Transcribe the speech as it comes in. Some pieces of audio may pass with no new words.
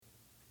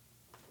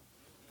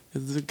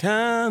is the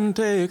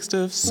context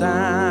of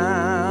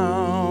sound.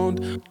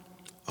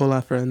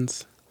 Hola,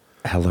 friends.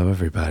 Hello,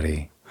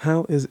 everybody.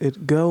 How is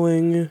it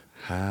going?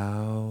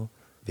 How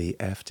the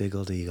F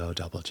diggle digo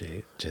double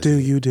G Do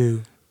you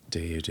do?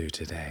 do you do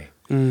today?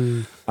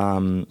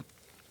 Mm.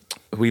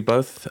 We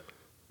both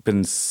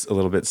been a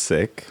little bit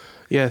sick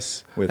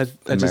Yes.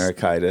 with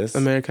Americitis.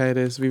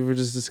 Americitis. We were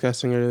just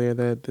discussing earlier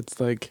that it's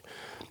like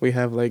we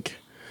have like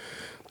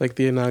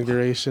the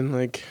inauguration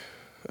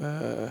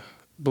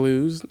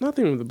blues.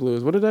 Nothing with the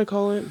blues. What did I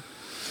call it?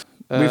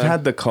 We've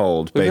had the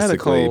cold, We've basically. had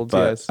a cold,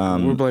 but, yes.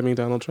 We're blaming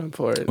Donald Trump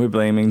for it. We're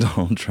blaming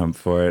Donald Trump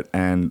for it,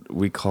 and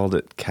we called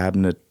it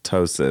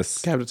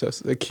cabinetosis.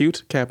 Cabinetosis.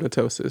 Acute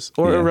cabinetosis.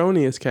 Or Yeah.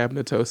 erroneous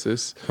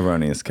cabinetosis.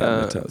 Erroneous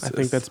cabinetosis. I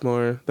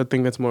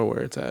think that's more where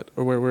it's at,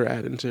 or where we're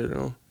at in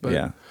general. But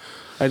yeah.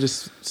 I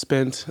just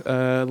spent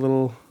a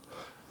little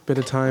bit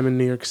of time in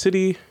New York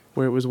City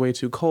where it was way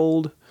too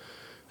cold,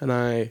 and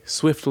I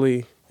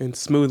swiftly and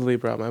smoothly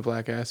brought my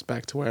black ass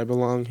back to where I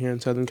belong here in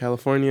Southern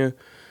California,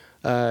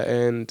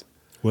 and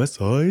West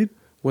Side?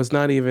 was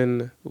not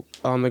even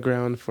on the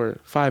ground for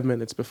 5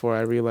 minutes before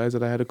I realized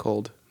that I had a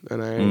cold.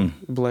 And I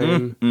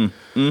blame...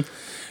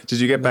 Did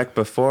you get back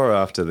before or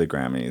after the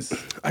Grammys?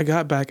 I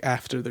got back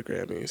after the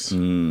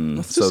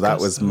Grammys. So that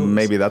was...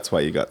 Maybe that's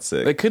why you got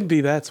sick. It could be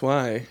that's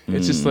why.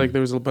 It's just like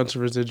there was a bunch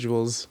of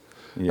residuals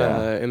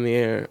in the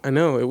air. I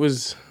know, it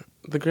was...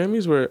 The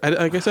Grammys were...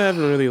 I guess I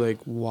haven't really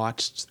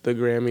watched the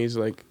Grammys,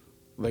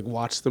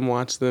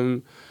 watched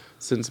them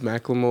since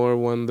Macklemore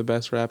won the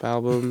Best Rap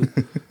Album,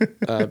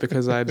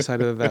 because I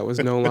decided that was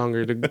no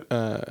longer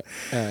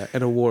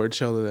an award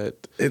show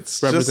that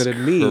represented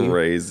me.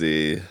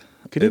 Crazy.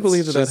 Can you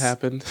believe that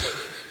happened?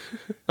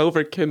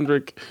 Over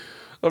Kendrick.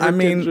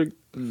 Kendrick.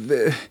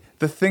 The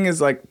thing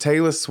is,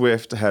 Taylor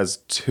Swift has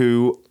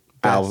 2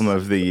 Album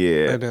of the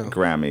Year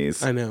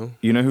Grammys. I know.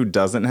 You know who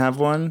doesn't have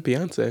one?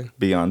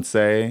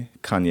 Beyonce,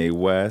 Kanye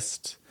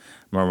West,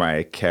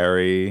 Mariah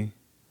Carey,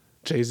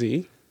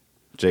 Jay-Z.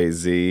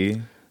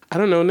 I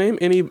don't know. Name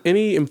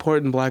any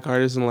important black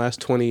artists in the last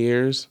 20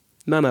 years.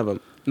 None of them.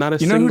 Not a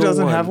single one. You know who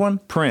doesn't have one?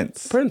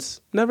 Prince. Prince.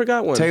 Never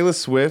got one. Taylor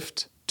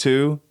Swift,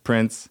 2.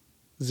 Prince,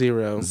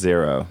 0.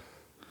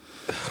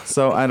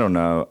 So I don't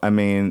know. I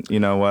mean, you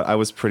know what? I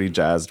was pretty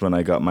jazzed when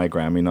I got my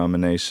Grammy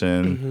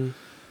nomination. Mm-hmm.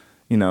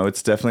 You know,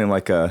 it's definitely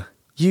like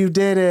you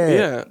did it.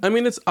 Yeah. I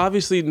mean, it's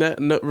obviously,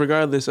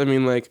 regardless, I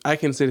mean, I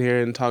can sit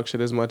here and talk shit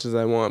as much as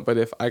I want, but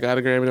if I got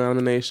a Grammy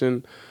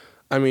nomination,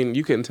 I mean,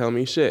 you couldn't tell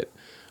me shit.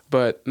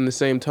 But in the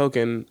same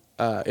token,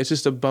 it's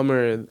just a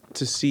bummer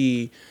to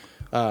see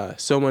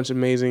so much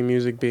amazing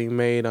music being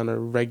made on a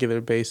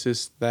regular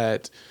basis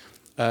that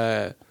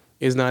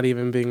is not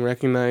even being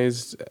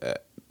recognized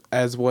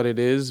as what it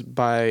is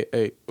by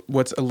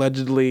what's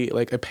allegedly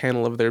a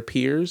panel of their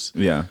peers.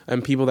 Yeah.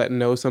 And people that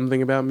know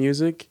something about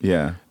music.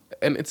 Yeah.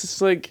 And it's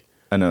just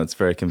I know, it's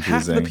very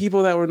confusing. half the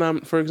people that were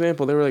for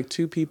example, there were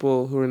 2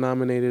 people who were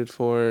nominated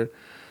for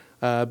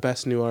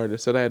Best New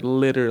Artist that I had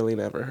literally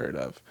never heard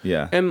of.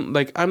 Yeah. And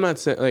I'm not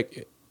saying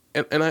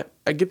and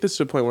I get this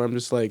to a point where I'm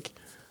just I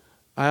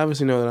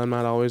obviously know that I'm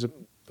not always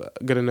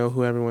gonna know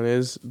who everyone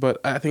is,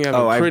 but I think I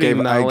have a pretty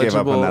knowledgeable... I gave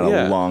up on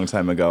that a long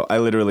time ago. I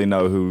literally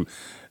know who,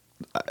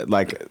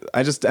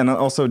 and I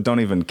also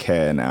don't even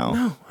care now.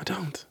 No, I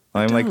don't.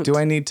 Do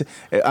I need to...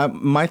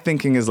 my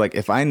thinking is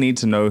if I need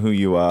to know who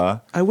you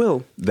are... I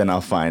will. Then I'll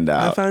find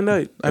out. I find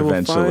out. I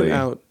will find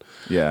out.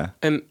 Yeah.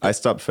 And I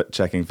stopped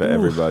checking for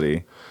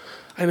everybody.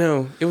 I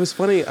know. It was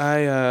funny. I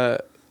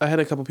had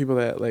a couple people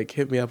that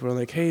hit me up and were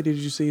like, "Hey, did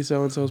you see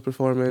so and so's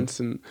performance?"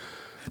 And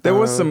there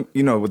was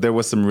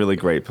some really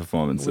great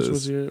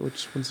performances.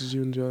 Which ones did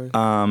you enjoy?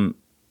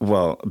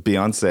 Well,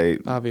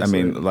 Beyonce. Obviously.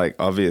 I mean,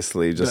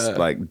 obviously, just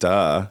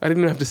duh. I didn't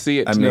even have to see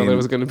it to know that it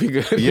was going to be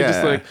good. Yeah.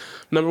 Just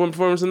number 1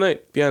 performance of the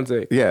night,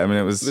 Beyonce. Yeah, I mean,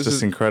 it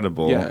was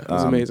incredible. Yeah, it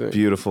was amazing.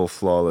 Beautiful,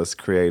 flawless,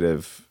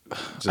 creative.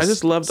 I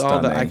just loved stunning.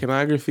 all the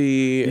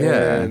iconography,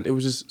 and it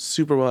was just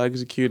super well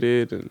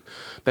executed. And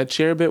that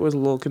chair bit was a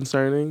little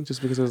concerning,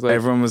 just because it was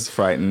everyone was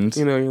frightened.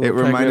 You know, it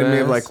reminded me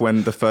of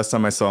when the first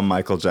time I saw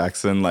Michael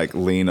Jackson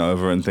lean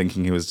over and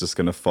thinking he was just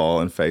gonna fall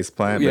and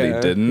faceplant, but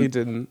he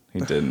didn't. He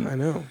didn't. I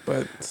know,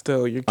 but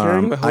still, you're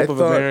carrying the hope of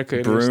America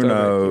in your stomach.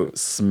 Bruno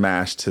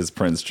smashed his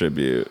Prince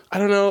tribute. I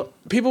don't know.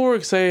 People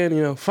were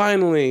saying,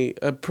 finally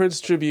a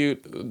Prince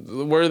tribute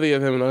worthy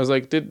of him, and I was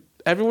like, did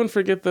everyone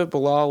forget that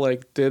Bilal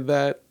did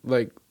that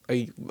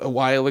a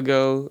while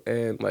ago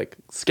and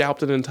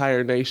scalped an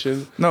entire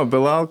nation? No,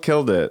 Bilal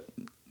killed it.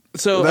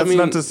 So that's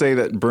not to say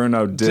that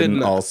Bruno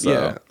didn't also.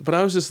 Yeah, but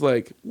I was just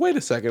wait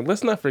a second,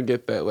 let's not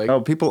forget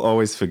that. People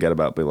always forget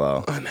about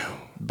Bilal. I know.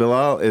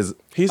 Bilal is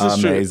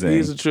amazing.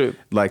 He's the truth.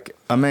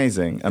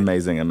 Amazing.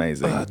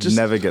 Just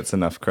never gets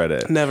enough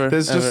credit. Never.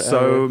 There's just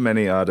so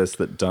many artists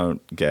that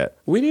don't get.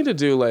 We need to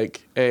do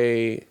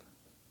a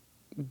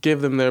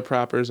give them their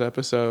propers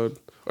episode.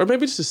 Or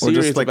maybe just a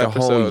series of episodes. A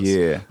whole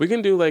year. We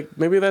can do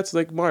maybe that's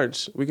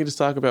March. We can just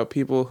talk about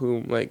people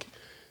who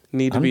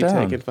need to be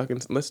taken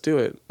fucking... Let's do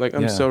it.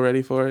 I'm so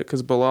ready for it,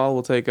 because Bilal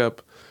will take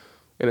up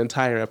an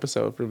entire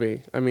episode for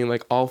me. I mean,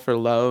 All for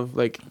Love.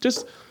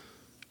 Just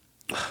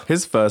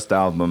His first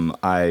album,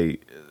 I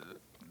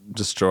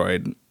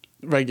destroyed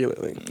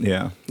regularly.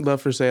 Yeah.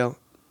 Love for Sale.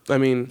 I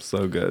mean,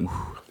 so good.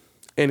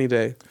 Any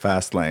day.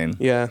 Fast Lane.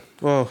 Yeah.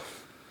 Oh,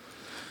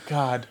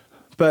 God.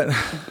 But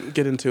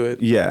get into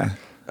it. Yeah.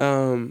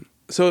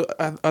 So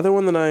other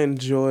one that I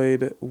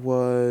enjoyed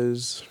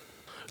was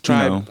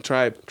Tribe.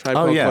 Tribe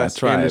Called Quest.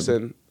 Tribe.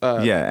 Anderson.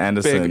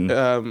 Anderson. Big,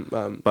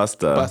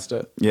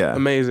 Busta. Yeah.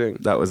 Amazing.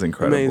 That was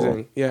incredible.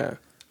 Amazing. Yeah.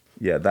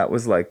 Yeah, that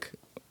was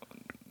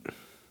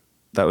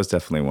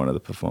definitely one of the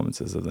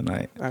performances of the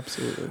night.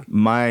 Absolutely.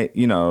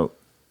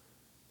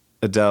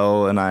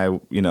 Adele and I,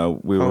 we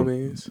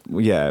Homies.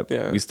 we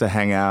used to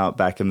hang out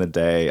back in the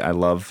day. I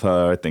love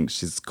her. I think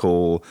she's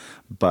cool,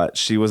 but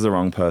she was the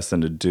wrong person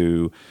to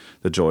do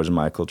the George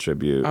Michael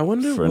tribute. I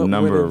wonder for a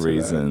number of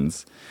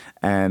reasons.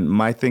 And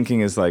my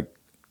thinking is like,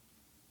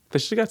 they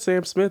should have got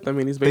Sam Smith. I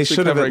mean, he's they basically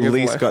should have at covering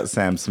least got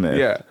Sam Smith.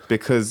 Yeah,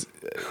 because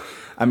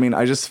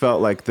I just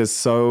felt like there's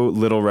so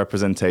little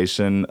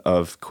representation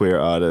of queer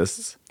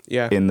artists.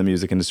 In the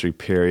music industry,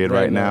 period,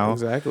 right now.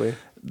 Exactly.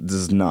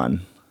 There's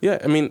none. Yeah,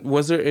 I mean,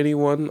 was there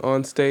anyone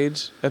on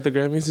stage at the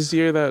Grammys this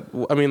year that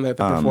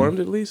performed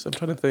at least? I'm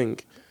trying to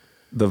think.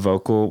 The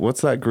vocal,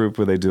 what's that group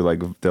where they do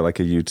they're like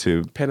a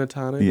YouTube?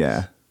 Pentatonics?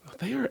 Yeah.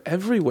 They are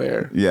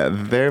everywhere. Yeah,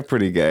 they're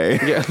pretty gay.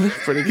 Yeah, they're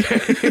pretty gay.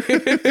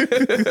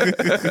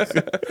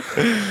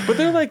 But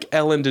they're like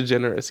Ellen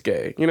DeGeneres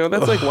gay.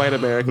 That's like white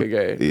America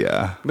gay.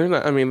 Yeah. They're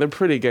not, they're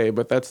pretty gay,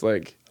 but that's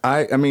like...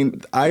 I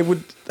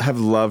would have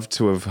loved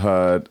to have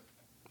heard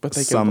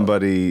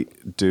somebody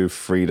do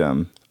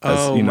Freedom.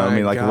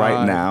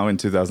 Right now in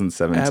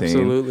 2017.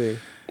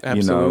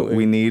 Absolutely.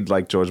 We need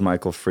George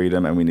Michael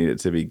Freedom, and we need it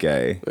to be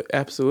gay.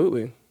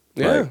 Absolutely.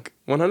 Yeah.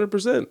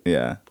 100%.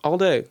 Yeah. All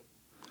day.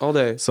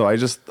 So I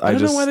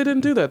don't know why they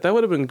didn't do that. That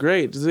would have been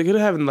great. They could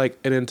have had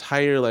an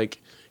entire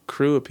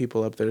crew of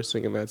people up there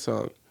singing that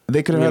song.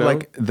 They could have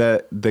had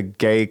the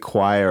gay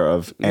choir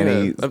of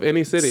any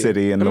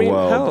city in the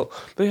world. Hell,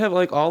 they have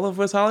all of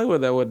West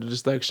Hollywood that would have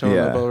just shown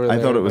up over there.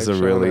 I thought it was it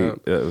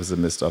was a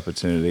missed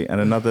opportunity, and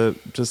another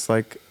just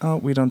oh,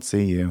 we don't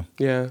see you.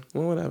 Yeah,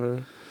 well,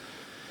 whatever.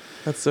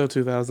 That's so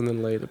 2000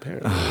 and late,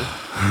 apparently.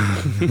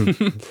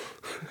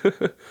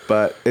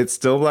 But it's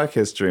still Black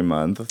History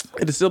Month.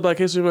 It is still Black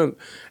History Month,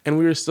 and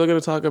we are still going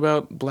to talk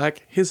about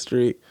Black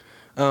history.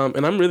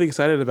 And I'm really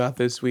excited about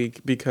this week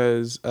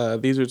because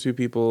these are two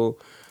people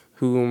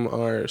whom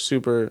are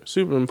super,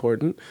 super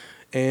important.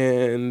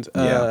 And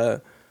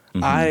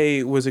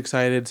I was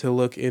excited to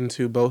look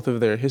into both of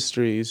their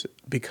histories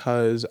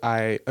because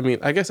I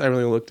guess I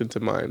really looked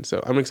into mine.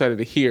 So I'm excited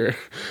to hear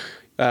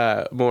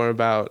more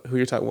about who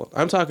you're talking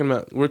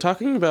about. We're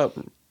talking about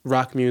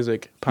rock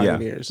music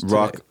pioneers.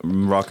 Yeah.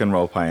 Rock and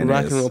roll pioneers.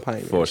 Rock and roll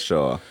pioneers. For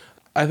sure.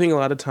 I think a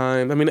lot of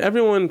time,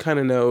 everyone kind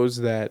of knows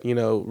that,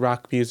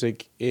 rock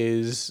music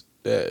is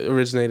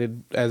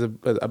originated as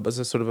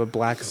a sort of a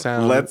black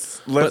sound.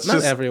 Let's not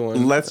just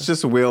everyone. Let's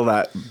just wheel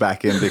that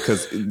back in,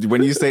 because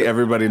when you say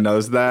everybody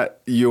knows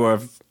that, you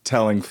are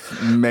telling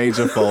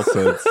major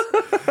falsehoods.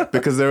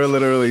 Because there are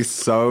literally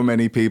so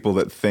many people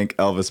that think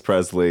Elvis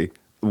Presley,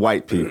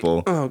 white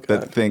people,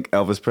 that think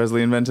Elvis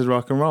Presley invented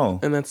rock and roll.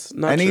 And that's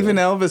not true. Even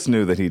Elvis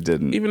knew that he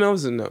didn't. Even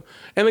Elvis didn't know.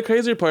 And the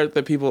crazier part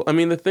that people,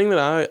 the thing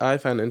that I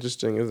found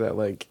interesting is that,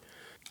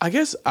 I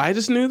guess I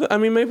just knew that.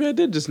 Maybe I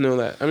did just know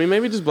that.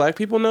 Maybe just black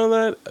people know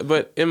that.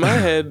 But in my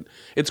head,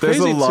 it's crazy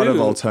too. There's a lot of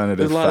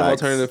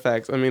alternative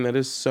facts. That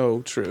is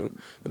so true.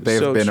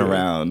 They've been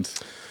around.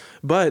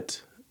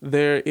 But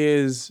there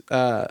is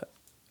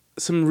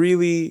some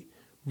really,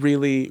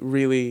 really,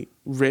 really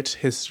rich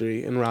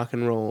history in rock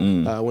and roll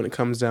when it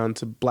comes down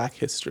to black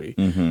history.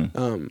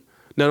 Mm-hmm.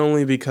 Not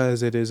only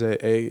because it is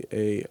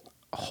a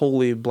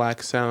wholly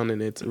black sound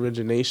in its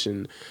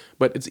origination,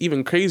 but it's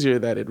even crazier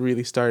that it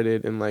really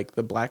started in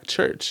the black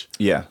church.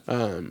 Yeah.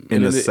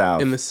 In the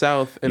South. In the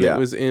South, and it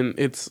was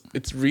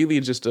it's really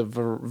just a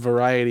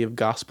variety of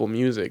gospel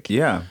music.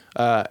 Yeah.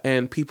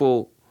 And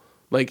people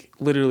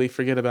literally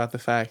forget about the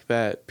fact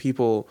that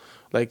people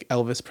like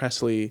Elvis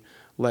Presley,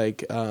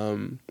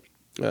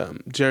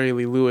 Jerry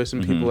Lee Lewis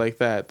and people like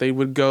that, they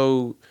would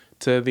go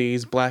to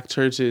these black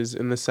churches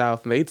in the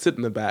South and they'd sit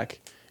in the back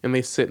and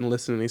they sit and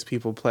listen to these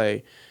people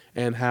play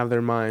and have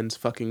their minds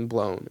fucking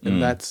blown.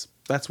 And that's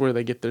where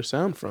they get their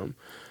sound from.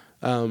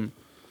 But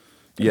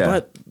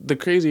the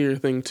crazier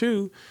thing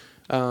too,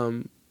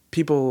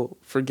 people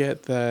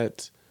forget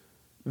that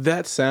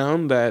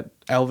sound that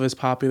Elvis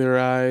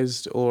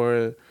popularized,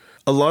 or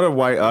a lot of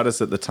white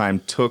artists at the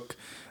time took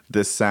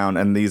this sound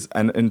and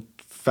in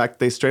fact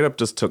they straight up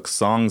just took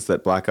songs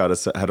that black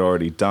artists had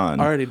already done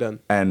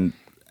and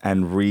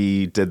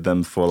redid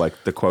them for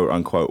the quote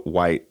unquote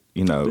white,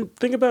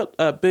 think about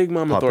Big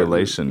Mama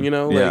population.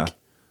 Thornton,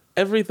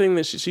 everything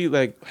that she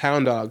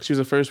Hound Dog, she was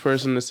the first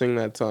person to sing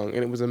that song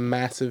and it was a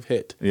massive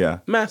hit.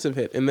 Massive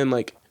hit. And then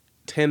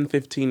 10,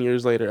 15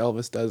 years later,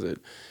 Elvis does it.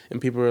 And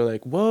people are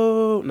like,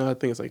 whoa. No, I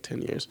think it's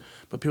 10 years.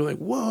 But people are like,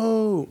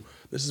 whoa,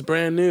 this is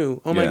brand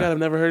new. Oh my God, I've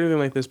never heard anything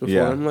like this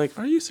before. I'm like,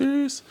 are you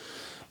serious?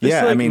 This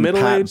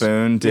Pat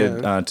Boone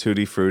did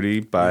Tutti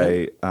Frutti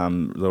by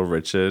Little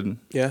Richard.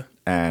 Yeah.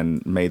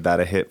 and made that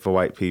a hit for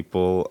white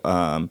people.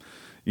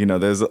 You know,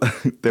 there was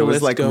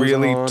list like goes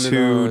really on and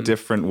two on.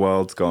 different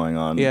worlds going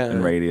on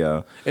in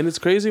radio. And it's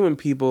crazy when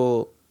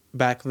people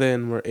back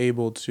then were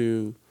able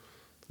to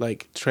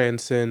like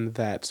transcend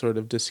that sort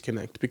of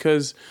disconnect,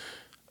 because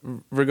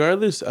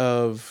regardless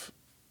of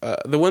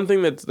the one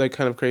thing that's like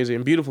kind of crazy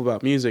and beautiful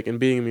about music and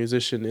being a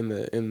musician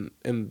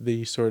in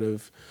the sort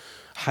of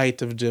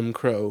height of Jim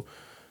Crow,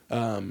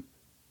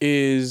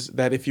 is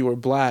that if you were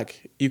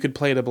black, you could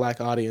play to black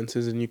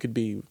audiences and you could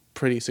be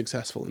pretty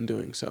successful in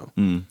doing so.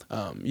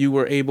 You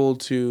were able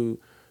to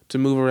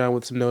move around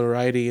with some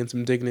notoriety and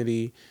some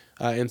dignity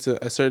and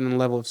a certain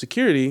level of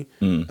security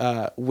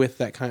with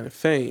that kind of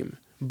fame.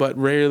 But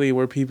rarely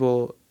were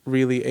people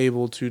really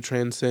able to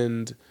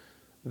transcend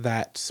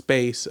that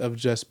space of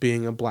just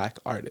being a black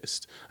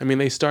artist. I mean,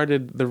 they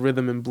started the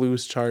rhythm and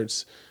blues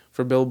charts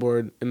for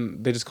Billboard,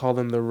 and they just call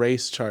them the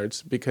race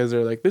charts because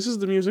they're like, this is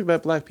the music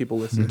that black people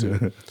listen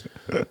to.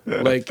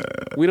 Like,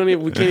 we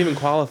can't even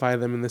qualify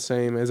them in the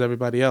same as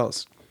everybody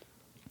else.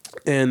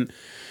 And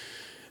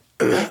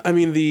I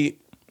mean, the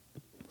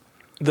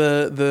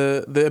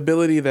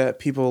ability that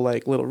people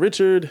like Little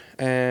Richard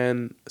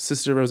and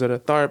Sister Rosetta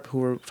Tharpe, who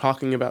we're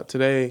talking about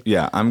today.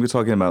 Yeah, I'm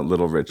talking about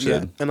Little Richard.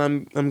 Yeah, and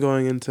I'm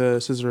going into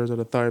Sister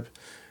Rosetta Tharpe,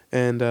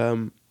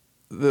 and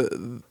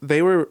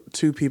they were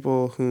two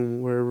people who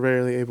were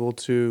rarely able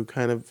to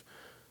kind of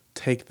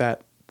take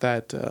that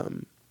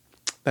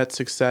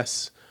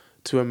success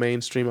to a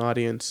mainstream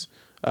audience,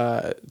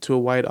 to a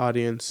white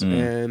audience,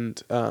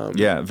 and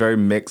very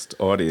mixed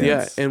audience.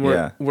 Yeah, and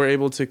we're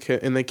able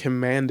to and they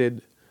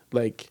commanded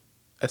like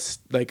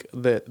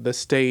the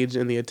stage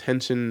and the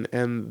attention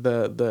and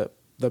the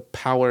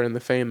power and the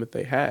fame that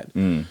they had.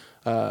 And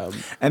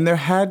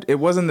it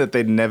wasn't that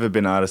they'd never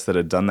been artists that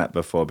had done that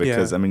before,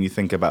 because I mean, you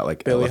think about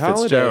like Billie Ella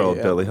Fitzgerald,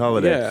 Holiday, Billie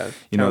Holiday,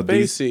 you know,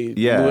 Basie,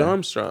 Louis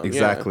Armstrong,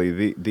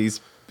 exactly.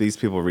 These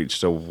people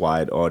reached a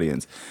wide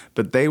audience,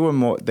 but they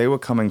were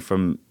coming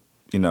from,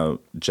 you know,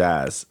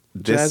 jazz.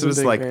 This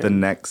was like the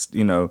next,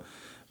 you know.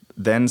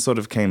 Then sort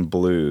of came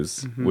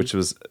blues, which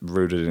was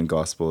rooted in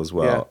gospel as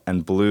well,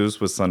 and blues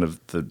was sort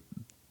of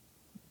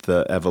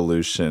the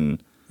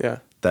evolution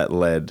that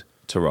led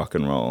to rock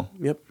and roll.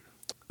 Yep.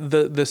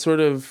 The sort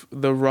of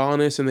the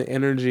rawness and the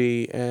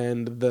energy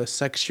and the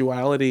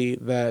sexuality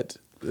that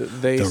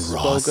they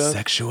spoke of.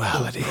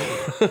 Sexuality.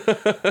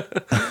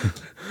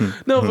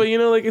 No, but you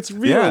know, like it's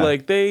real. Yeah.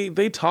 Like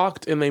they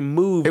talked and they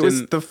moved. It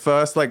was the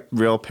first like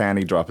real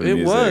panty dropping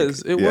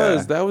music. It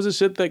was. That was the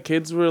shit that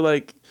kids were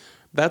like.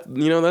 That's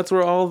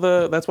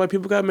why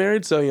people got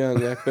married so young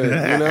back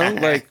then, you know?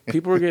 Like,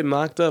 people were getting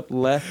knocked up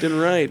left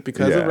and right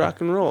because of rock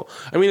and roll.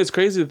 I mean, it's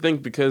crazy to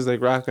think because, like,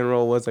 rock and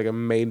roll was, like, a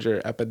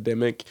major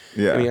epidemic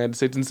in the United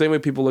States. In the same way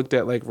people looked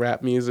at, like,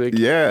 rap music.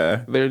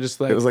 Yeah. They're just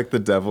like... It was like the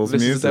devil's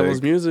music. This is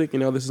devil's music. You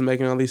know, this is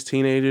making all these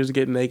teenagers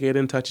get naked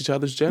and touch each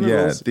other's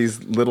genitals. Yeah,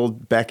 these little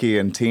Becky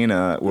and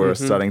Tina were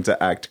starting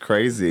to act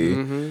crazy.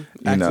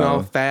 Acting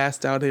all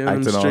fast out here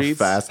in the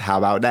streets. Acting all fast. How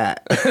about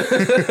that?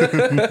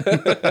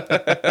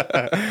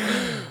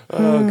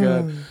 Oh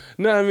god.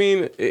 No, I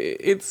mean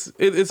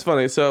it's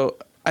funny. So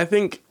I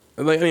think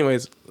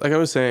anyways, like I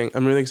was saying,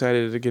 I'm really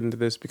excited to get into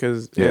this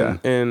because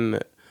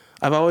and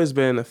I've always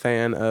been a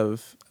fan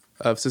of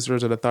Sister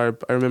Rosetta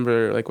Tharpe. I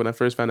remember like when I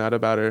first found out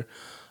about her,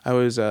 I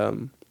was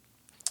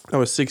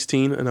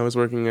 16 and I was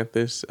working at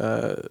this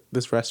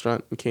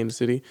restaurant in Kansas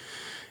City,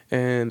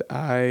 and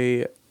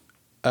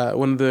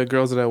one of the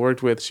girls that I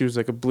worked with, she was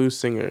like a blues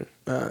singer.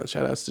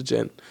 Shout outs to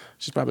Jen.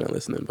 She's probably not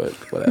listening, but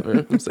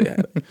whatever. I'm say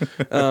hi.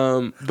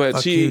 But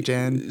Fuck you,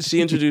 Jen.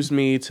 She introduced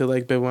me to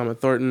like Baby Mama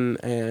Thornton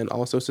and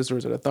also Sister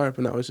Rosetta Tharpe,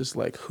 and I was just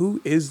like,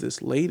 who is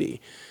this lady?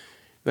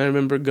 And I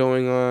remember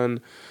going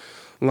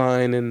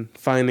online and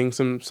finding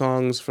some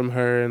songs from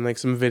her and like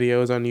some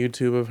videos on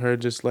YouTube of her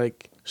just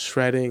like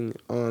shredding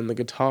on the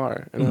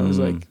guitar, and I was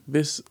like,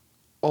 this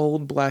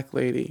old black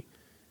lady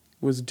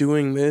was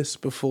doing this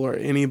before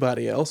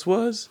anybody else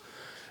was.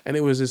 And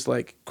it was this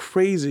like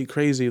crazy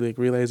like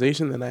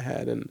realization that I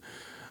had. And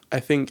I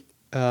think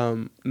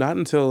not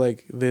until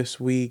like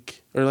this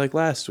week or like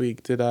last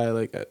week did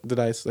I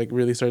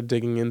really start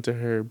digging into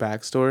her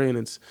backstory, and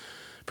it's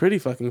pretty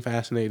fucking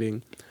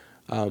fascinating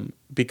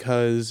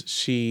because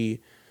she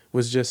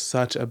was just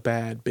such a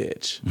bad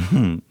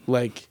bitch.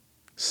 Like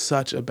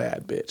such a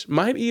bad bitch.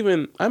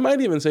 I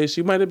might even say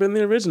she might have been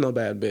the original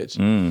bad bitch.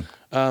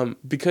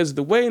 Because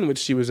the way in which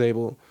she was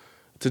able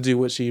to do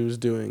what she was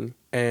doing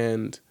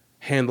and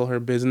handle her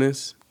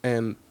business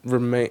and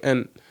remain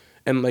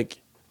and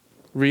like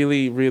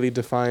really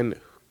define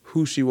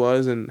who she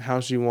was and how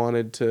she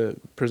wanted to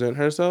present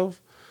herself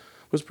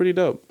was pretty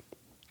dope.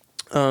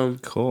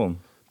 Cool.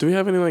 Do we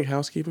have any like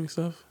housekeeping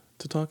stuff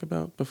to talk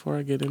about before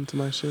I get into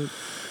my shit?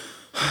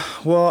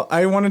 Well,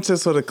 I wanted to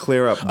sort of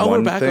clear up one thing. Oh,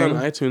 we're back on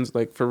iTunes,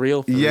 like, for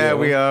real. Yeah,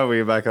 we are.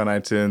 We're back on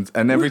iTunes.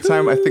 And every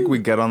time I think we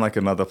get on, like,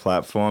 another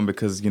platform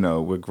because, you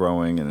know, we're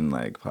growing in,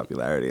 like,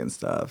 popularity and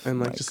stuff. And,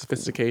 like just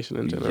sophistication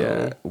in general.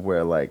 Yeah,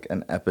 we're, like,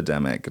 an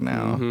epidemic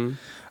now.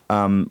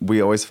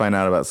 We always find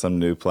out about some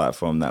new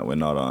platform that we're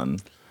not on.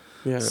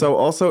 Yeah. So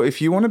also,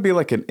 if you want to be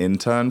like an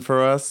intern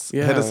for us,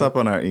 hit us Yeah. up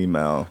on our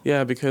email.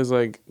 Yeah, because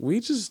like we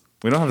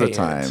don't have the can't.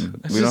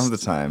 time. It's We don't have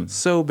just the time.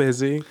 So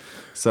busy.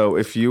 So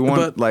if you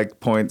want But- like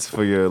points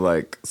for your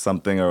like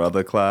something or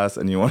other class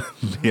and you want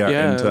to be our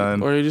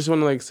intern, or you just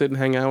want to like sit and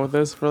hang out with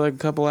us for like a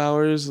couple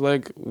hours,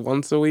 like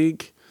once a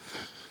week,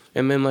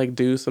 and then like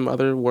do some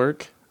other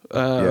work.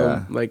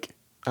 Yeah. Like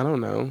I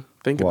don't know.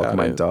 Think walk about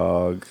my it.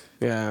 dog.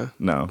 Yeah.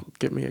 No.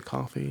 Get me a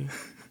coffee.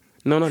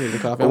 No, not even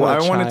a coffee. Well, I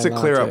I wanted want to a chai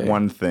clear up latte.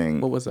 one thing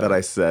What was that that?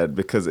 I said,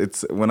 because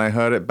it's when I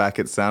heard it back,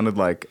 it sounded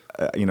like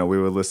we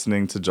were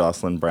listening to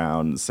Jocelyn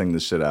Brown sing the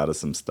shit out of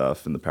some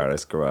stuff in the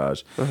Paradise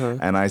Garage,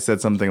 and I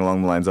said something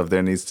along the lines of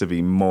there needs to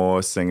be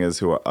more singers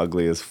who are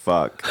ugly as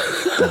fuck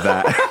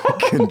that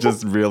can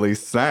just really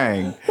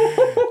sing.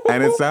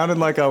 And it sounded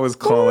like I was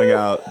calling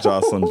out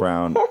Jocelyn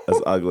Brown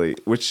as ugly,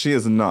 which she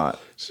is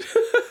not.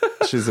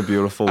 She's a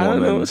beautiful woman. I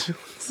don't know what she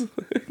looks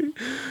like.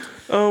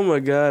 Oh my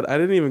god, I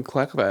didn't even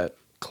clock that.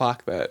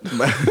 Clack that.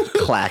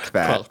 Clack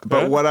But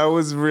that. what I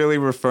was really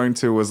referring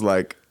to was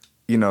like,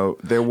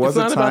 there was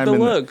It's not a time about the in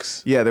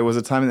looks. there was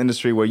a time in the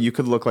industry where you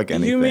could look like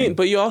anything.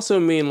 But you also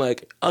mean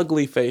like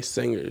ugly face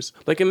singers,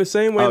 like in the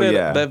same way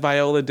that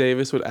Viola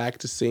Davis would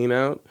act a scene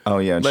out. Oh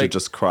yeah, and like, she'd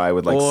just cry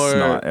with like or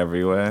snot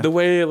everywhere. The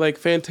way like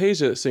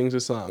Fantasia sings a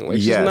song, like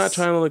she's not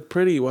trying to look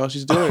pretty while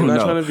she's doing it,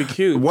 not trying to be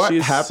cute. What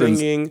she's happens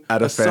singing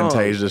at a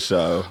Fantasia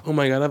song. show? Oh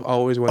my god, I've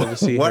always wanted to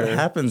see what her.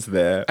 happens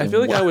there? I feel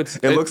like I would.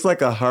 It looks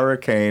like a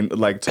hurricane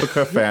like took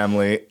her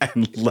family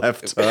and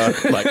left her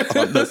like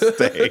on the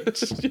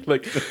stage.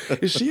 Like,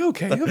 is she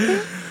okay up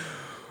there?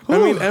 I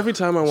mean, every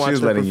time I watch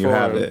She's her letting perform, you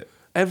have it.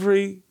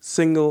 Every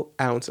single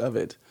ounce of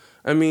it.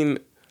 I mean,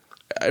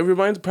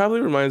 probably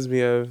reminds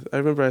me of. I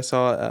remember I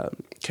saw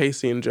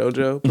Casey and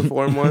JoJo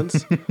perform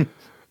once,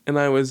 and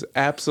I was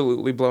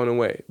absolutely blown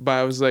away. But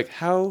I was like,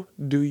 "How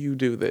do you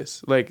do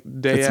this? Like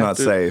day It's after? not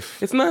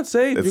safe. It's not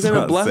safe. It's You're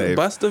gonna not safe.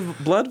 bust a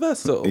blood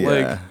vessel. Yeah,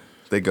 Like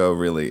they go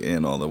really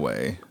in all the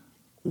way.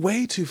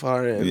 way too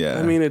far in. Yeah.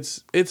 I mean,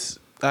 it's.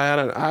 I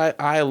don't know.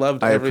 I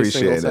loved every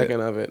single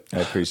second of it. I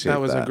appreciate that.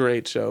 That was a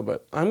great show,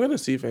 but I'm gonna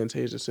see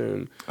Fantasia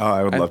soon. Oh,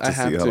 I would love to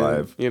see her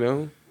live. You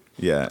know?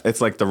 Yeah,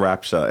 it's like the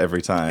Rapture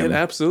every time. It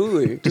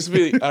absolutely. Just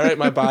be all right.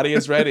 My body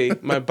is ready.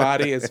 My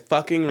body is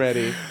fucking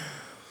ready.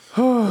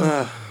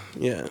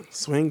 Yeah,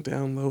 swing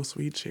down low,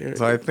 sweet cherry.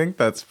 So I think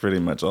that's pretty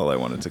much all I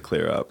wanted to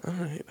clear up. All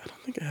right, I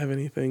don't think I have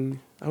anything.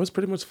 I was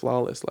pretty much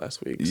flawless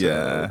last week. So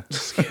Yeah.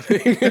 just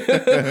kidding.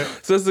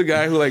 So it's the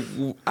guy who like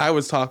I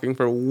was talking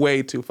for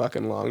way too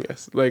fucking long.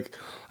 Yes, like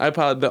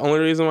the only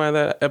reason why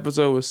that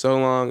episode was so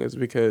long is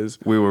because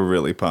we were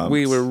really pumped.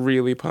 We were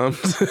really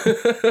pumped,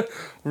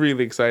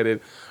 really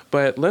excited.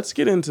 But let's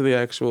get into the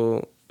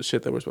actual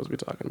shit that we're supposed to be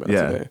talking about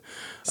today.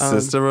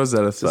 Sister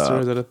Rosetta Tharpe. Sister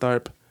Rosetta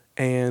Tharpe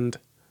and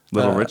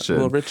Little Richard.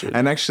 Little Richard.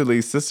 And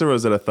actually, Sister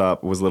Rosetta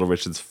Tharpe was Little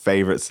Richard's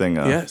favorite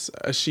singer. Yes,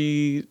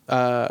 she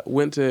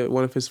went to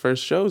one of his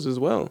first shows as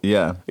well.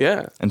 Yeah.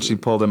 Yeah. And she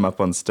pulled him up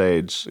on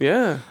stage.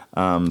 Yeah.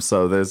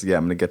 So there's, I'm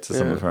going to get to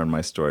some of her in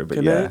my story.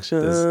 But there's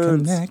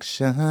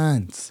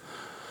connections.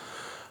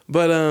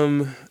 But,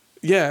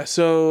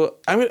 so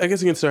I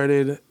guess we get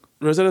started.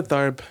 Rosetta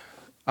Tharpe,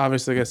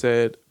 obviously, like I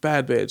said,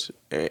 bad bitch.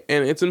 And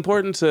it's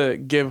important to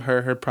give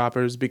her her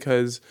propers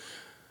because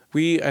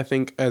we, I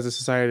think, as a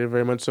society, are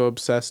very much so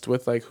obsessed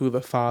with like who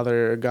the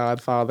father or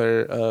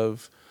godfather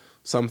of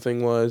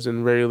something was,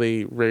 and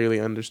rarely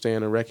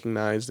understand or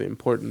recognize the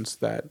importance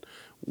that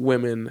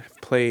women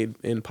have played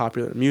in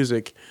popular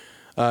music,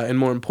 and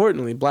more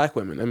importantly, black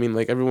women. I mean,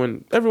 like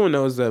everyone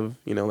knows of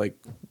like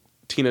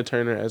Tina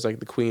Turner as like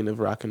the queen of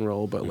rock and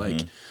roll, but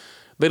like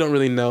they don't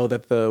really know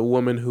that the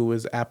woman who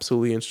was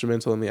absolutely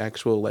instrumental in the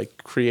actual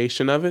like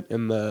creation of it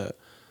and the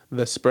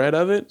spread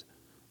of it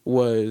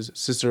was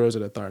Sister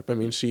Rosetta Tharpe. I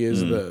mean, she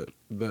is the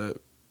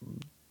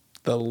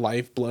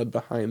lifeblood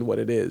behind what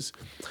it is.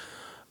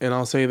 And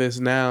I'll say this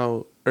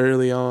now,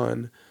 early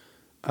on,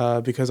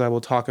 because I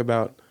will talk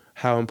about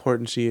how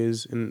important she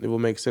is, and it will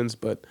make sense,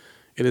 but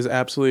it is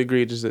absolutely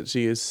egregious that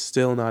she is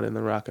still not in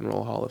the Rock and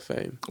Roll Hall of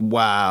Fame.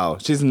 Wow.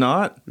 She's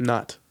not?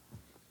 Not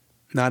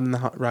in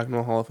the Rock and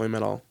Roll Hall of Fame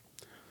at all.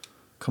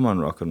 Come on,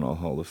 Rock and Roll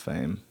Hall of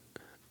Fame.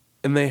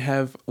 And they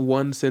have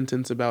one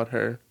sentence about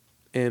her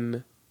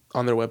on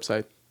their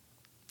website.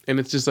 And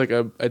it's just like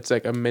a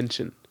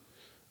mention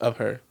of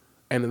her,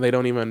 and they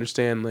don't even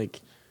understand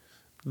like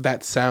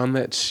that sound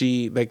that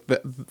she like.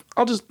 Let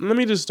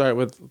me just start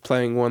with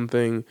playing one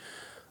thing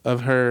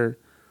of her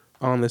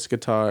on this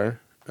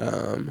guitar,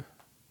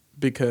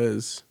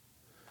 because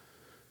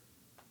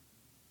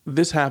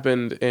this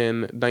happened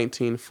in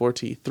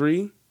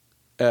 1943,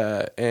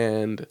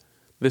 and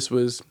this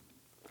was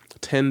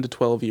 10 to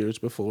 12 years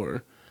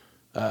before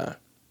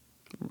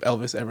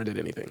Elvis ever did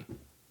anything.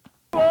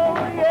 Oh,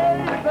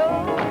 yes,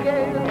 oh,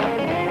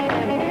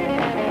 yes.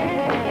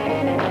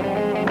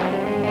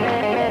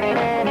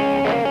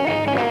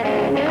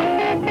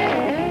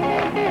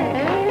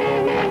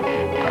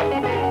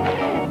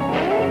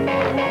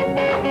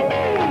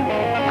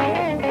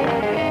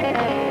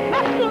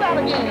 Let's do that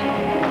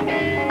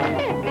again.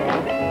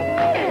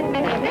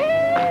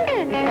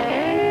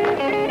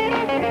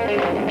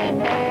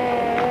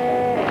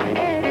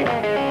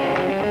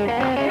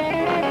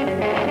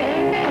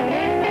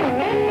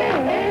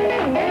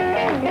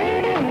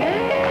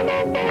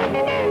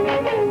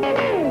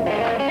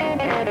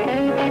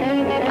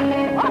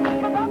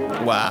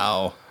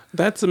 Wow.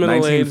 That's a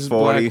middle-aged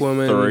black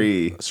woman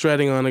 1943.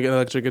 shredding on an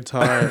electric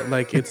guitar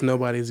like it's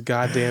nobody's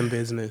goddamn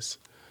business.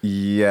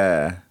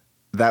 Yeah.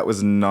 That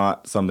was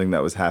not something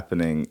that was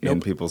happening in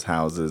Nope. people's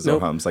houses or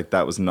Nope. homes. Like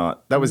that was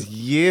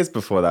years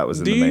before that was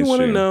in Do the you want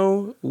to mainstream.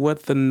 know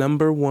what the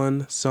number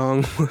one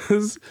song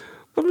was?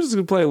 I'm just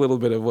going to play a little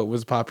bit of what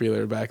was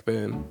popular back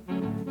then.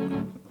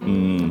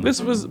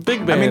 This was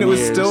big band I mean, it was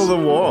years. still the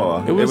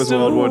war. It was still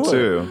World War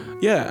the II.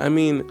 Yeah, I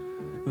mean,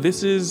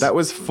 this is... That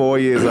was 4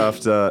 years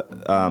after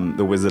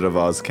The Wizard of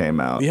Oz came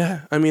out.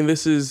 Yeah, I mean,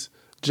 this is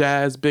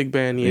jazz, big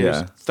band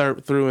years, Yeah.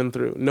 Tharpe through and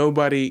through.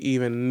 Nobody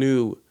even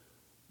knew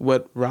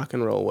what rock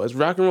and roll was.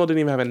 Rock and roll didn't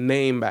even have a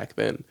name back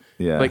then.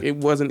 Yeah. Like, it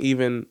wasn't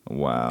even...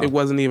 Wow. It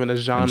wasn't even a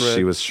genre. And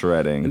she was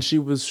shredding. And she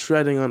was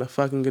shredding on a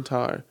fucking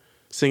guitar,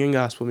 singing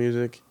gospel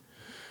music.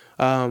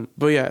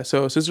 But yeah,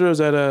 so Sister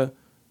Rosetta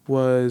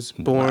was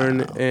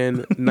born in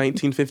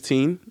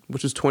 1915,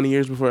 which was 20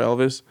 years before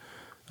Elvis.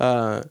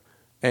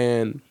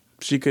 And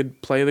she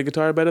could play the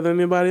guitar better than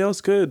anybody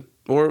else could,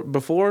 or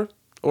before,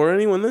 or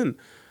anyone then.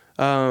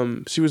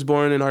 She was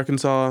born in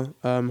Arkansas.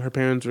 Her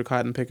parents were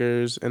cotton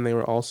pickers, and they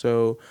were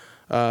also,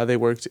 they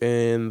worked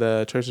in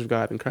the Church of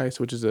God in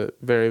Christ, which is a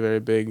very, very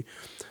big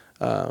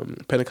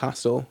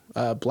Pentecostal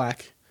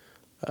black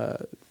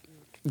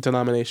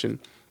denomination.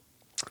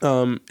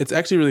 It's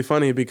actually really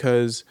funny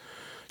because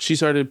she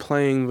started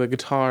playing the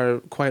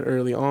guitar quite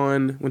early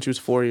on when she was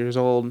 4 years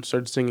old.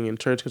 Started singing in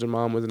church because her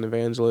mom was an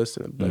evangelist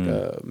and like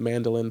a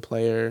mandolin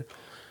player.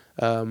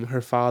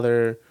 Her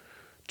father,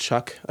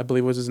 Chuck, I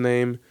believe was his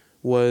name,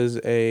 was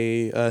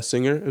a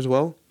singer as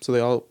well. So they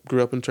all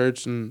grew up in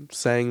church and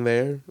sang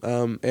there.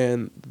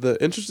 And the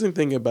interesting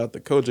thing about the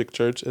Kojic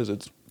Church, as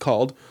it's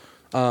called,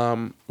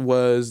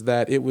 was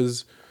that it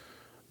was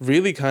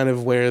really kind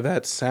of where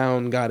that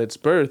sound got its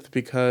birth,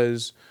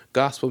 because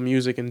gospel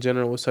music in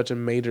general was such a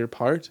major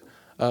part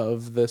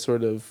of the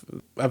sort of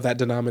that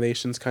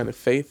denomination's kind of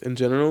faith in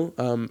general.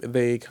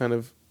 They kind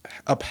of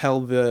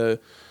upheld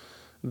the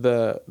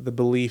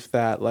belief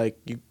that like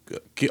you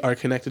are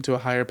connected to a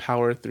higher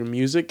power through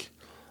music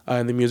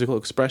and the musical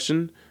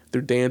expression,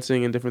 through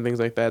dancing and different things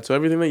like that. So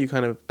everything that you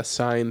kind of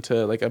assign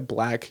to like a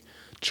black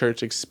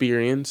church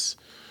experience,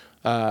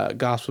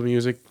 gospel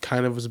music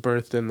kind of was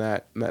birthed in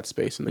that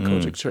space in the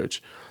Kojic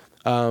Church.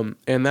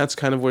 And that's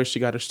kind of where she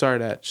got her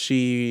start at.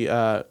 She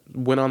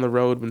went on the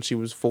road when she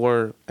was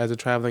 4 as a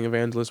traveling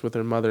evangelist with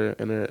her mother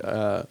and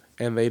her,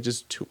 and they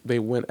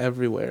went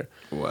everywhere.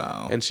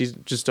 Wow. And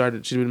she'd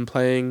been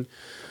playing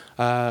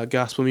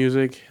gospel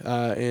music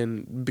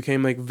and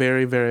became like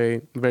very,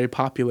 very, very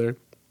popular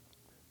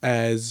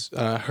as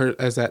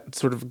that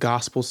sort of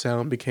gospel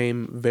sound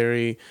became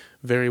very,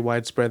 very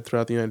widespread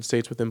throughout the United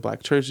States within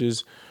black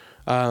churches.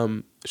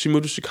 She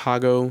moved to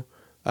Chicago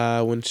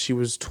when she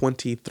was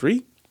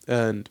 23,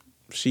 and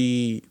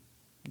she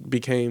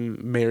became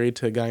married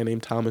to a guy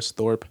named Thomas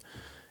Tharpe,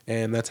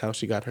 and that's how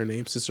she got her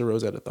name, Sister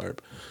Rosetta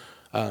Tharpe.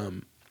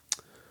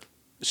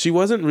 There's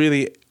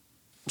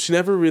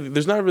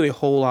not really a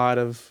whole lot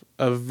of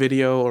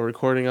video or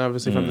recording,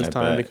 obviously, from this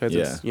time, because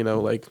it's,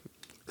 like...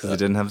 Because we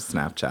didn't have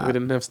Snapchat. We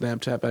didn't have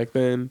Snapchat back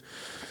then.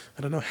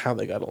 I don't know how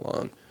they got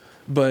along.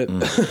 But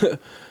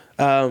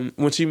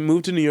when she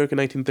moved to New York in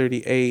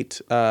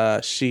 1938,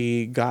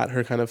 she got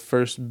her kind of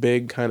first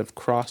big kind of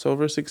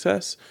crossover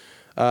success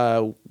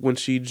when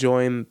she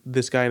joined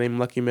this guy named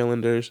Lucky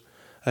Millanders.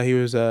 He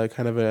was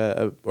kind of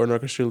an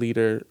orchestra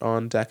leader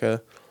on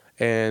Decca.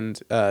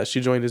 And she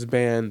joined his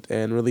band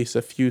and released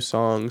a few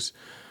songs.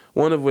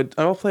 One of which,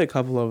 I'll play a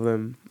couple of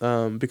them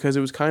because it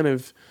was kind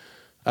of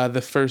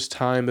the first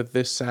time that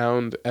this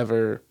sound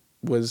ever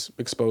was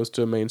exposed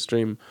to a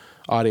mainstream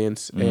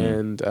audience,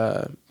 and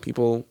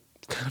people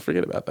kind of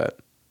forget about that.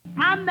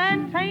 I'm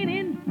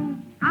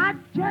maintaining, I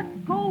just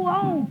go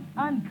on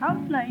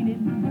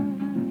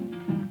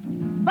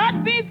uncomplaining.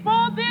 But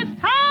before this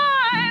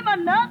time,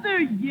 another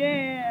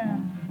year,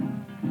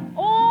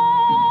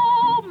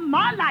 oh,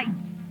 my life,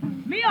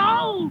 me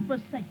all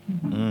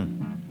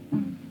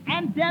forsaken,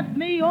 and death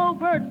may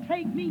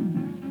overtake me.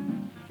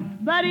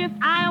 But if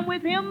I am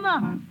with him,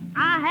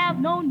 I have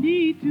no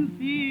need to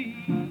fear.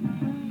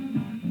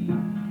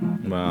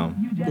 Wow.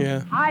 You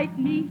just hide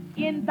me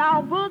in thy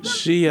bosom.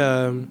 She,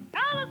 I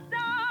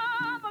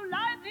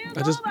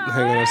just, hang on,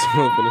 I'm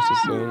going to finish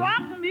this song.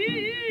 Rock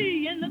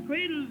me in the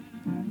cradle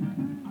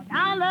of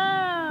thy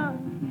love.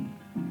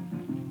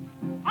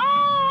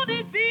 Oh,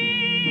 defeat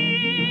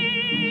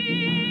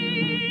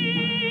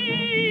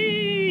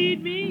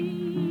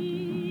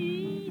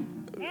me.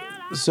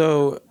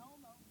 So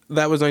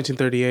that was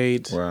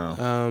 1938.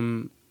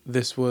 Wow.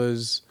 This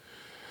was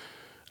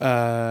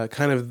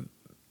kind of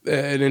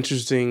an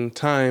interesting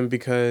time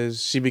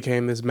because she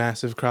became this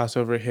massive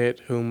crossover hit,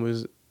 whom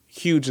was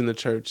huge in the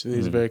church in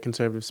these very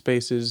conservative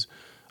spaces,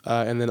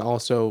 and then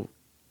also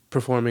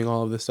performing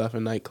all of this stuff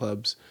in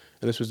nightclubs.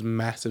 And this was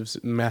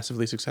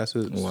massively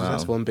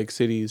successful in big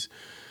cities.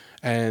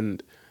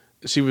 And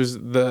she was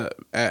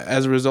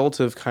as a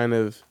result of kind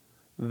of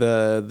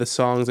the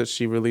songs that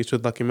she released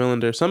with Lucky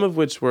Millinder, some of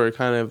which were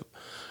kind of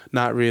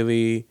not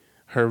really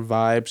her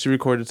vibe. She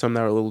recorded some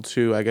that were a little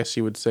too, I guess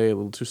you would say, a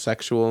little too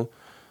sexual.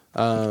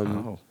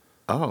 Oh.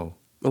 A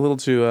little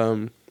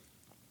too.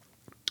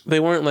 They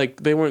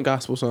weren't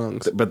gospel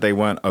songs, But they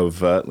weren't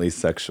overtly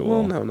sexual.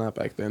 Well, no, not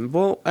back then.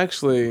 Well,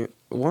 actually,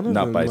 one of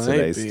Not them by might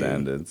today's be.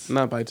 standards.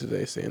 Not by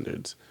today's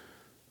standards.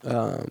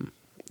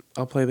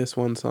 I'll play this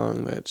one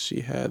song that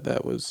she had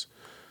that was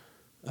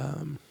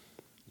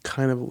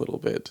kind of a little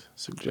bit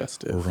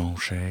suggestive.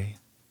 Ranger.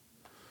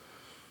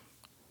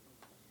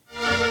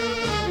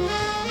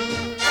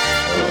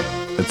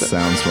 It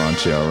sounds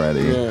raunchy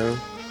already. Yeah,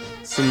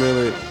 some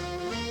really,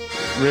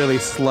 really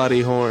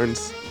slutty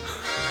horns.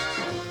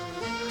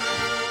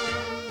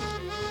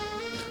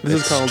 This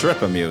It's is called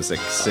stripper music,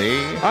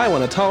 see? I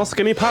Want a Tall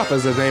Skinny Papa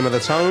is the name of the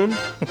tone.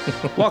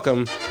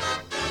 Welcome,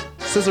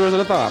 Sister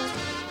Rosetta Tharpe.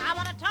 I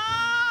want a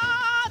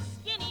tall,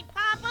 skinny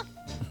papa.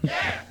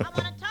 Yeah. I want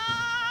a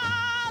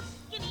tall,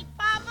 skinny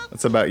papa.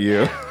 It's about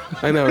you.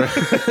 I know, right?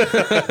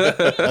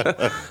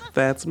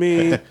 That's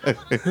me.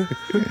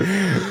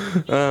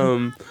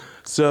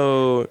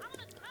 So,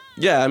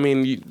 yeah, I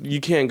mean,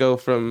 you can't go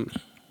from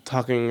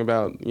talking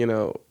about,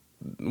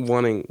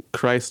 wanting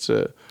Christ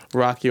to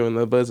rock you in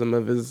the bosom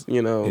of his,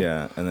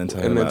 Yeah, and then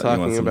talking and then about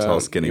talking you want some about tall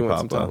skinny you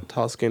want papa. some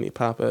tall skinny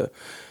papa.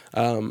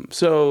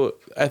 So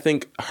I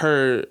think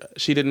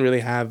she didn't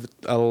really have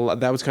a lot.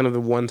 That was kind of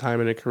the one time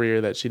in her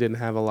career that she didn't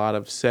have a lot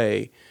of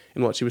say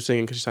in what she was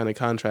singing because she signed a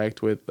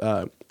contract with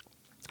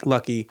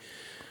Lucky.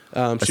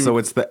 So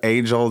it's the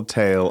age-old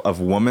tale of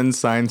woman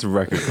signs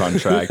record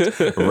contract,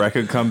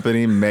 record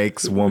company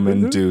makes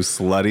woman do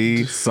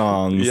slutty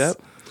songs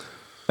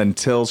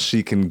until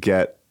she can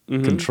get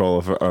control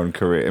of her own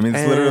career. I mean,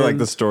 it's literally like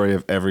the story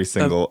of every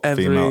single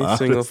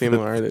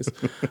female artist.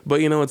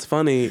 But what's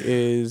funny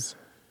is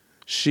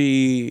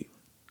she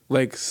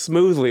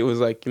smoothly was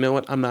like, you know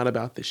what, I'm not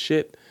about this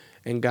shit,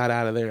 and got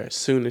out of there as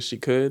soon as she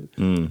could.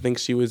 I think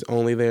she was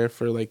only there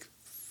for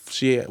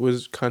she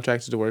was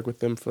contracted to work with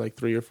them for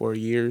 3 or 4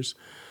 years.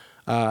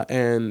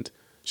 And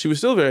she was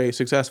still very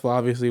successful,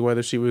 obviously,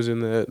 whether she was in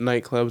the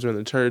nightclubs or in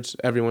the church.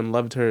 Everyone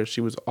loved her. She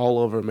was all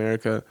over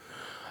America.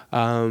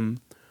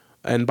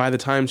 And by the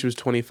time she was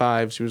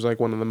 25, she was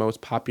one of the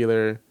most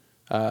popular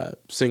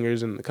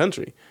singers in the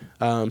country.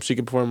 She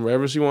could perform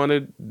wherever she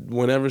wanted,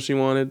 whenever she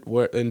wanted,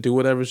 and do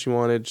whatever she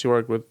wanted. She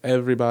worked with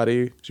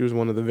everybody. She was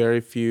one of the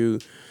very few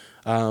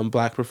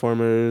black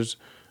performers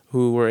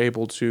who were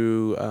able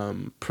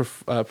to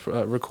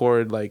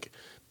record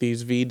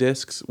these V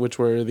discs, which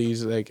were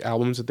these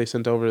albums that they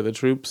sent over to the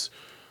troops.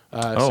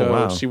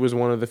 Wow. She was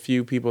one of the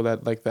few people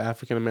that the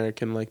African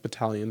American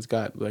battalions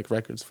got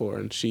records for,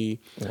 and she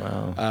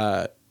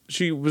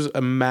was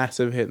a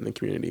massive hit in the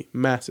community,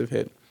 massive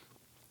hit.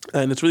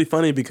 And it's really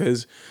funny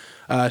because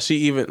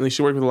she worked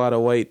with a lot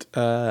of white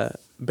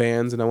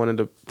bands, and I wanted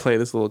to play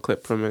this little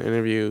clip from an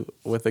interview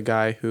with a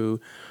guy who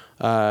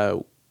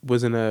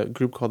was in a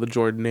group called the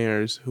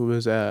Jordanaires, who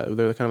was they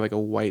were kind of like a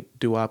white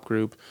doo-wop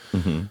group,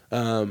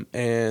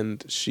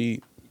 and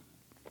she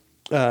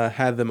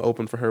had them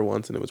open for her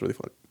once, and it was really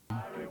fun.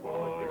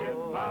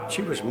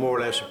 She was more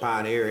or less a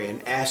pioneer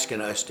in asking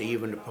us to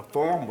even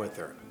perform with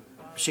her.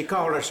 She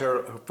called us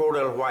her 4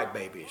 little white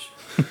babies,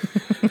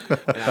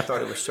 and I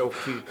thought it was so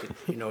cute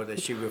that that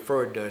she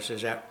referred to us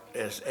as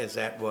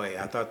that way.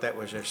 I thought that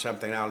was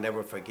something I'll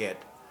never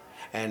forget.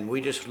 And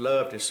we just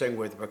loved to sing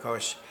with her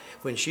because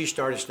when she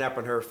started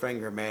snapping her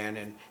finger, man,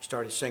 and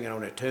started singing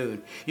on a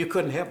tune, you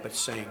couldn't help but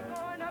sing.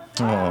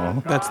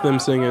 Aww. That's them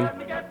singing.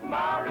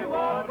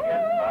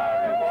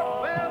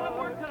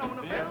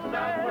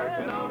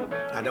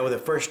 I know the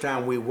first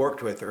time we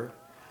worked with her,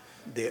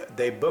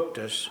 they booked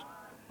us.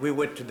 We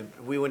went to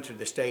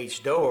the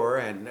stage door,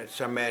 and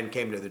some man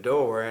came to the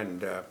door,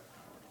 and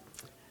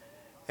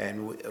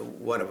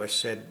one of us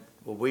said,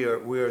 "Well, we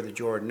are the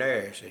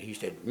Jordanaires," and he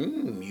said,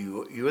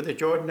 "You're the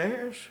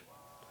Jordanaires?"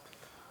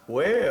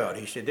 Well,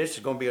 he said, "This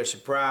is going to be a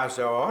surprise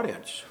to our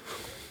audience."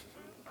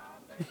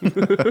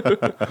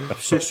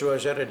 Sister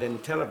Rosetta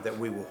didn't tell him that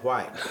we were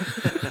white.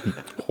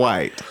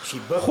 White. She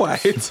booked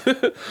White. us.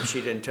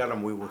 She didn't tell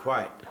him we were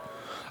white.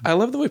 I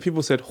love the way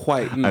people said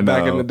white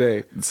back in the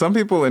day. Some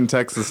people in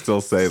Texas still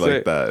say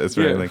like that. It's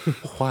very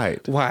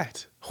white.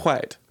 White.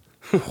 White.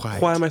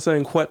 Why am I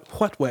saying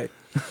what way?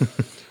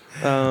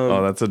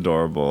 Oh, that's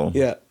adorable.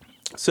 Yeah.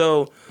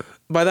 So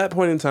by that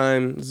point in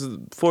time, this is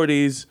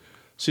 40s,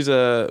 she's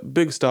a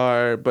big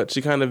star, but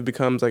she kind of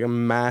becomes a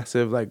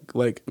massive,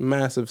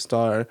 massive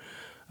star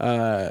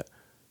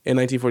in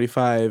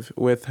 1945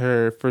 with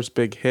her first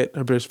big hit,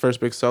 her first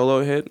big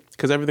solo hit,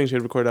 because everything she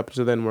had recorded up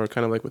to then were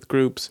kind of with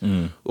groups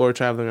or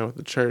traveling around with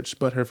the church,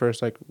 but her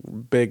first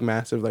big,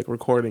 massive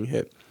recording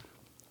hit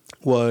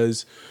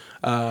was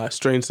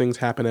Strange Things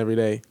Happen Every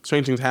Day.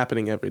 Strange Things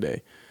Happening Every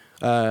Day.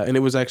 And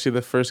it was actually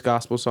the first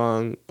gospel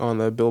song on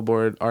the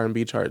Billboard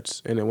R&B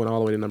charts, and it went all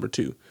the way to number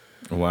 2.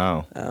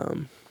 Wow.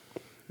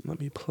 Let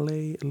me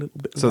play a little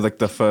bit. So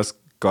the first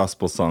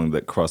gospel song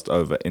that crossed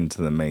over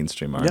into the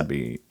mainstream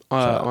R&B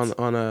charts.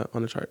 on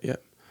a chart, yeah.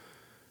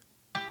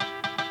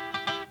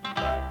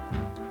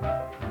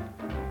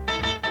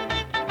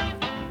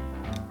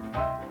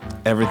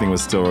 everything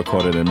was still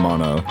recorded in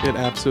mono. It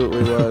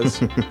absolutely was.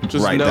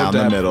 Just Right no down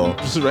the middle.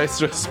 Just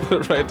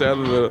right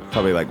down the middle.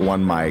 Probably like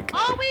one mic.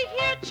 All we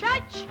hear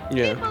church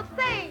Yeah. people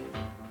say,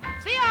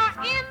 we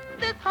are in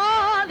this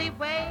holy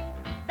way.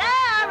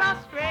 There are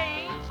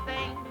strange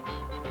things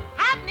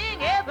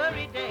happening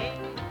every day.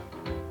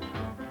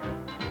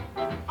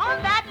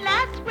 On that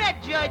last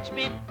great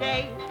judgment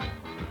day,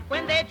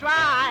 when they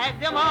drive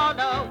them all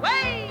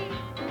away,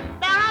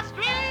 there are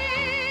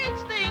strange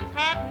things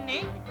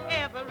happening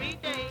every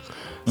day.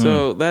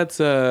 So that's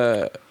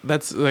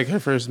like her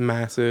first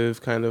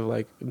massive kind of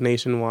like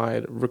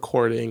nationwide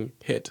recording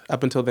hit.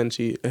 Up until then,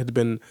 she had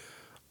been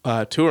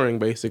touring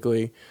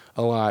basically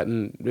a lot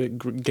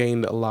and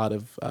gained a lot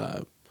of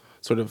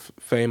sort of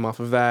fame off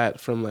of that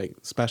from like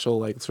special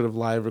like sort of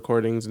live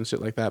recordings and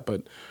shit like that.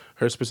 But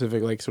her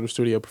specific like sort of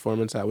studio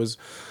performance, that was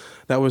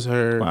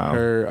her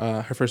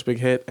her first big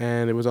hit,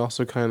 and it was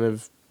also kind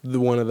of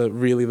one of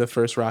the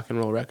first rock and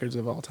roll records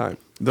of all time.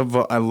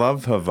 I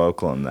love her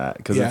vocal in that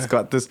because Yeah. it's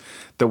got this,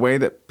 the way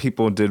that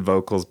people did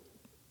vocals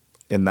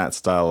in that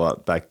style a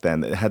lot back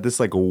then. It had this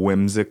like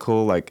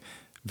whimsical, like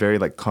very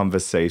like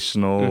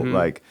conversational,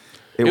 like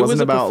it was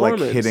wasn't a about like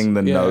performance. hitting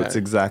the Yeah. notes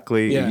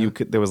exactly. Yeah.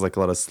 There was like a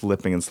lot of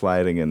slipping and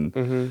sliding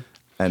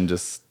and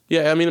just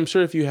Yeah, I mean, I'm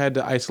sure if you had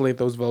to isolate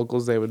those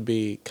vocals, they would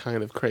be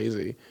kind of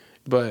crazy.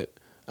 But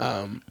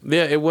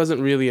yeah, it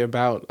wasn't really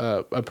about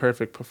a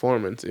perfect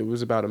performance. It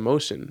was about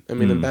emotion. I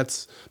mean,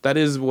 that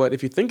is what,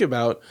 if you think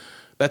about,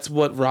 that's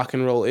what rock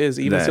and roll is.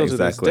 Even Yeah, still to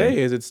exactly. this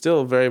day, it's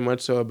still very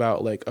much so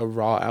about like a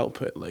raw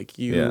output. Like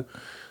there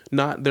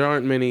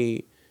aren't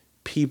many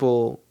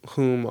people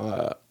whom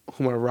are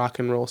rock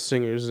and roll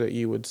singers that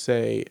you would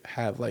say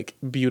have like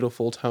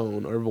beautiful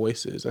tone or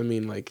voices. I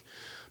mean, like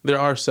there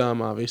are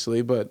some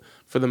obviously, but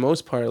for the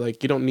most part,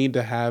 like you don't need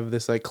to have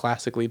this like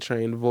classically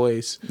trained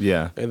voice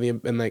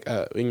and like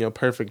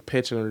perfect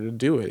pitch in order to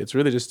do it. It's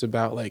really just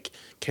about like,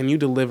 can you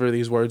deliver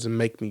these words and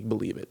make me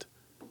believe it,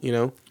 you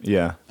know?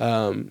 yeah.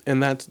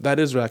 And that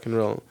is rock and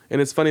roll. And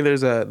it's funny,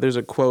 there's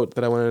a quote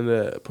that I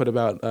wanted to put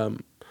about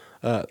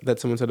that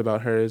someone said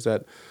about her, is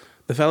that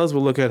the fellas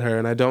would look at her,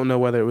 and I don't know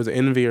whether it was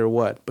envy or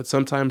what, but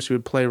sometimes she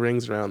would play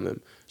rings around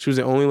them. She was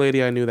the only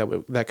lady I knew that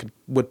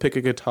would pick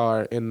a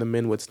guitar, and the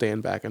men would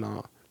stand back in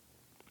awe.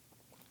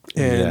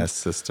 And, yes,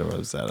 Sister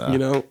Rosetta. you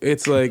know,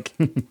 it's like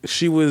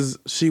she was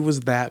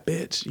that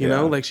bitch, you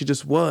know, like she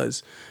just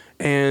was.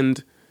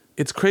 And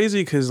it's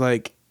crazy because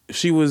like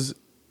she was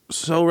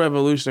so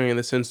revolutionary in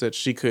the sense that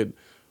she could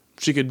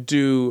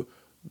do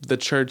the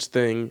church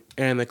thing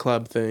and the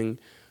club thing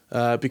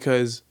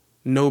because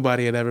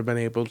nobody had ever been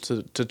able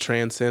to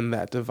transcend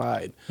that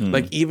divide.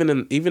 Like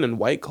even in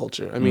white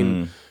culture, I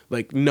mean,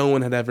 like no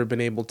one had ever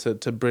been able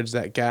to bridge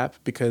that gap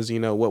because, you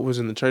know, what was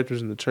in the church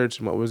was in the church,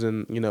 and what was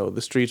in, you know,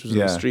 the streets was in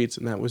the streets,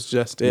 and that was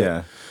just it.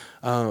 Yeah.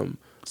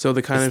 So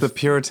the kind It's the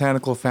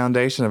puritanical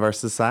foundation of our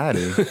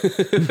society.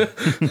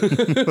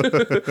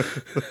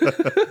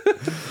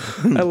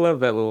 I love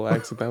that little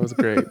accent. That was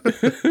great.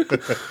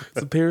 It's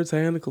the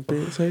puritanical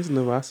foundation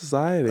of our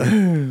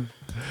society.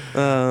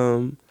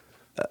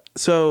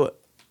 So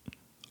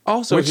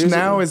also, which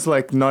now is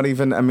like not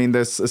even, I mean,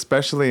 there's,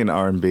 especially in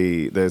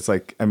R&B, there's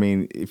like, I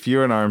mean, if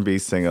you're an R&B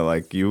singer,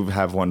 like you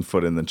have one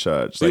foot in the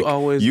church. Like, You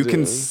always you do.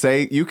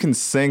 can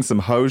sing some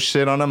ho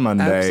shit on a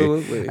Monday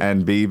Absolutely.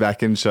 and be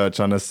back in church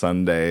on a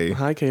Sunday.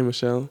 Hi, K.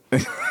 Michelle. Hey,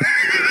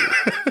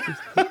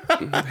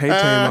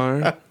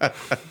 Tamar.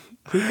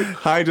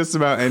 Hi, just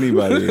about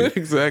anybody.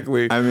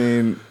 Exactly. I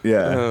mean,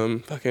 yeah.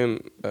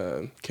 Fucking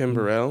Kim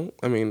Burrell.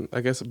 I mean, I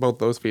guess both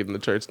those feet in the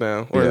church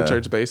now, or in the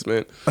church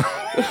basement.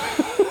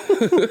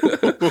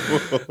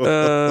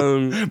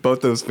 Both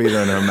those feet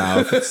are in her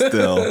mouth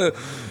still.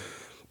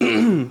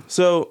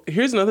 So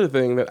here's another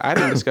thing that I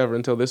didn't discover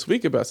until this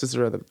week about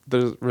Sister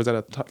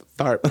Rosetta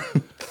Tharpe.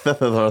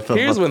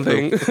 Here's one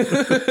thing.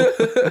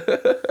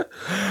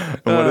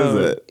 What is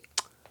it?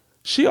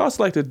 She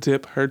also liked to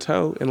dip her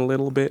toe in a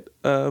little bit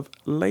of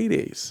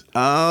ladies.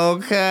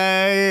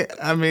 Okay.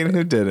 I mean,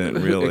 who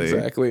didn't really?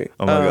 Exactly.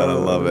 Oh my God, I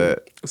love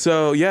it.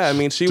 So yeah, I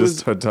mean, she Just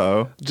was her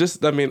toe.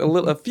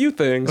 a few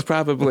things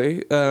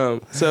probably.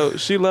 So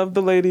she loved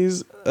the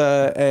ladies,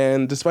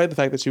 and despite the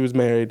fact that she was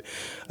married,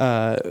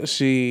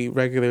 she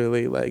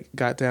regularly like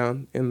got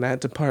down in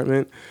that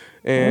department.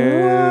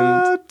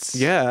 And What?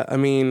 yeah, I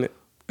mean,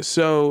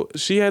 so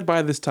she had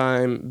by this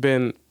time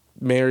been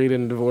married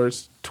and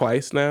divorced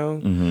twice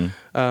now.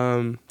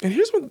 And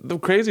here's the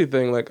crazy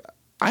thing: like,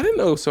 I didn't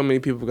know so many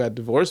people got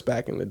divorced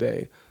back in the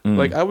day.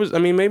 Like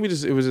maybe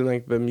just it was in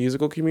like the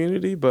musical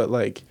community, but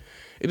like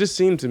it just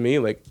seemed to me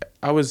like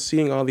I was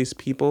seeing all these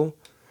people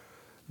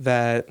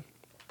that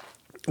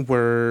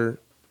were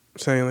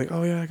saying like,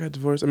 oh yeah, I got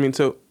divorced. I mean,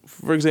 so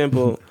for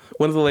example,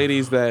 one of the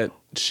ladies that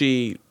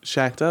she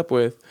shacked up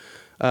with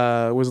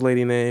was a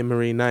lady named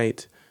Marie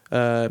Knight.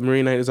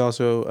 Marie Knight is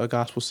also a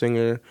gospel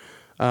singer.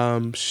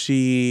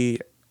 She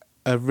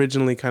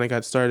originally kind of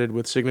got started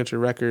with Signature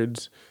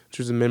Records.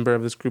 She was a member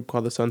of this group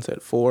called the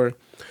Sunset Four.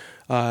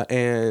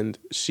 And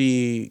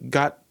she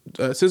got,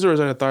 Sister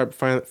Rosetta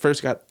Tharpe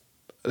first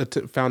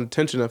found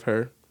attention of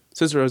her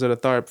Sister Rosetta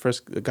Tharpe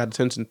first got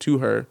attention to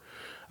her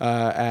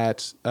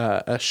at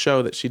a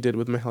show that she did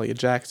with Mahalia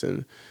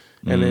Jackson.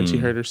 And then she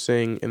heard her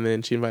sing, and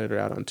then she invited her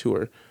out on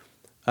tour.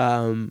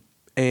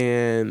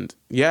 And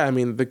yeah, I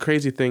mean, the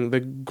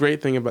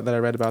great thing about that I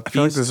read about I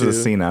feel like this is a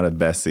scene out of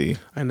Bessie.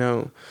 I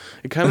know.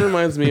 It kind of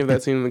reminds me of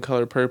that scene in The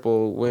Color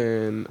Purple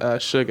when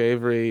Suge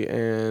Avery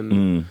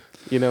and,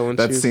 you know, when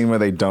that scene where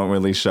they don't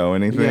really show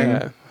anything.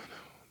 Yeah.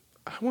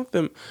 I want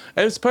them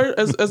as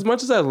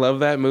much as I love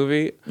that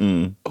movie.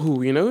 Ooh,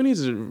 you know who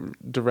needs to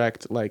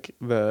direct like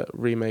the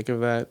remake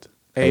of that?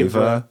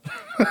 Ava.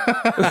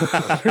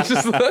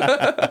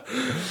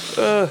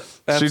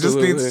 She just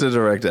needs to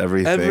direct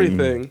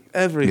everything.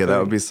 Everything. Yeah, that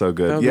would be so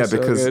good. Yeah,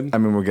 because good. I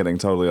mean, we're getting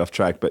totally off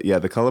track, but yeah,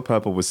 The Color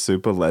Purple was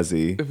super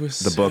lesy. It was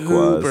the book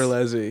was super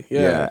lesy.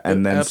 Yeah,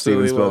 and then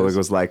Steven Spielberg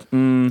was like,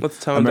 "Let's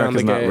tone down the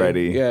America's not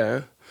ready."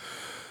 Yeah,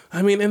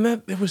 I mean, and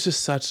that it was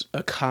just such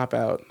a cop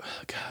out.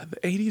 God,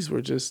 the '80s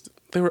were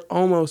they were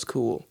almost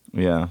cool.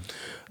 Yeah.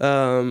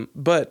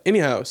 But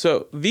anyhow,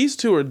 so these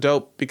two are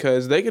dope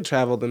because they could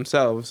travel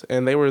themselves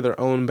and they were their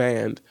own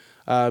band.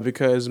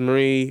 Because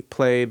Marie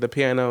played the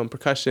piano and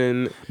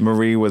percussion.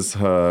 Marie was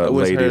her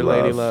lady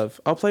love.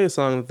 I'll play a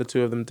song that the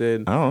two of them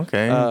did. Oh,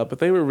 okay. But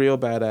they were real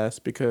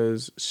badass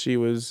because she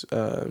was...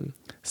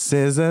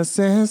 Scissor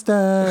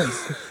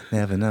sisters,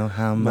 never know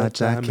how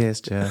much I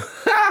kissed you.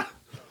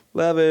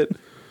 Love it.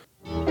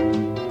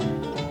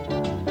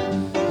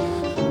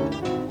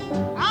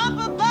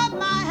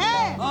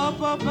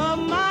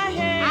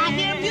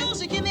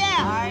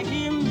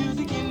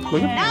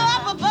 Now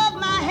up above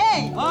my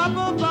head. Up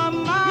above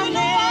my head. You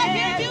know I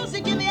hear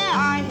music in the air.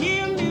 I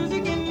hear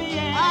music in the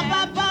air.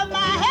 Up above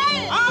my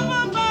head. Up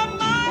above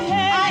my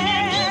head. I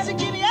hear music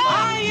in the air.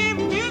 I hear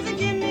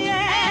music in the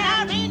air. And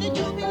I really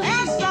do believe.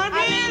 Yes, I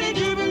really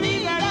do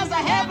believe there's a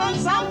heaven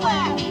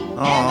somewhere.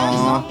 Heaven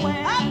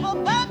somewhere. Up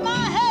above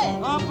my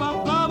head. Up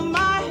above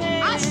my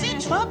head. I see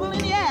trouble in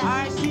the air.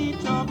 I see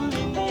trouble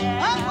in the air.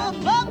 Up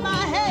above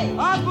my head.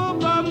 Up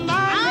above my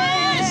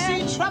head.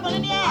 I see trouble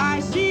in the air. I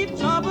see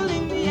trouble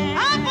in the air.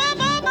 Up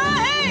above my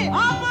head.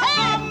 Up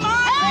above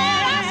my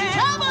head. I see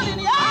trouble in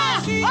the air.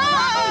 I see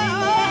trouble in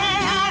the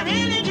air. I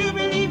really do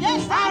believe.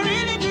 Yes, I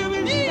really do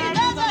believe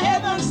there's a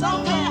heaven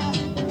somewhere.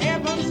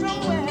 Heaven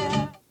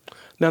somewhere.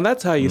 Now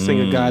that's how you sing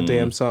a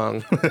goddamn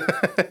song.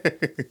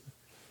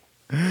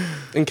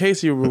 In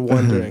case you were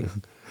wondering.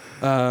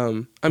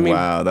 I mean,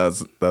 wow,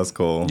 that's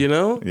cool. You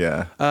know?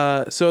 Yeah.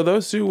 So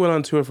those two went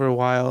on tour for a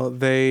while.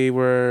 They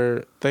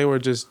were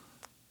just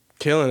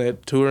killing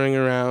it, touring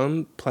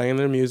around, playing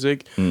their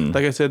music.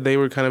 Like I said, they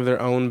were kind of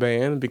their own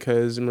band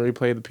because Marie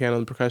played the piano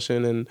and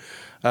percussion, and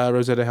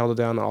Rosetta held it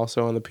down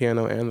also on the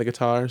piano and the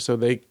guitar. So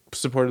they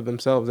supported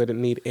themselves. They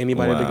didn't need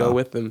anybody to go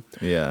with them.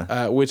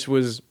 Yeah. Which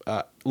was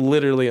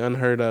literally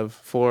unheard of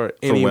for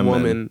any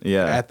woman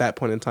at that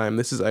point in time.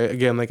 This is,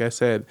 again, like I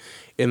said,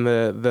 in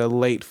the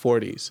late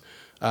 40s.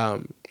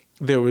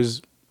 There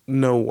was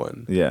no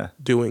one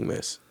doing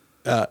this.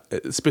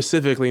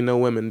 Specifically, no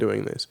women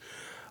doing this.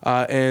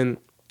 And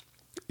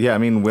yeah, I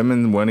mean,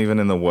 women weren't even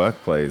in the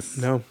workplace.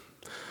 No,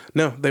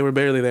 they were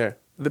barely there.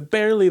 They're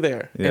barely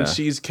there. Yeah. And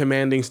she's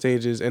commanding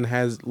stages and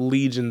has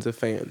legions of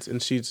fans.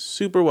 And she's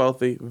super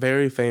wealthy,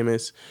 very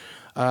famous.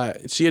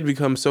 She had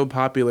become so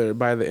popular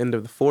by the end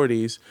of the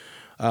 40s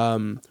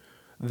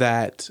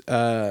that,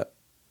 well,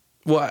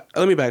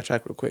 let me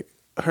backtrack real quick.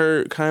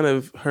 Her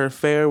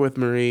affair with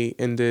Marie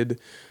ended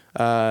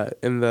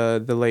in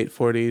the late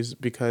 40s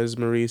because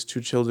Marie's two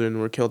children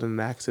were killed in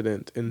an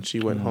accident, and she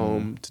went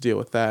home to deal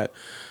with that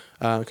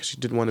because she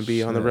didn't want to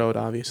be on the road,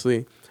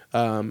 obviously.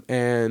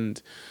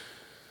 And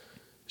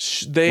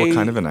what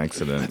kind of an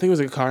accident? I think it was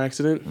a car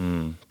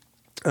accident.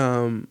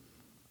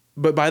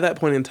 But by that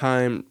point in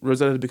time,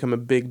 Rosetta had become a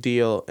big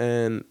deal,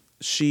 and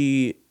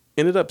she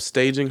ended up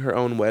staging her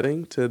own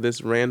wedding to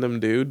this random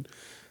dude.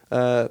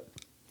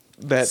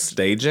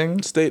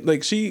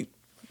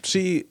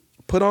 She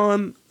put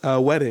on a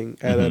wedding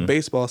at a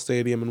baseball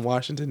stadium in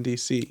Washington,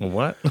 D.C.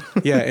 What?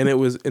 Yeah, and it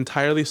was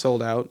entirely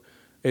sold out.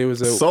 It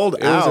was a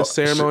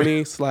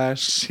ceremony / concert.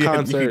 She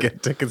could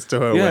get tickets to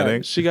her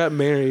wedding. She got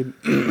married.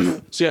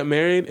 She got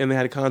married, and they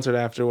had a concert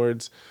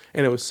afterwards,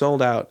 and it was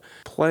sold out.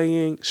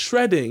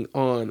 Shredding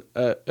on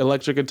an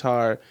electric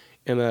guitar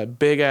in a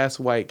big ass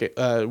white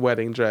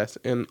wedding dress,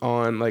 and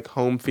on like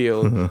home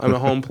field on a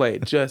home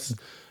plate, just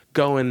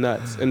going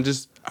nuts. And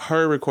just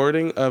her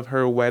recording of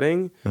her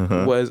wedding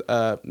was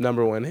a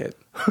 #1 hit.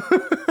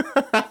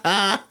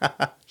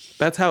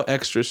 That's how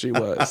extra she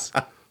was.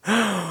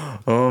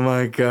 Oh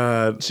my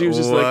God. She was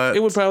just like,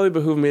 it would probably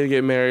behoove me to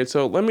get married.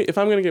 So if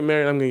I'm going to get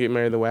married, I'm going to get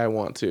married the way I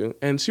want to.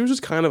 And she was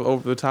just kind of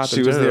over the top.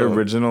 She was the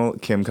original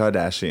Kim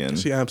Kardashian.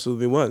 She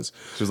absolutely was.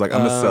 She was like,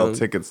 I'm going to sell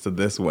tickets to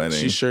this wedding.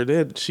 She sure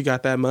did. She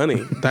got that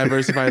money,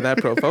 diversified that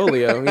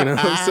portfolio. You know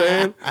what I'm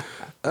saying?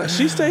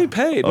 She stayed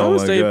paid. Mama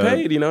stayed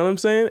paid. You know what I'm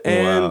saying?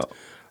 And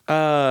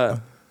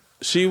her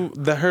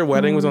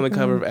wedding was on the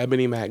cover of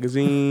Ebony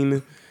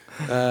magazine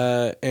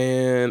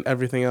and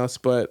everything else.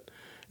 But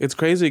it's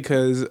crazy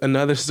because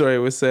another story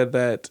was said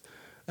that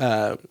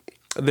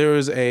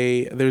there's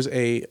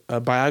a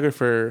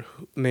biographer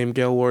named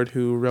Gail Ward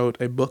who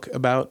wrote a book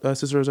about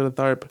Sister Rosetta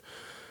Tharpe.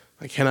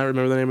 I cannot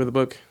remember the name of the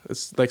book.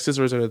 It's like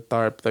Sister Rosetta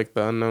Tharpe, like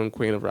the unknown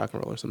queen of rock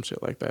and roll or some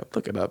shit like that.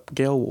 Look it up.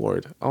 Gail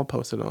Ward. I'll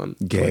post it on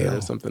Twitter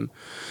or something.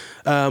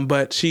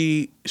 But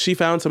she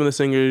found some of the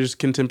singers,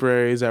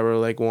 contemporaries that were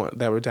like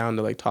that were down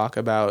to like talk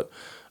about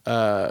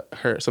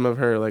some of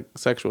her like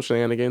sexual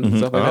shenanigans and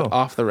stuff like that.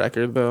 Off the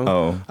record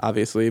though.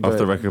 Obviously. Off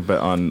the record,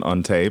 but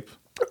on tape.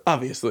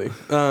 Obviously.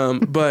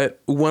 But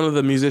one of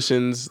the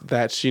musicians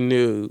that she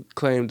knew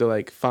claimed to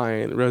like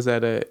find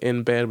Rosetta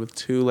in bed with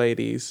two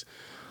ladies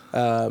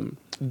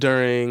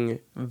during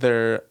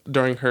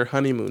her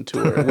honeymoon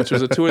tour, which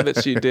was a tour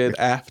that she did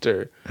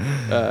after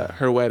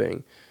her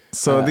wedding.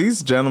 So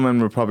these gentlemen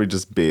were probably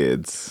just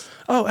beards.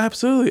 Oh,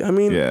 absolutely. I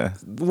mean, yeah.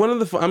 I'm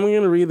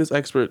going to read this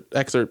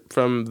excerpt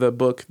from the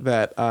book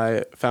that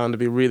I found to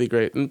be really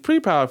great and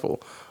pretty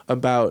powerful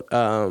about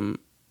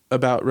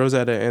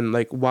Rosetta and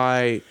like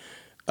why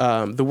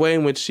the way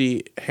in which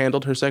she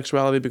handled her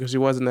sexuality, because she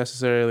wasn't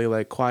necessarily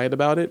like quiet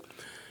about it,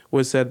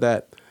 was said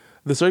that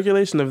the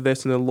circulation of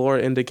this in the lore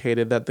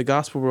indicated that the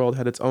gospel world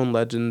had its own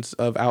legends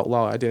of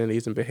outlaw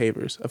identities and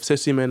behaviors, of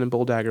sissy men and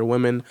bulldagger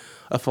women,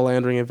 of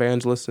philandering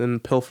evangelists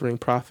and pilfering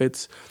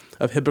prophets,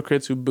 of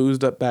hypocrites who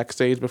boozed up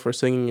backstage before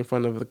singing in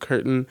front of the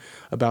curtain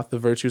about the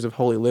virtues of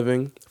holy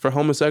living. For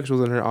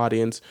homosexuals in her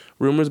audience,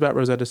 rumors about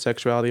Rosetta's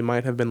sexuality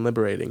might have been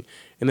liberating,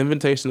 an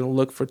invitation to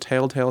look for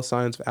telltale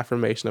signs of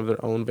affirmation of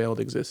their own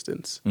veiled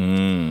existence.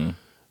 And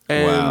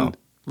wow.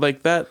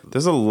 Like that,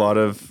 there's a lot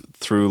of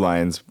through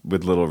lines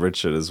with Little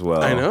Richard as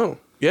well. I know.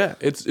 Yeah,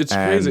 it's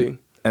crazy.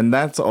 And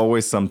that's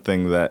always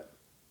something that,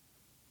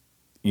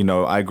 you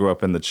know, I grew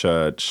up in the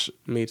church.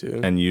 Me too.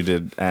 And you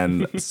did,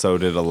 and so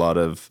did a lot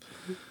of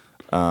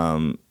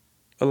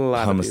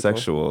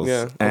homosexuals.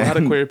 Yeah, a lot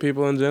of queer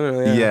people in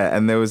general. Yeah. Yeah,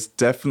 and there was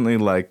definitely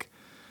like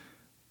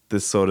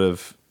this sort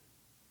of,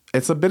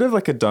 it's a bit of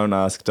like a don't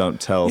ask,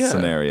 don't tell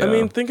scenario. I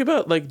mean, think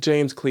about like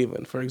James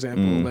Cleveland, for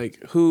example, like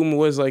whom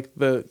was like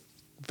the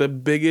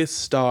biggest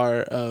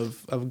star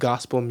of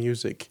gospel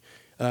music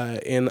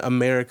in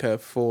America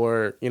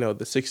for, you know,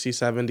 the 60s,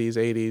 70s,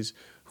 80s,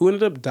 who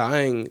ended up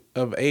dying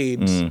of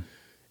AIDS.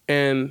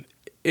 And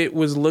it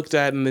was looked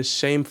at in this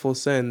shameful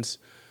sense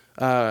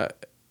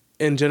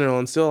in general.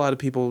 And still a lot of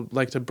people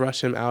like to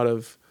brush him out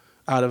of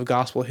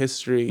gospel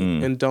history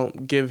and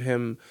don't give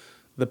him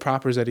the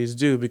propers that he's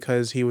due,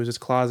 because he was this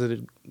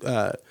closeted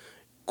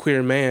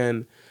queer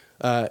man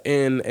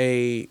in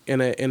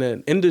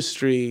an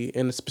industry,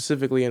 and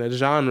specifically in a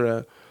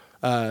genre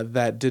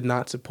that did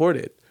not support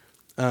it,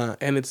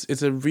 and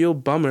it's a real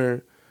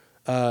bummer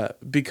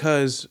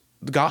because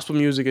the gospel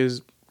music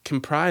is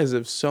comprised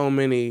of so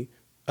many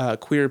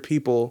queer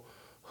people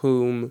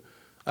whom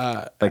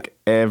like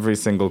every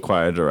single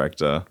choir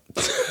director.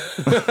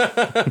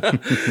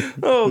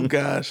 Oh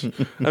gosh,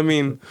 I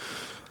mean,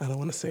 I don't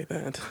want to say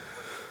that,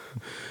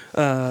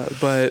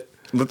 but.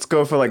 Let's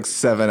go for like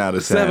 7 out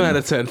of 10. 7 out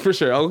of 10 for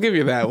sure. I'll give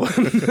you that one.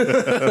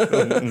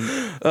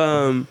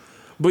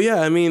 But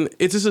yeah, I mean,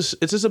 it's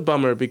just a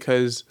bummer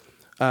because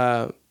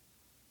the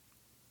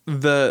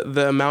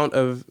amount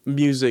of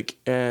music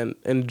and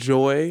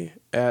joy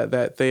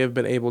that they have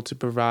been able to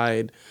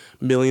provide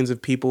millions of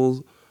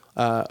people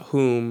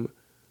whom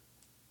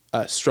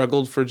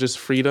struggled for just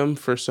freedom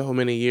for so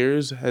many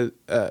years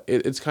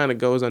it's kind of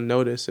goes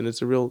unnoticed, and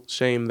it's a real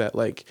shame that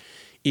like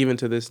even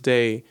to this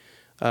day.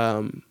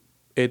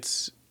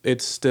 It's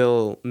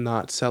still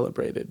not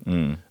celebrated.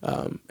 And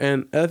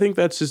I think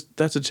that's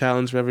a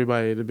challenge for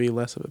everybody, to be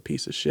less of a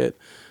piece of shit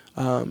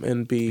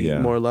and be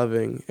more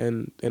loving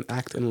and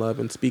act in love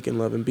and speak in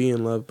love and be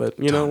in love. But,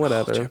 you know,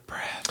 whatever. Hold your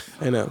breath.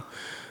 I know.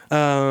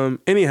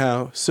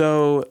 Anyhow,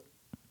 so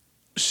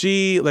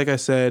she, like I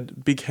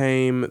said,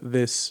 became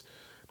this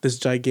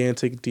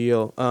gigantic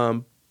deal.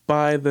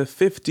 By the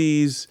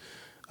 50s,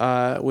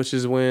 which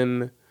is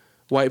when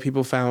white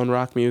people found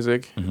rock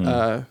music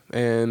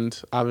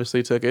and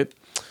obviously took it.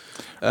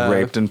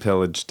 Raped and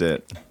pillaged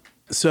it.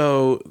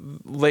 So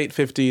late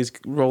 50s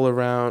roll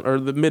around, or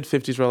the mid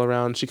 50s roll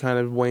around, she kind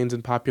of wanes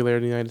in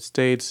popularity in the United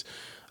States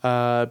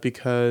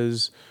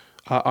because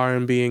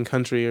R&B and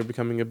country are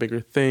becoming a bigger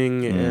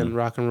thing, and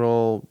rock and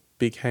roll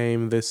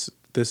became this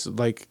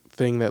like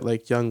thing that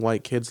like young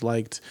white kids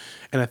liked.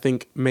 And I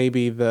think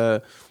maybe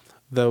the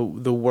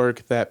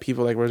work that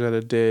people like Rosetta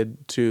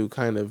did to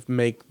kind of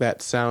make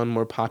that sound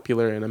more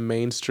popular in a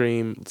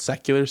mainstream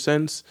secular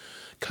sense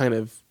kind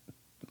of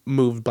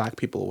moved black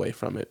people away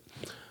from it.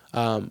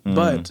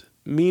 But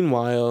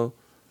meanwhile,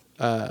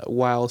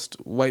 whilst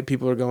white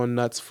people are going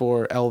nuts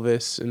for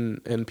Elvis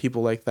and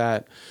people like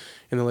that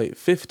in the late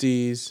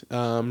 50s,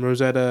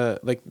 Rosetta,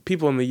 like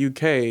people in the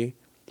UK...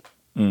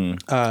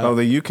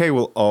 the UK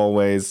will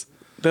always...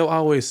 They'll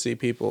always see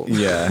people.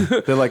 Yeah.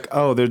 They're like,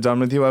 oh, they're done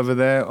with you over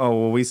there?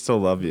 Oh, well, we still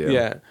love you.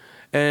 Yeah.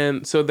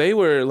 And so they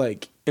were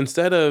like,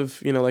 instead of,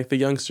 you know, like the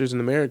youngsters in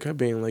America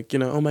being like, you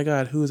know, oh my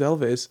God, who's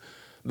Elvis?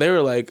 they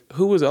were like,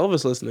 who was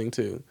Elvis listening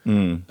to?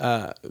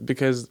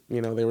 Because,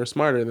 you know, they were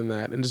smarter than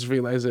that and just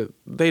realized that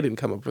they didn't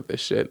come up with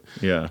this shit.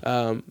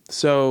 Yeah.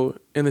 So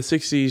in the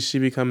 60s, she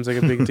becomes like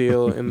a big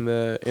deal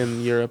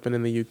in Europe and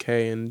in the UK,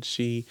 and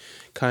she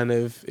kind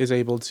of is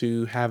able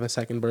to have a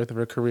second birth of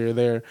her career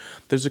there.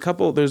 There's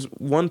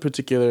one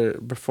particular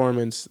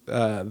performance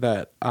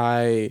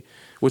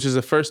which is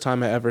the first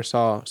time I ever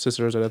saw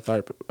Sister Rosetta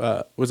Tharpe,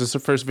 was the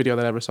first video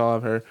that I ever saw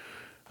of her.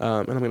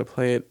 And I'm going to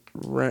play it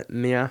right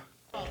now.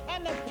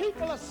 And the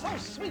people are so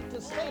sweet to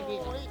stay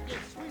here.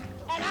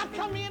 And I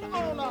come in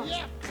on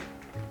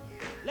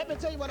let me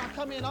tell you what I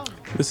come in on.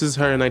 This is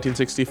her in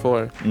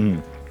 1964.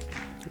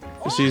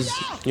 She's,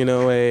 you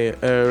know,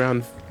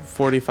 around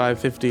 45,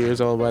 50 years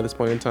old by this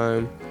point in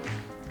time,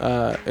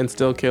 and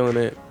still killing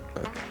it.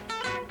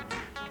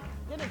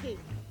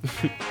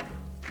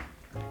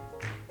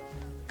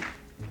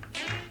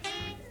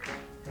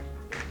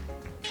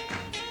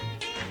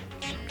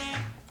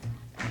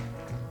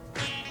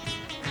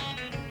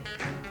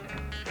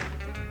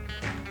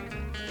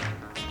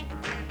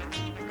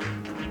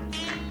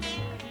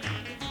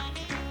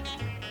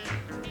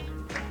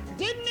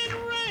 Didn't it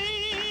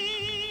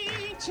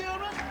rain,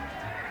 children?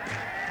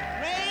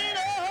 Rain,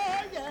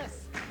 oh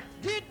yes.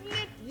 Didn't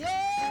it?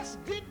 Yes,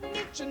 didn't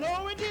it? You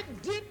know it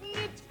didn't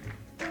it?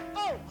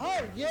 Oh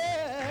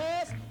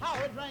yes,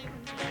 how it rained.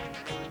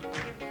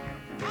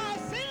 I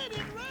said it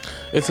rained.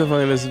 It's so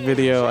funny, this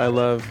video I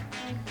love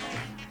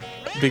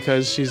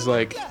because she's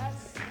like,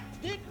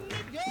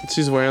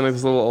 she's wearing like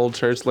this little old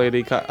church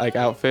lady like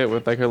outfit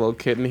with like her little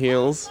kitten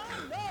heels.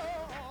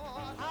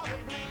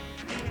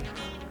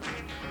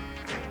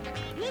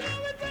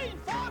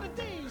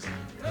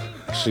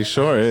 She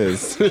sure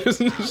is.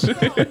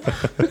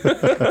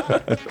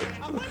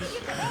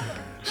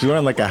 She's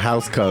wearing like a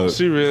house coat.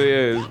 She really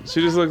is. She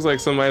just looks like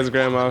somebody's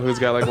grandma who's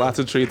got like lots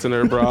of treats in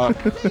her bra.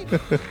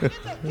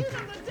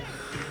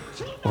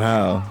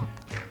 Wow.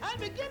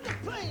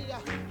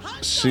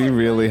 She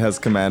really has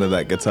commanded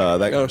that guitar.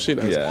 Oh, she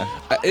does. Yeah.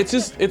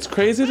 It's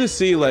crazy to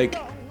see, like,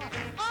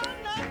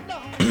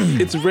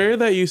 it's rare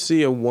that you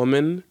see a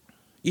woman,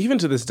 even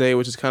to this day,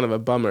 which is kind of a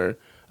bummer,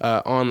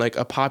 on like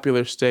a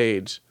popular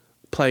stage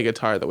play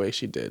guitar the way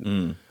she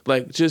did.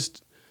 Like,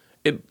 just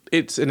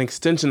it's an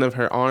extension of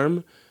her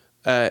arm,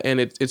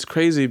 and it's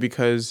crazy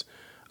because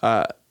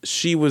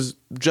she was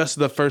just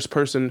the first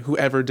person who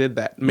ever did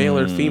that, male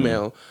or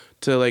female,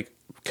 to like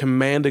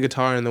command a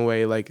guitar in the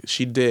way like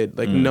she did.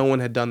 Like no one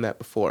had done that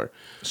before.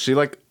 She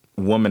like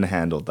woman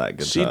handled that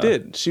guitar. She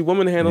did. She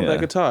woman handled that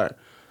guitar.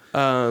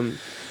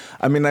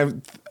 I mean, I've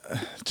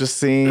just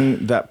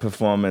seeing that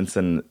performance,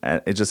 and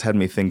it just had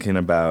me thinking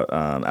about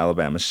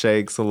Alabama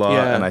Shakes a lot.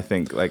 Yeah. And I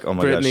think like, oh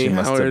my Brittany gosh, she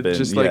must Howard, have been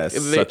just, like,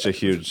 such a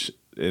huge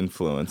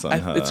influence on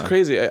her. It's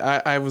crazy.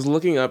 I was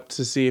looking up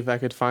to see if I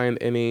could find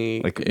any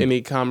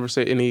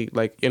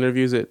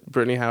interviews that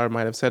Brittany Howard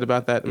might have said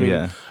about that. I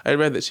mean, I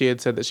read that she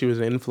had said that she was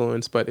an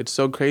influence, but it's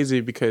so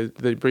crazy because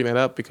they bring that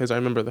up because I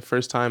remember the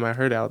first time I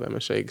heard Alabama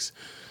Shakes,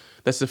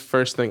 that's the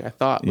first thing I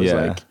thought was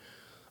like,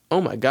 oh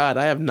my God,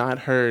 I have not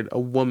heard a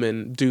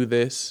woman do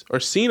this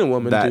or seen a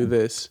woman do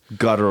this.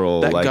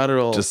 Guttural, that like,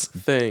 guttural just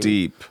thing.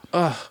 Deep.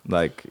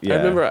 Like, yeah. I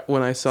remember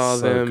when I saw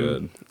so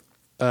them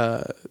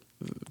good.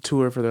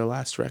 Tour for their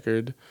last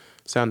record,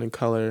 Sound and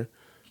Color.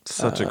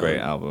 Such a great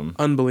album.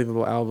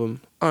 Unbelievable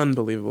album.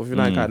 Unbelievable. If you're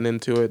not gotten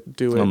into it,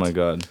 do it. Oh my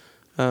God.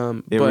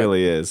 It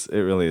really is. It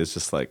really is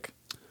just like.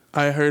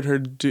 I heard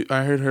her,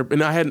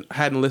 and I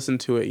hadn't listened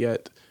to it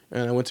yet,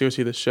 and I went to go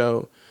see the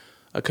show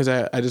because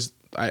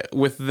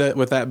with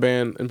that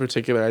band in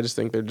particular, I just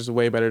think they're just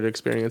way better to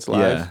experience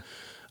live. Yeah.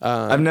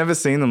 I've never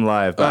seen them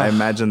live, but I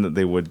imagine that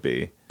they would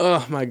be.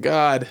 Oh my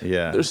God.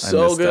 Yeah. They're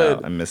so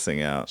good. I'm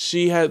missing out.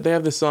 They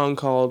have this song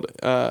called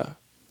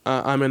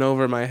I'm in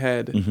Over My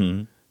Head.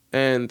 Mm-hmm.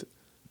 And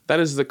that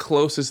is the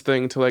closest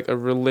thing to like a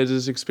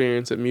religious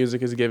experience that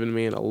music has given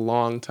me in a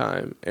long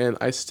time. And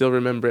I still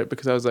remember it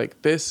because I was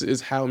like, this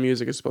is how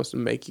music is supposed to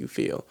make you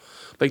feel.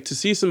 Like to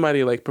see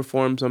somebody like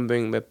perform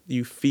something that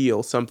you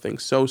feel something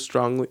so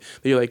strongly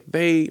that you're like,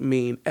 they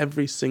mean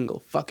every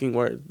single fucking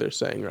word they're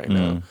saying right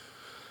now.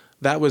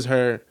 That was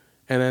her.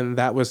 And then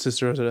that was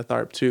Sister Rosetta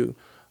Tharpe too.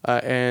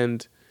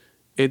 And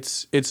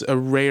it's a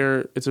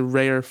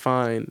rare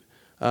find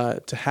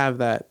to have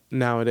that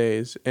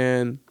nowadays.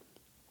 And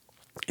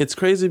it's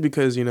crazy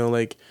because, you know,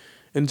 like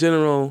in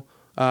general,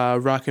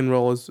 rock and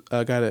roll has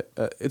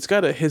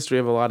got a history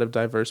of a lot of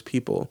diverse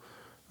people,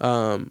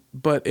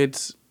 but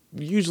it's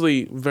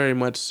usually very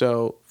much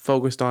so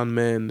focused on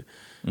men,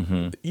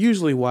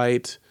 usually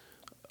white,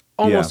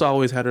 almost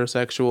always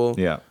heterosexual.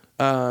 Yeah.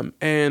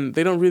 And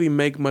they don't really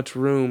make much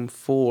room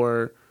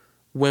for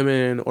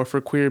women or for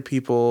queer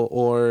people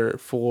or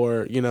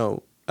for, you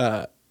know,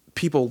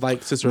 people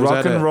like Sister Rosetta.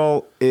 Rock and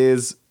roll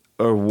is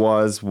or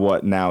was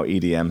what now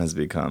EDM has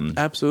become.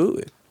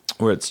 Absolutely.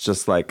 Where it's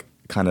just like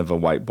kind of a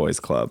white boys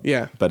club.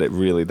 Yeah. But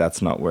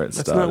that's not where it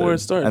started. That's not where it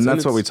starts. And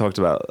that's what we talked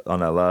about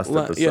on our last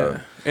episode.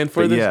 Yeah. And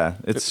for this,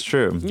 it's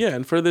true. Yeah,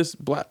 and for this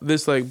black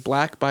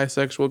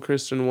bisexual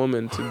Christian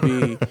woman to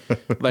be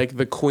like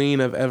the queen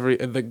of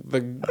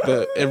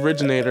the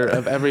originator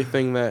of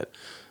everything that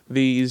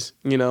these,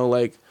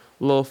 like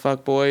little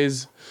fuck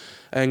boys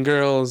and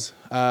girls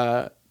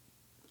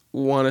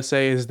want to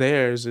say is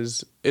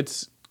theirs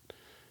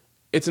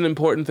it's an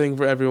important thing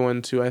for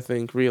everyone to, I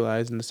think,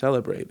 realize and to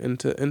celebrate and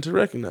to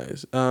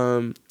recognize.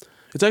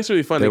 It's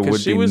actually funny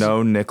because there would be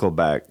no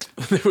Nickelback.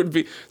 There would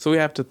be, so we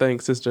have to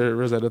thank Sister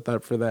Rosetta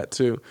Tharpe for that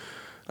too.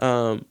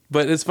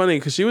 But it's funny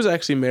because she was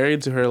actually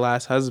married to her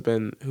last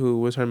husband, who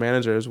was her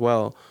manager as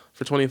well,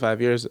 for 25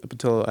 years up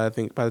until, I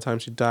think, by the time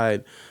she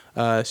died.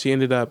 She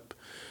ended up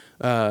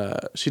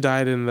she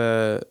died in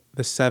the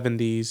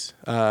 70s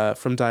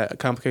from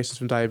complications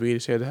from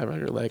diabetes. She had to have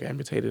her leg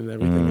amputated and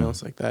everything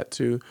else like that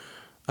too.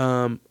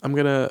 I'm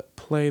going to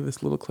play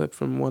this little clip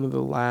from one of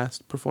the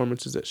last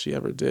performances that she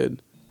ever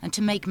did. And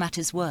to make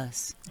matters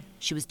worse,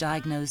 she was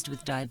diagnosed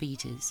with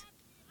diabetes.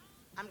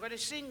 I'm going to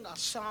sing a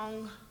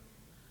song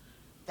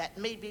that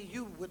maybe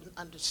you wouldn't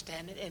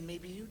understand it, and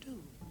maybe you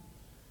do.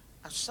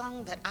 A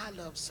song that I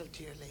love so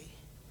dearly.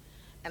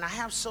 And I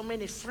have so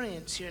many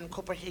friends here in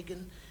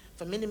Copenhagen.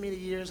 For many, many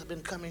years I've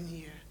been coming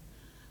here.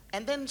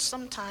 And then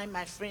sometime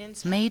my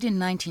friends... Made in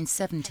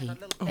 1970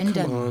 in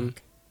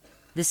Denmark.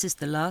 This is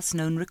the last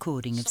known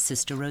recording of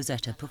Sister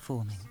Rosetta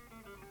performing.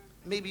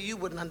 Maybe you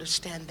wouldn't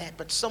understand that,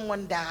 but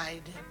someone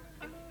died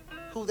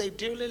who they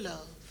dearly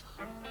love.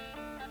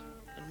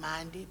 And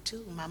mine did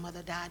too. My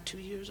mother died 2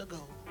 years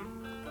ago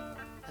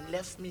and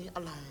left me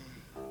alone.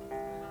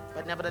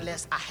 But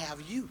nevertheless, I have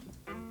you.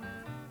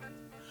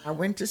 I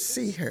went to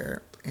see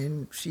her,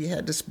 and she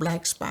had this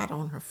black spot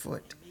on her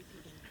foot.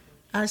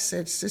 I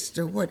said,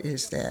 "Sister, what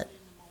is that?"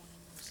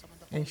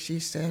 And she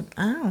said,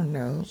 "I don't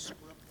know."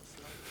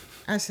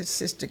 I said,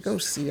 "Sister, go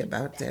see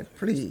about that,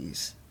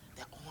 please."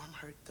 Their arm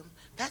hurt them.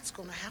 That's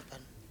going to happen.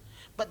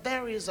 But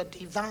there is a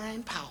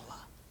divine power.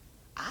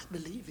 I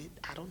believe it.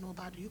 I don't know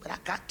about you, but I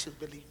got to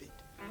believe it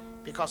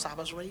because I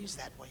was raised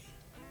that way.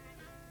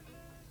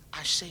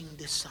 I sing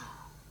this song.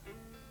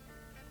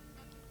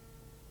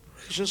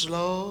 Precious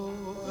Lord,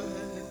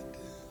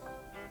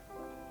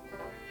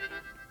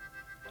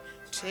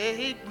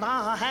 take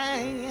my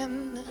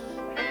hand,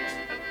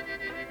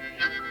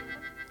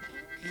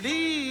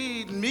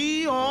 lead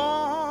me on,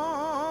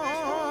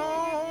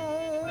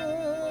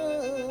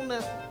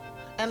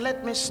 and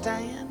let me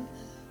stand.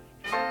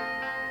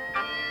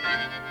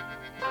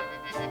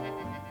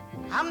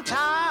 I'm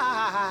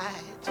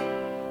tired,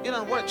 you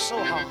done worked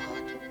so hard,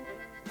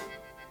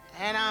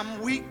 and I'm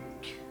weak.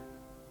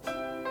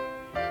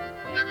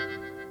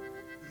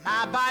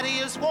 My body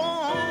is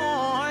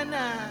worn.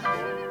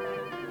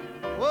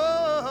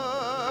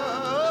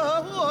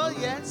 Oh,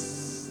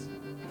 yes.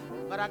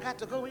 But I got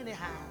to go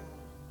anyhow.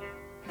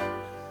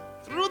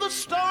 Through the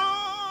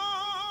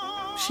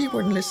storm. She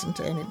wouldn't listen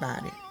to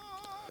anybody.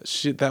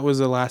 That was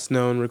the last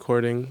known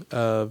recording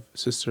of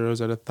Sister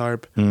Rosetta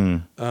Tharpe.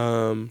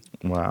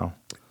 Wow.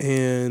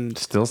 And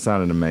still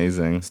sounded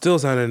amazing.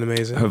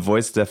 Her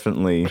voice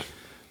definitely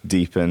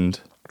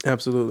deepened.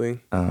 Absolutely.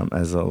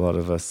 As a lot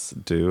of us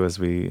do as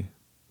we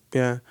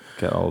get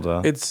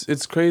older.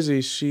 It's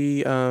crazy.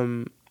 She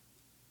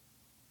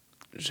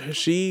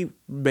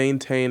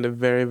maintained a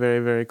very, very,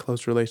 very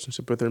close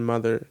relationship with her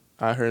mother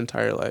her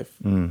entire life.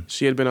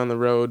 She had been on the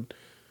road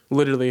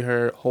literally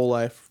her whole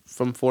life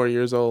from 4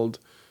 years old,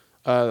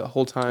 the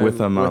whole time with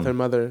her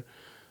mother.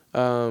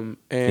 And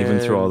even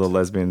through all the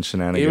lesbian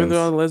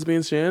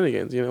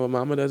shenanigans. You know, what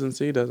mama doesn't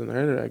see doesn't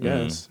hurt her, I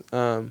guess.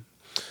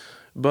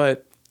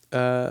 But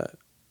her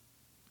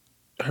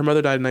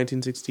mother died in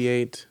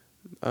 1968.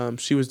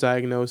 She was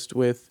diagnosed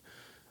with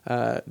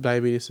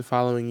diabetes the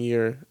following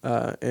year.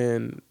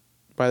 And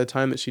by the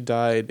time that she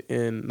died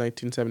in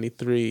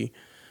 1973,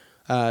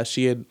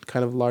 she had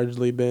kind of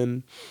largely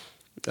been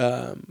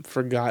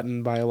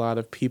forgotten by a lot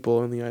of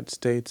people in the United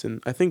States.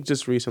 And I think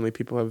just recently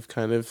people have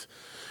kind of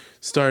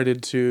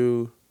started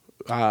to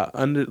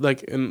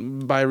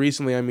and by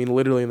recently I mean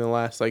literally in the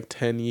last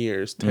 10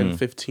 years,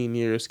 15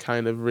 years,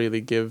 kind of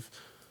really give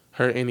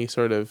her any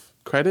sort of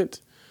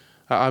credit.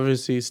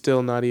 Obviously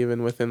still not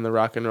even within the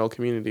rock and roll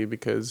community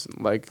because,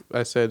 like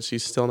I said,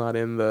 she's still not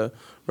in the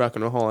Rock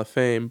and Roll Hall of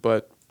Fame,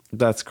 but...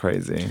 That's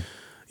crazy.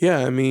 Yeah,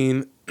 I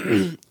mean,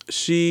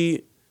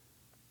 she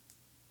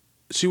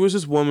was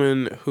this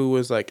woman who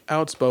was,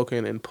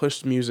 outspoken and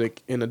pushed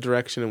music in a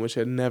direction in which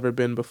it had never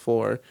been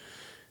before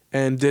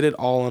and did it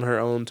all on her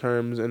own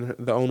terms and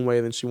the own way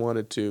that she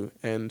wanted to.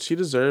 And she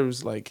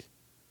deserves,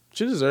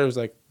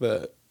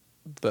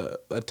 the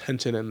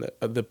attention and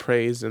the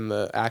praise and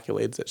the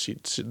accolades that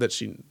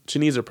she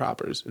needs her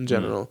propers in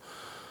general.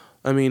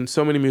 I mean,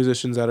 so many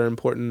musicians that are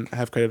important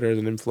have credited her as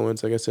an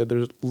influence. Like I said,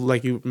 there's,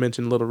 like you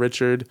mentioned, Little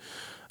Richard.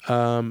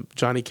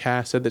 Johnny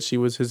Cash said that she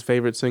was his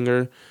favorite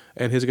singer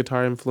and his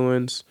guitar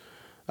influence.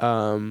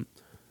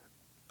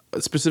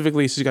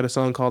 specifically, she's got a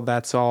song called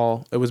 "That's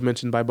All." It was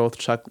mentioned by both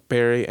Chuck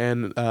Berry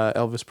and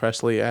Elvis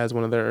Presley as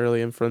one of their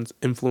early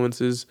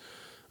influences.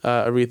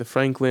 Aretha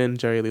Franklin,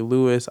 Jerry Lee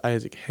Lewis,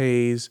 Isaac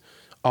Hayes,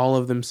 all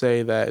of them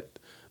say that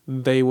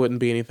they wouldn't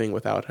be anything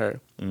without her.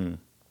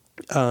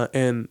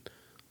 And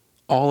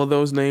all of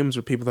those names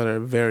are people that are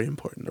very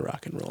important to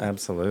rock and roll.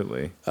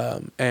 Absolutely.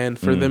 And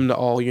for them to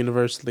all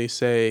universally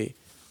say,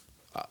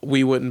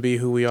 we wouldn't be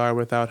who we are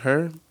without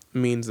her,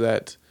 means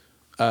that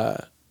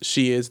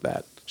she is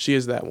that. She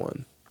is that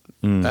one.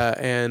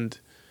 And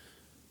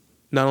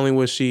not only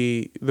was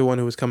she the one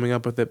who was coming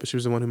up with it, but she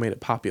was the one who made it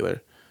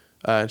popular.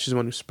 And she's the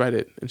one who spread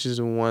it. And she's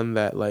the one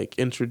that like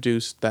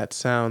introduced that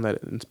sound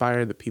that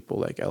inspired the people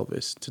like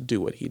Elvis to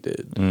do what he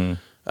did.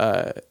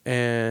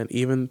 And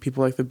even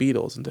people like the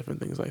Beatles and different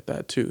things like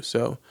that too.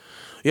 So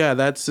yeah,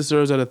 that's Sister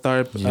Rosetta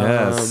Tharpe.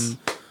 Yes.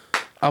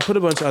 I'll put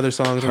a bunch of other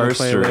songs on the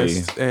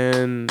playlist,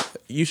 and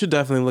you should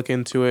definitely look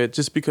into it.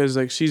 Just because,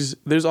 like,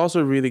 there's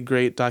also a really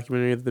great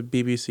documentary that the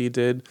BBC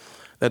did,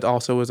 that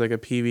also was like a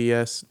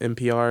PBS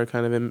NPR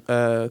kind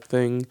of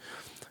thing.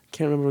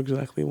 Can't remember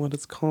exactly what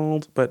it's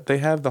called, but they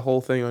have the whole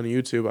thing on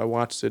YouTube. I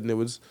watched it, and it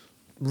was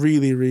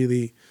really,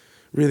 really,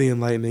 really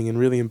enlightening and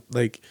really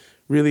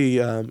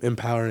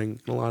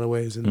empowering in a lot of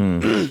ways.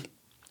 And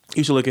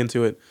you should look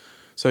into it.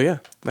 So yeah,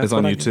 it's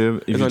on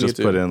YouTube. If you just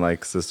put in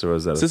like Sister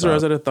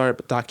Rosetta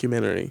Tharpe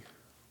documentary.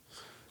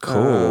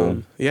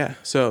 Cool. Yeah.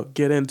 So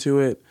get into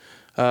it.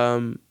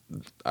 There'll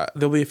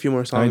be a few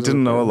more songs. I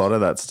didn't know a lot of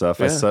that stuff.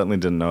 Yeah. I certainly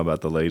didn't know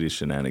about the ladies'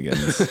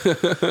 shenanigans.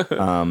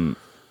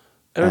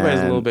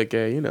 Everybody's a little bit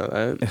gay, you know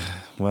that.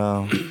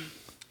 Well,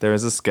 there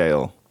is a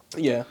scale.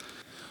 Yeah.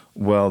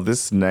 Well,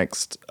 this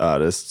next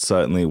artist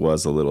certainly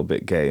was a little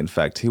bit gay. In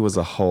fact, he was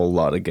a whole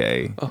lot of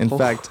gay. In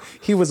fact,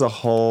 he was a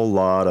whole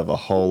lot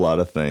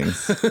of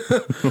things.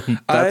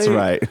 That's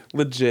right.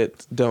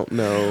 Legit don't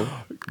know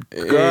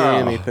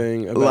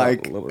anything about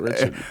like, Little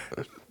Richard.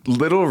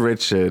 Little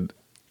Richard.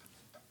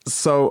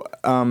 So,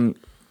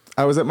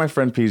 I was at my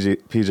friend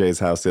PJ's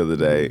house the other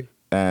day.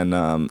 And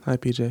Hi,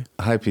 PJ.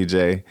 Hi,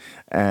 PJ.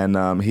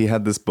 And he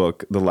had this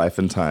book, The Life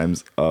and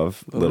Times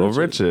of Little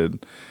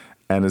Richard.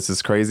 And it's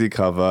this crazy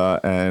cover.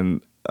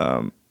 And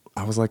I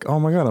was like, oh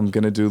my God, I'm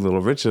going to do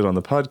Little Richard on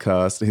the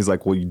podcast. He's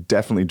like, well, you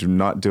definitely do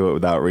not do it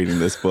without reading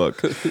this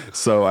book.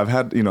 So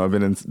I've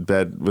been in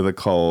bed with a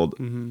cold.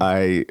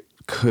 I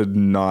could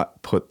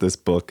not put this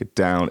book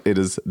down. It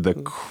is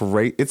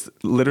it's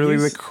literally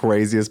the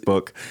craziest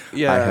book I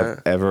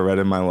have ever read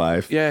in my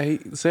life. Yeah,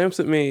 Sam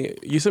sent me.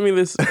 You sent me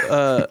this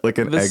like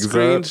an this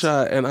excerpt?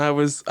 screenshot, and I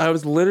was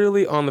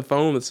literally on the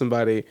phone with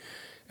somebody,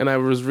 and I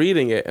was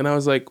reading it, and I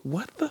was like,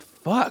 what the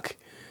fuck?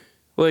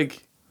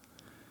 Like,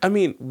 I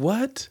mean,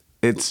 what?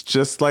 It's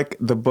just like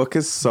the book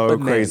is so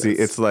Bananas. crazy.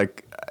 It's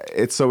like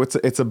it's a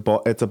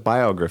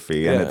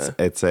biography, and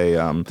it's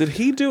a Did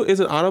he do?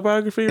 Is it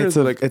autobiography or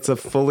it's a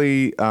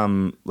fully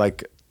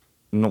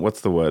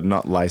what's the word?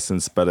 Not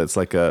licensed, but it's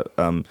like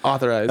an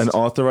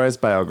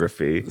authorized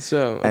biography.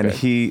 So,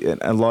 okay.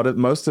 And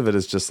most of it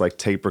is just like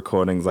tape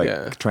recordings,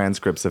 like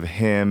transcripts of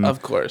him,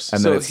 of course,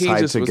 and then it's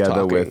tied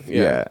together with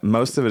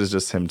most of it is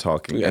just him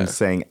talking and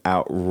saying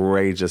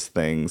outrageous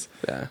things,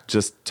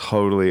 just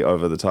totally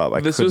over the top.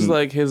 This was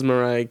like his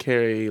Mariah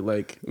Carey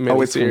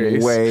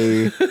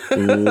miniseries.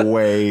 It's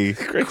way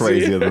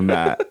crazier than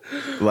that.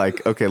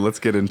 Like, okay, let's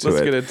get into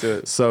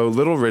it. So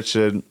Little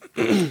Richard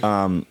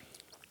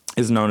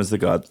is known as the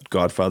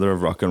godfather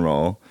of rock and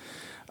roll.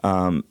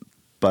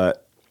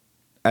 But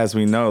as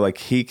we know, like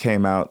he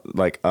came out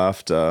like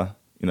after,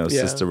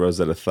 Sister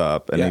Rosetta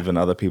Tharpe and even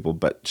other people.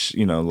 But,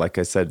 like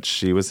I said,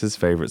 she was his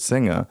favorite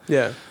singer.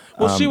 Yeah.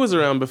 Well, she was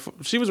around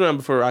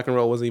before rock and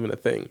roll was even a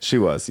thing. She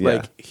was, yeah.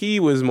 Like he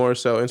was more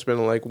so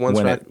instrumental. Like when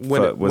it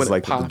was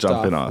like the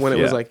jumping off. When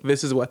it was like,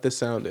 this is what this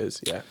sound is.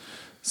 Yeah.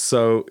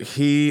 So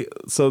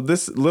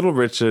this Little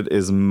Richard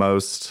is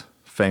most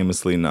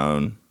famously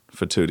known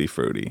for Tutti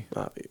Frutti.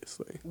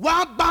 Obviously.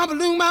 Womp bom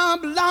balloon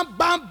bom bom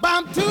bom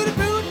bom tutti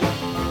frutti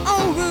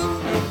on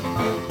route.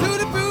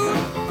 Tutti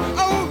frutti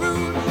on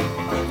route.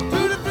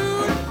 Tutti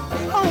frutti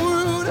on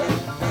route.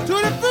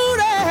 Tutti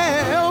frutti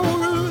on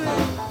route.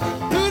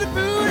 Tutti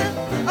frutti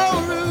on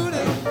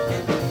route.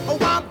 Oh,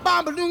 womp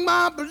bom balloon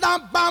bom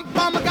bom bom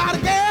bom. I got a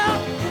girl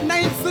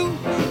named Sue.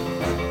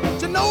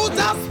 She knows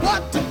just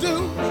what to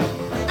do.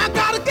 I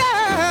got a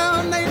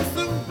girl named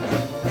Sue.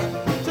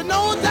 She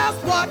knows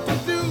just what to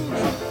do.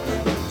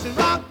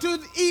 To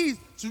the east,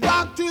 she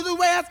rock to the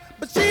west,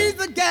 but she's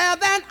the gal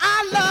that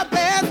I love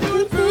best.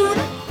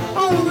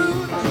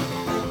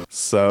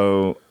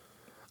 So,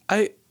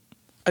 I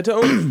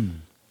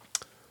don't.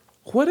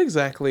 What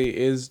exactly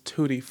is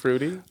Tutti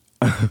Frutti?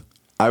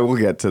 I will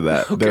get to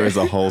that. Okay. There is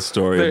a whole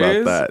story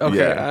about that. Okay,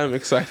 yeah. I'm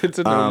excited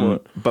to know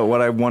more. But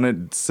what I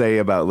want to say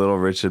about Little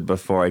Richard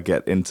before I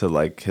get into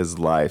like his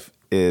life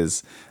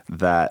is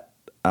that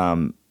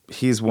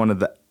he's one of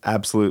the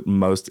absolute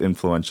most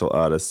influential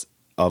artists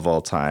of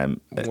all time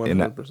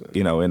 100%.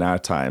 in our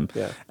time.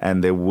 Yeah.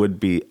 And there would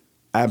be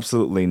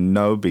absolutely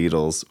no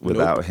Beatles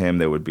without him.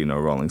 There would be no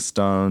Rolling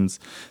Stones.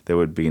 There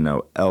would be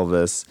no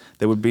Elvis.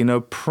 There would be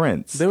no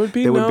Prince. There would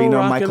be no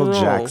rock Michael and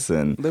roll.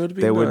 Jackson. There would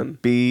be There none.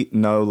 would be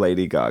no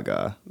Lady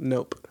Gaga.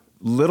 Nope.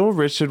 Little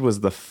Richard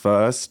was the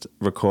first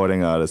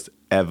recording artist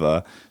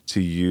ever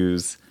to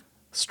use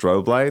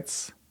strobe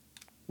lights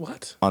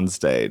What? on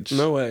stage.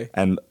 No way.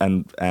 And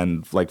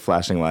like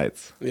flashing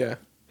lights. Yeah.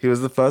 He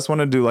was the first one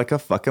to do like a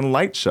fucking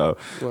light show.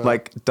 Wow.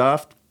 Like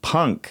Daft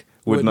Punk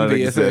would Wouldn't not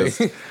be a thing.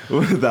 exist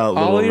without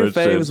All Little of your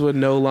Richard. faves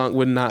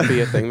would not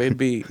be a thing. They'd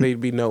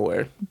be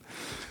nowhere.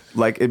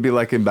 Like it'd be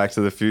like in Back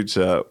to the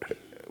Future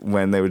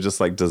when they would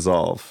just like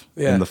dissolve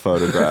Yeah. in the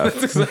photograph.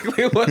 That's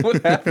exactly what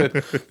would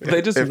happen.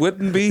 They just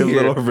wouldn't be If here.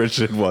 Little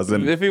Richard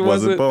wasn't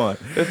born.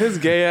 If his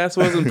gay ass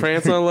wasn't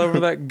prancing all over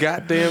that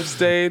goddamn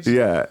stage.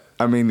 Yeah,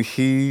 I mean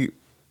he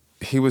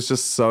was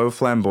just so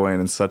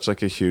flamboyant and such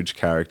like a huge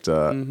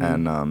character,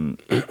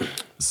 and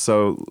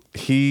so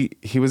he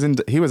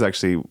was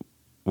actually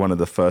one of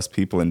the first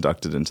people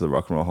inducted into the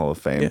Rock and Roll Hall of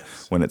Fame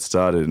Yes. when it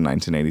started in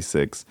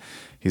 1986.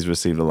 He's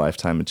received a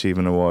Lifetime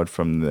Achievement Award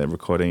from the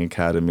Recording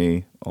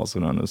Academy, also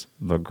known as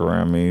the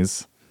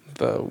Grammys.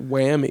 The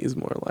whammies,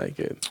 more like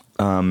it.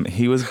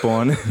 He was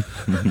born.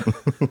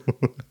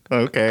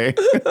 Okay.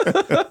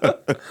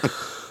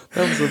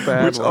 That was a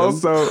bad Which one.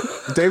 also,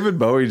 David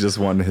Bowie just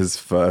won his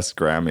first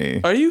Grammy.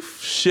 Are you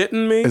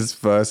shitting me? His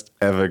first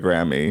ever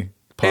Grammy,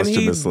 And he-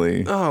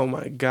 posthumously. Oh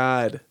my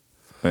god.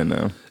 I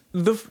know.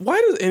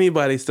 Why does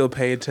anybody still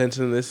pay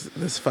attention to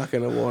this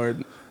fucking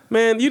award?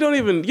 Man, you don't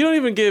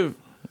even give.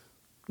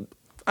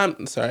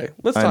 I'm sorry.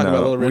 Let's talk about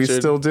Little Richard. We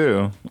still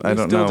do. I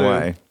don't still know do.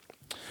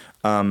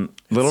 why.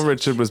 Little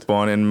Richard was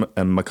born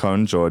in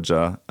Macomb,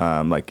 Georgia,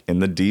 like in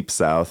the deep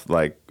South.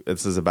 Like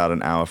this is about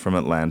an hour from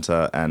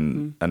Atlanta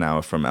and an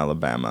hour from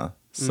Alabama.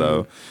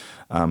 So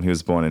he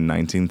was born in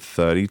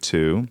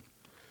 1932.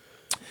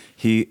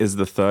 He is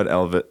the third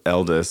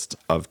eldest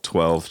of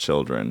 12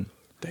 children.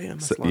 Damn.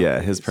 That's So, a lot of yeah,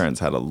 his babies. parents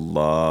had a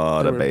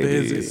lot They of were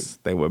babies. busy.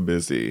 They were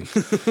busy.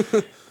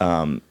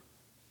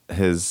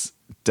 His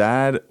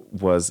dad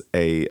was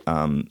a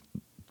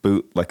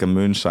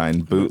moonshine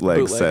bootleg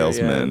Bootlegger,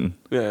 salesman.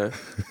 Yeah.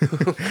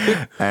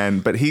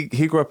 But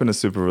he grew up in a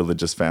super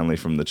religious family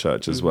from the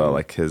church as well.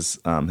 Like his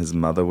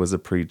mother was a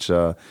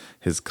preacher,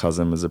 his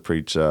cousin was a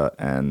preacher,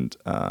 and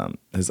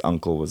his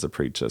uncle was a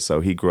preacher.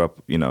 So he grew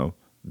up,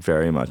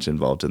 very much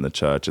involved in the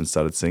church and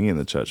started singing in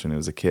the church when he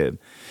was a kid.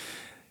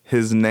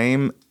 His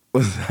name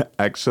was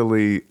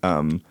actually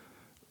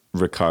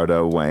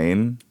Ricardo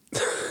Wayne,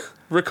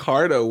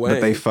 Ricardo Wayne.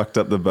 but they fucked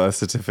up the birth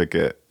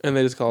certificate. and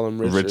they just call him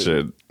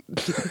Richard.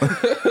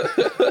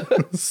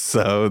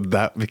 So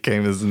that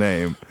became his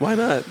name. Why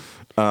not?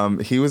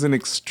 He was an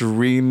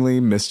extremely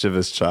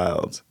mischievous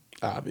child.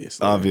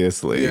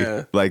 Obviously.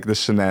 Yeah. Like the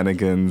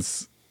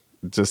shenanigans,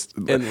 just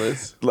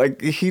Endless.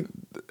 Like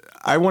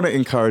I want to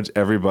encourage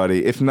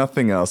everybody, if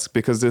nothing else,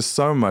 because there's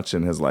so much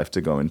in his life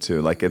to go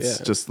into. Like it's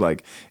just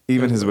like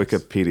even his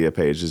Wikipedia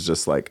page is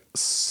just like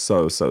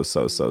so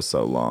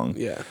long.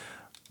 Yeah.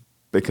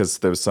 Because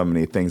there were so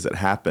many things that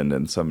happened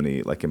and so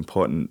many like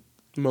important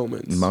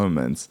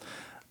moments.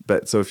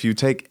 But so if you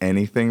take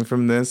anything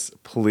from this,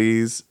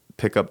 please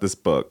pick up this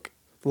book.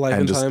 Life and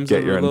and just Times get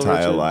of your Little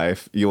entire Richard?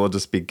 life. You will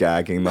just be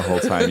gagging the whole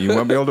time. You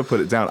won't be able to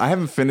put it down. I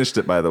haven't finished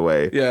it, by the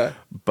way. Yeah.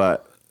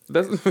 But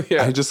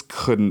Yeah. I just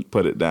couldn't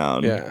put it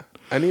down. Yeah.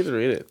 I need to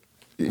read it.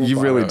 You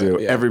really do.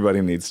 Yeah.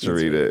 Everybody needs to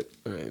read it.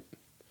 Right.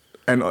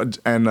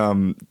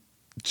 And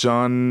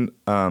John.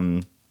 Oh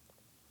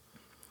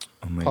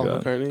my Paul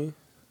god. McCartney.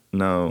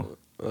 No.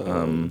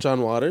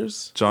 John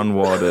Waters. John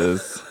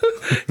Waters.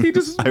 He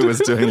just. I was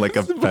doing like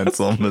a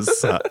pencil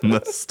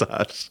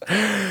mustache.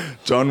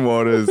 John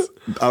Waters.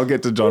 I'll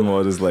get to John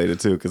Waters later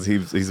too because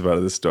he's part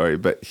of the story.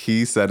 But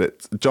he said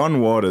it.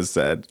 John Waters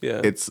said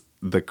it's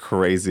the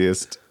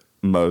craziest,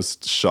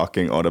 most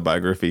shocking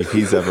autobiography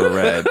he's ever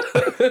read.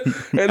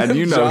 and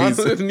you know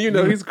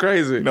John, he's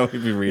crazy. No,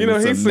 he'd be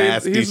reading some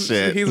nasty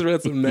shit. He's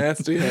read some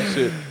nasty ass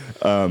shit.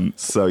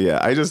 So yeah,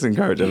 I just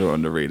encourage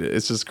everyone to read it.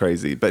 It's just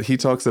crazy. But he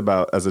talks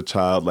about as a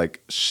child,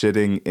 like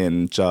shitting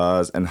in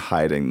jars and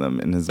hiding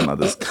them in his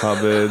mother's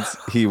cupboards.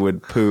 He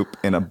would poop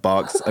in a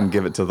box and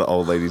give it to the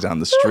old lady down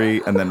the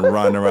street and then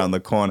run around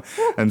the corner.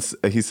 And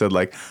he said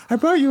like, I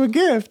brought you a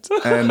gift.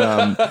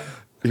 And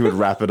he would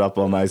wrap it up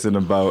all nice in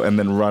a bow and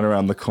then run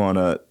around the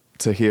corner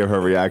to hear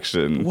her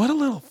reaction. What a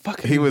little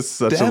fucking He was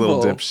such a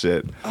little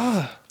dipshit.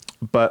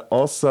 But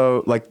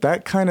also like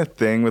that kind of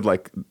thing with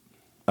like,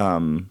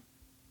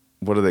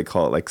 what do they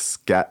call it? Like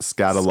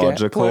scatological.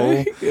 Scat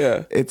play?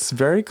 Yeah. It's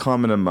very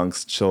common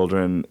amongst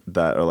children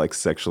that are like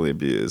sexually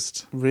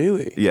abused.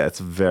 Really? Yeah, it's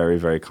very,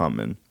 very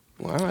common.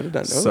 Wow, I did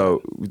not know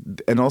So,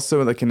 and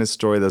also like in his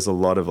story, there's a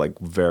lot of like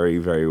very,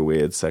 very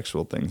weird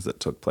sexual things that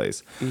took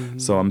place.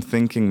 So I'm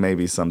thinking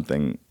maybe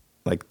something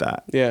like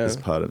that is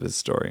part of his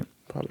story.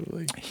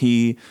 Probably.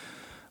 He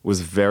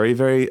was very,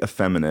 very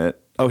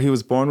effeminate. Oh, he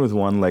was born with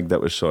one leg that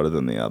was shorter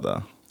than the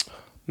other.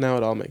 Now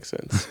it all makes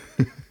sense.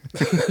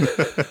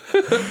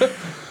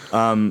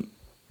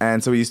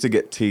 And so he used to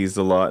get teased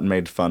a lot and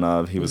made fun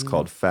of. He was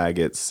called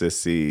faggot,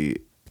 sissy,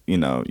 you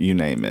know, you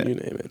name it. You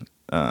name it.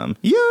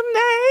 You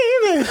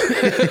name it.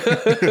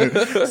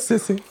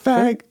 Sissy,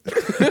 fag.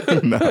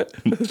 No,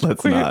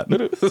 let's not.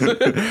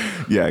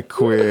 Yeah,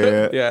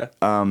 queer. Yeah.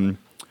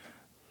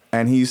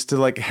 And he used to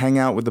like hang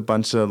out with a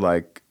bunch of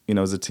like, you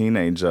know, as a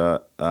teenager,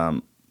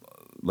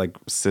 like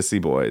sissy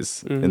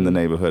boys in the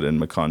neighborhood in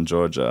Macon,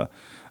 Georgia.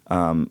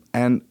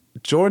 And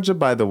Georgia,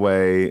 by the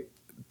way,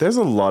 there's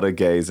a lot of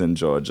gays in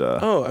Georgia.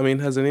 Oh, I mean,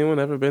 has anyone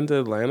ever been to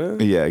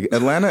Atlanta? Yeah,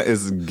 Atlanta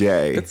is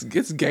gay.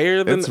 It's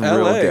gayer than It's LA.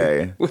 real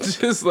gay.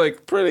 Which is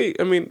like pretty,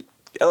 I mean,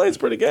 LA's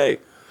pretty gay.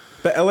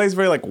 But LA's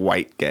very like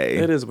white gay.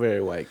 It is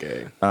very white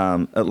gay.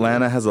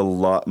 Atlanta has a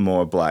lot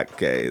more black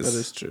gays. That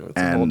is true.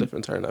 It's a whole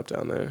different turn up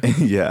down there.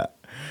 Yeah.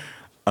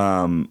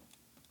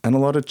 And a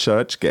lot of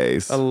church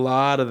gays. A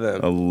lot of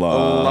them. A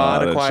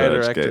lot of of choir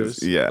church directors.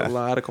 gays, yeah. A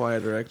lot of choir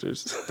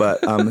directors. But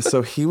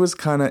so he was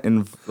kind of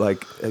in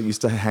like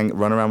used to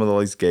run around with all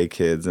these gay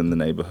kids in the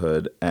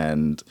neighborhood,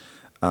 and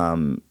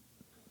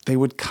they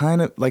would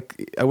kind of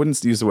like, I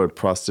wouldn't use the word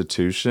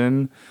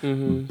prostitution,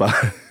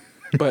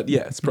 But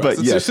yes,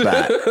 but yes,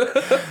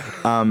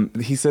 prostitution.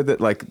 that. He said that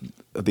like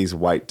these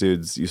white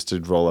dudes used to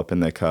roll up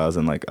in their cars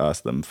and like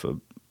ask them for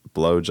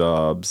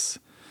blowjobs.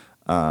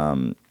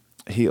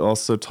 He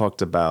also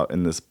talked about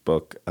in this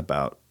book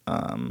about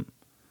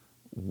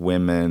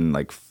women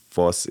like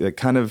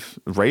kind of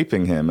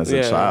raping him as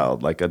a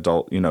child, like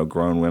adult, you know,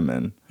 grown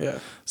women. Yeah.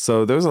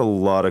 So there's a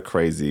lot of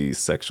crazy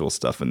sexual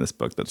stuff in this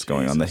book that's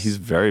going on that he's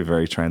very,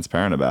 very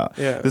transparent about.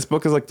 Yeah. This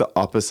book is like the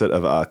opposite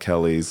of R.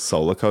 Kelly's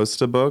Solar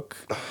Coaster book,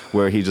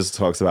 where he just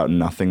talks about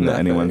nothing that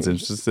anyone's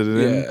interested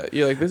in. Yeah.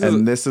 You're like,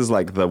 this is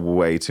like the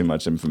way too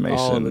much information.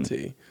 all in the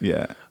tea.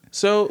 Yeah.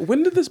 So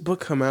when did this book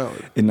come out?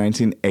 In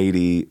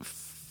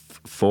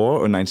 1984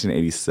 or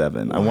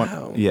 1987.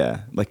 Wow.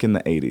 Like in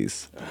the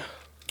 80s.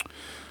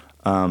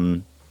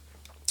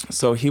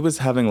 So he was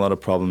having a lot of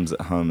problems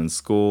at home and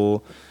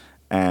school,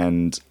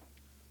 and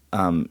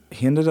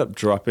he ended up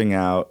dropping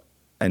out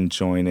and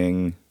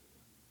joining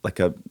like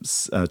a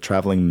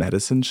traveling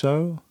medicine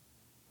show.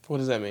 What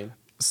does that mean?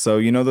 So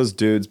you know those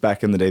dudes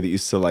back in the day that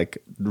used to like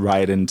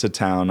ride into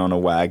town on a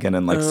wagon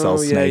and like sell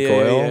snake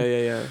oil?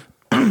 Yeah.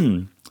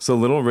 So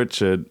little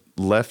Richard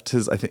left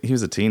I think he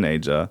was a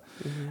teenager,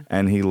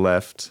 and he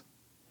left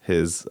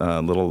his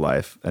little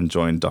life and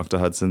joined Dr.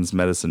 Hudson's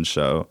medicine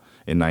show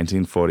in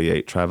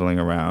 1948, traveling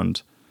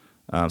around.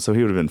 So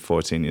he would have been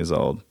 14 years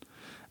old,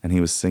 and he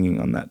was singing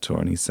on that tour,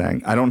 and he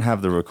sang. I don't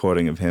have the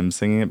recording of him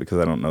singing it because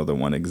I don't know that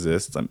one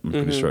exists. I'm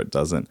pretty sure it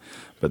doesn't.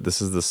 But this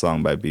is the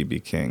song by B.B.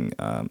 King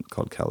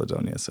called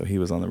Caledonia. So he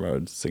was on the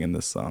road singing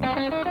this song.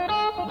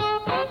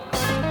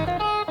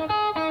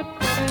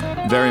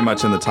 Very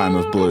much in the time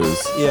of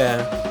blues.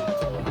 Yeah.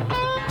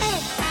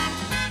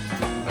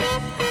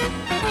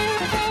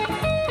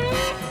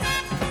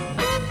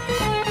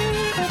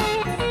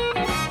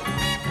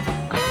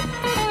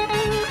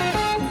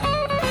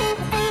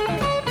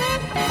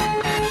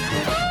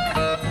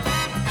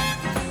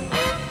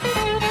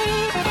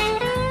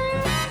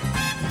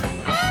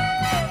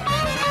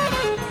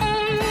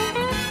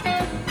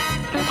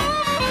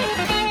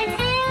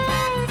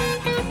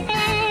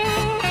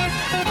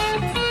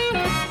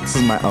 This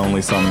is my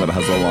only song that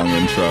has a long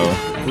intro.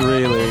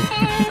 Really?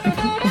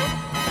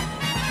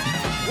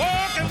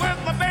 Walking with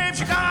my babe,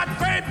 she got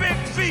great big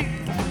feet.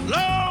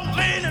 Long,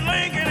 lean, and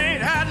Lincoln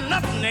ain't had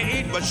nothing to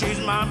eat, but she's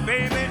my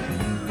baby.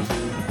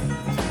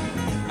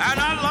 And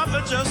I love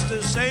her just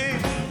the same.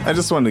 I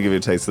just wanted to give you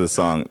a taste of the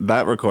song.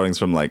 That recording's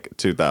from like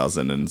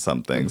 2000 and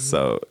something,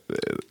 so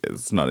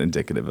it's not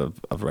indicative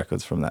of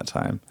records from that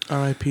time.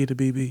 R.I.P. to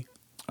BB.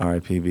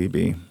 R.I.P.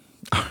 BB.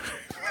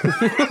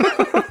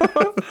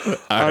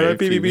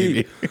 R.I.P.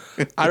 BB.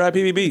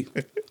 R.I.P.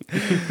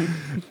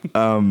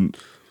 BB.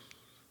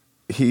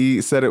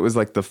 He said it was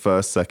like the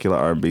first secular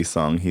R&B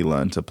song he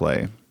learned to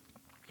play.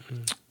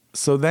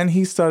 So then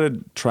he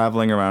started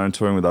traveling around and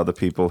touring with other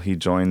people. He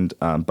joined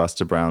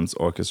Buster Brown's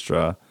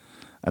orchestra,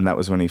 and that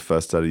was when he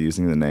first started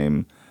using the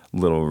name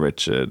Little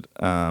Richard.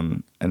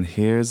 And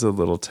here's a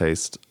little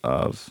taste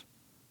of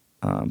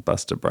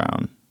Buster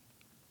Brown.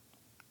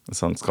 The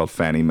song's called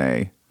Fannie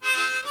Mae.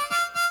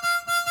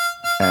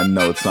 And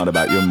no, it's not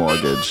about your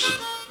mortgage.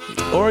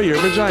 Or your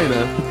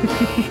vagina.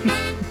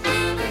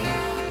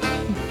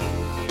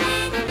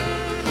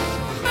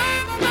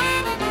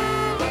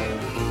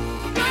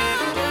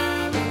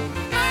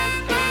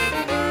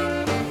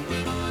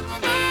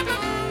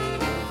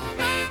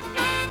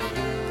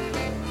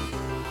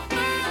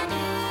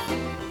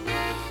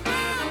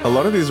 A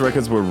lot of these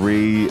records were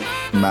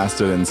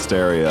remastered in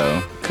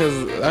stereo. Because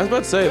I was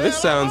about to say, this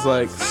sounds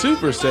like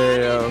super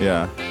stereo.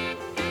 Yeah.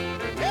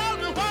 Tell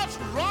me what's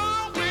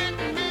wrong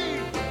with me.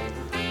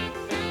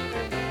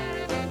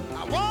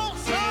 I want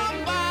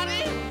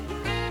somebody.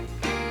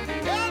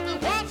 Tell me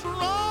what's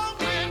wrong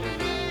with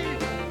me.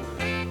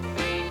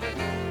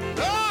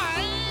 No, I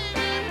ain't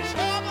in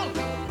trouble.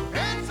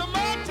 Ain't so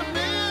much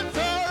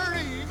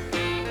misery.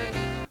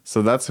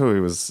 So that's who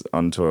he was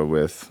on tour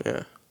with.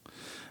 Yeah.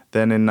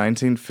 Then in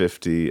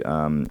 1950,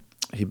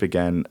 he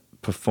began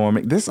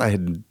performing.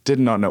 Did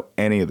not know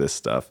any of this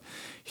stuff.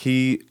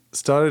 He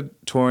started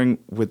touring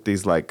with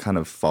these like kind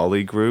of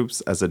folly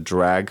groups as a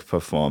drag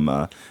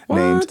performer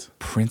named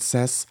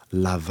Princess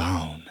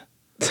Lavone.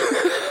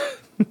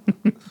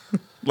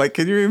 Like,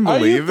 can you even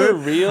believe it? Are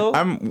you for real?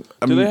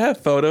 Do they have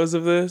photos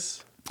of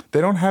this?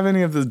 They don't have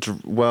any of the.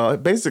 Well,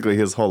 basically,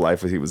 his whole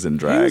life he was in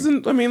drag.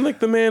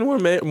 The man wore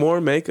more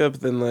makeup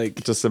than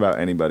like just about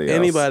anybody else.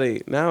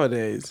 Anybody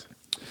nowadays.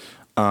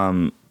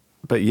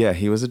 But yeah,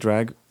 he was a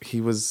drag.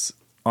 He was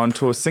on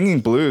tour singing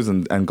blues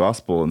and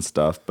gospel and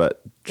stuff,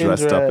 but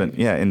dressed up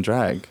in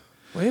drag.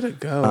 Way to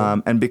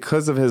go. And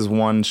because of his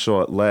one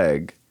short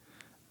leg,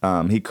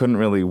 he couldn't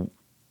really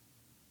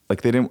he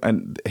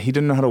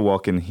didn't know how to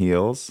walk in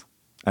heels.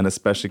 And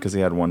especially because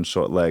he had one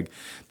short leg,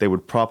 they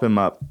would prop him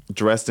up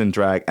dressed in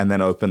drag and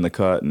then open the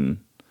curtain.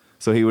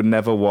 So he would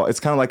never walk. It's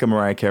kind of like a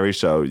Mariah Carey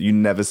show. You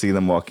never see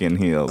them walk in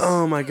heels.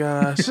 Oh my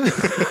gosh.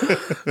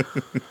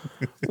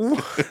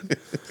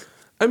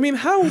 I mean,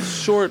 how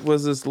short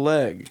was this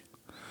leg?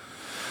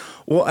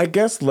 Well, I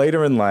guess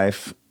later in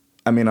life,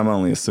 I mean, I'm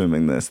only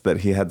assuming this, that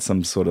he had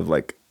some sort of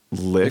like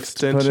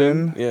lift put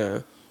in.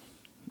 Yeah.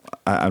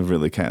 I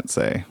really can't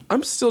say.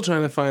 I'm still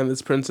trying to find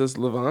this Princess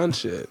Lavone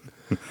shit.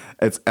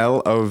 It's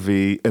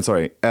Lavone.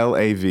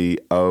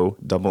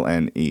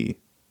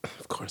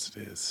 Of course it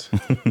is.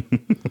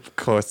 Of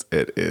course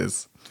it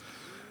is.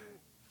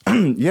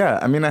 Yeah,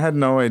 I mean, I had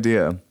no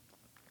idea.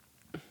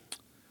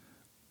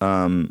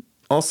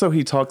 Also,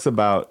 he talks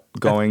about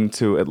going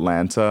to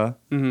Atlanta.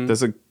 Mm-hmm.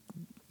 There's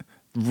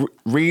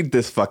read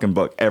this fucking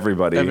book,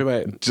 everybody.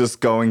 Just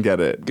go and get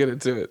it. Get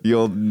into it.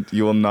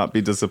 You will not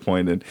be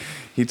disappointed.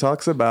 He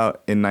talks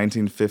about in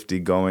 1950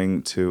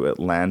 going to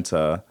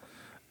Atlanta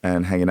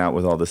and hanging out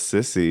with all the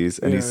sissies,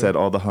 and he said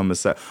all the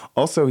homosexuals.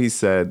 Also, he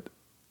said,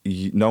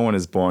 no one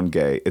is born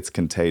gay. It's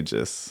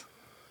contagious.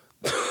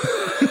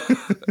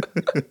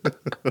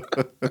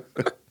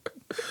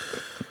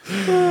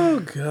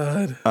 Oh,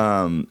 God.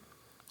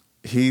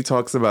 He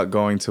talks about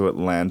going to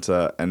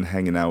Atlanta and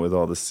hanging out with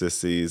all the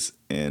sissies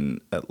in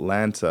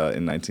Atlanta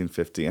in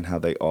 1950 and how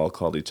they all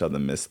called each other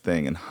Miss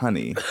Thing and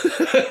Honey.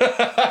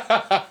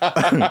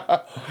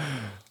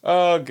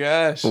 Oh,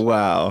 gosh.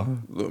 Wow.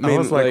 I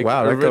was like,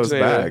 wow, that goes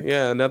back.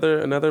 Yeah,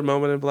 another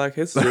moment in Black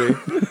history.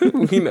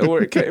 We know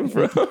where it came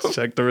from.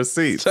 Check the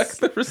receipts.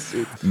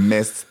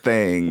 Miss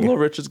Thing. Little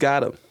Richard's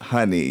got him.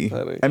 Honey.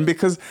 And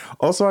because,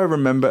 also I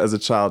remember as a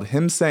child,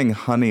 him saying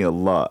honey a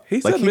lot. He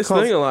said Miss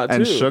Thing a lot, too.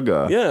 And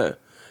sugar. Yeah.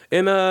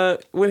 And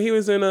when he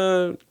was in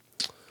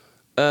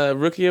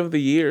Rookie of the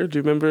Year, do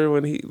you remember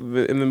when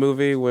in the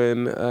movie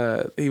when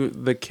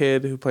the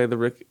kid who played the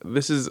Rick?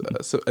 This is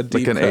a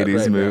deep like an cut 80s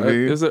right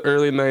movie. It was an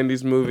early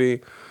 90s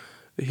movie.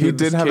 He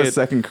did have a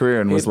second career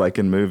and was like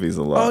in movies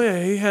a lot. Oh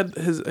yeah, he had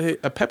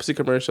a Pepsi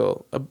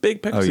commercial, a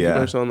big Pepsi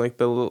commercial in like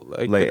the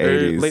late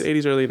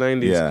 80s, early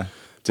 90s. Yeah,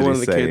 one of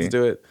the kids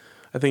do it.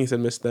 I think he said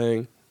Miss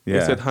Thing.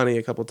 Yeah. He said honey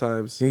a couple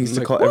times. He used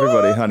to call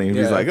everybody honey.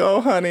 Yeah. He's like,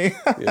 oh honey.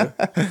 Yeah.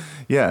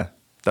 Yeah,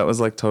 that was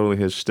like totally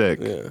his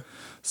shtick. Yeah.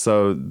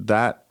 So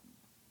that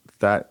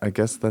I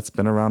guess that's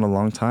been around a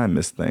long time,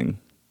 Miss Thing.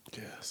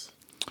 Yes.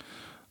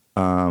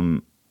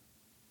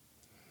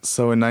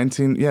 So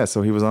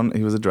so he was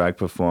a drag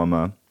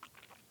performer.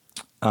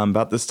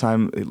 About this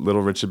time,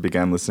 Little Richard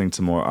began listening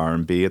to more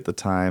R&B at the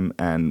time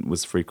and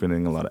was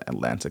frequenting a lot of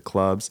Atlanta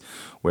clubs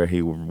where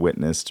he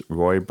witnessed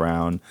Roy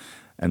Brown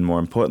and, more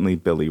importantly,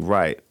 Billy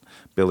Wright.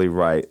 Billy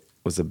Wright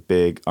was a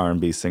big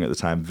R&B singer at the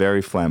time,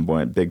 very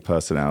flamboyant, big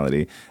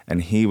personality,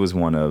 and he was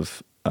one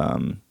of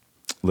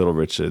Little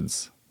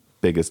Richard's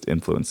biggest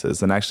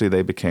influences. And actually,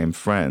 they became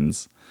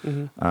friends,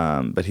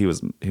 but he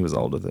was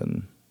older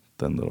than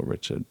Little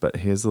Richard. But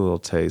here's a little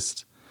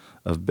taste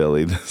of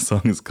Billy. The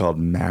song is called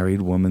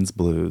Married Woman's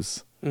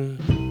Blues.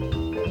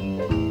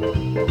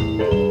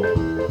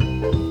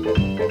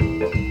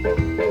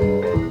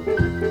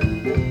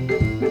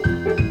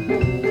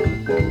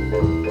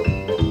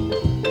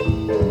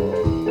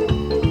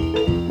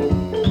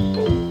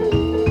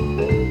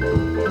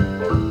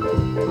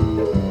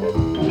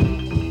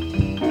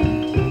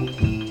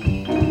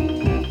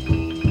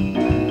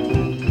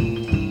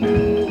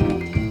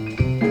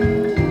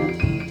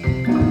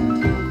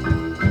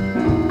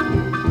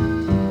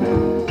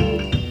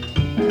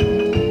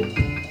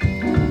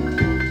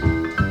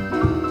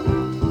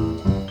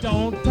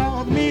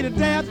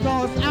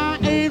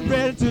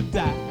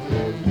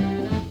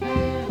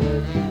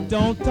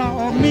 Don't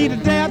talk me to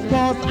death,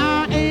 cause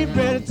I ain't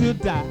ready to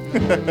die.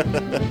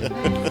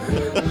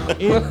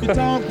 If you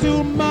talk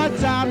too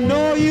much, I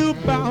know you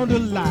bound to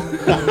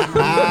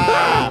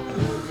lie.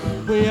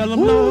 Well,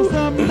 I'm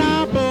lonesome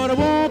now, but I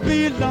won't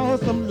be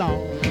lonesome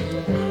long.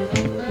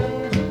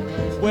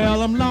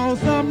 Well, I'm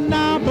lonesome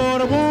now,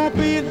 but I won't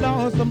be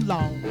lonesome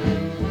long.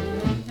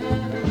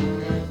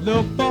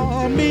 Look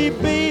for me,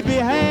 baby,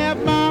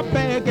 have my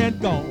bag and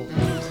go.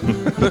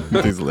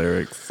 These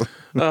lyrics.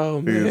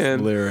 Oh,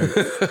 man. Lyrics.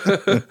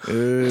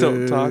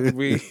 Don't talk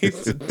me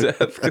to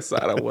death because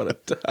I don't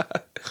want to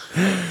die.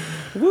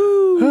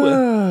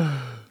 Woo!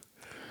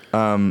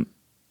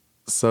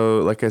 So,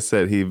 like I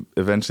said, he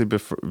eventually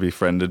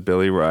befriended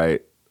Billy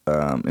Wright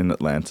in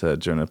Atlanta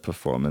during a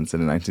performance.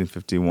 And in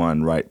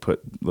 1951, Wright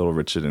put Little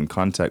Richard in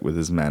contact with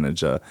his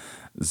manager,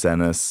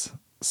 Zenas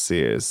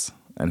Sears,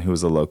 and who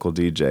was a local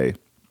DJ.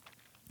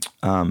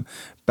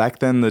 Back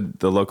then,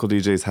 the local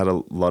DJs had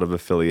a lot of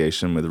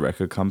affiliation with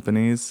record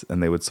companies,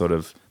 and they would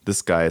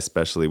this guy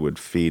especially would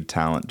feed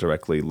talent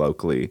directly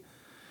locally.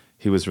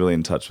 He was really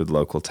in touch with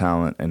local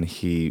talent, and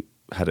he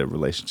had a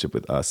relationship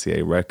with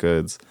RCA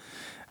Records,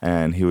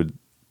 and he would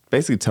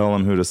basically tell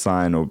them who to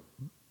sign, or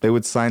they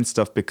would sign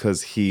stuff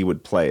because he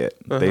would play it.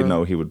 They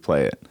know he would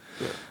play it.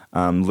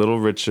 Yeah. Little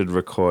Richard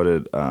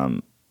recorded,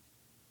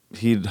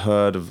 he'd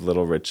heard of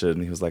Little Richard,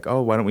 and he was like,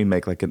 oh, why don't we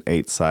make like an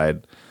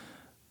 8-side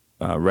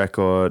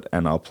record,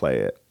 and I'll play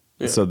it.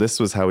 Yeah. So this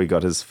was how he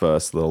got his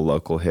first little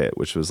local hit,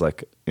 which was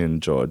like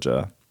in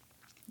Georgia,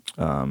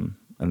 and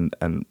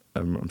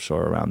I'm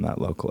sure around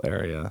that local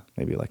area,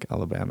 maybe like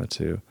Alabama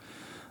too.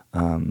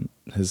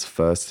 His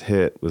first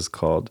hit was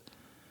called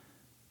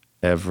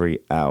Every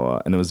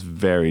Hour, and it was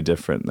very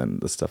different than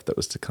the stuff that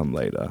was to come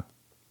later.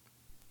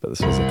 But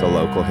this was like a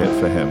local hit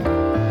for him.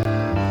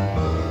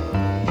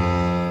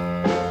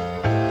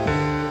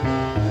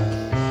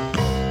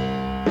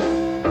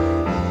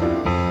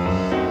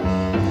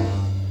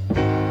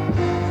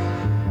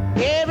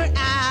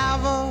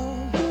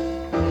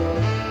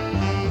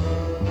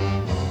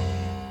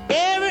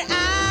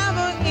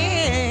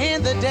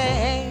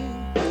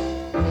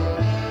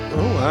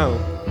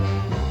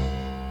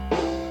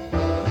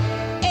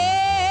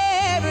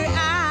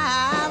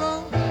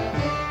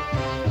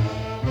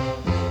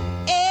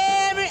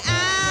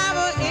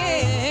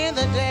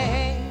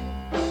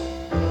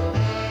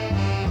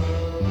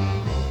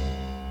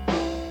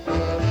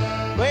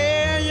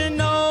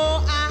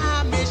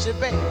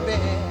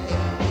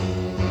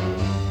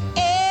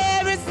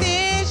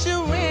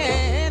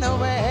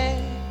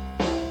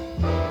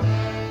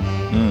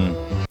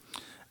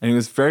 And he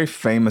was very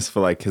famous for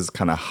like his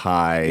kind of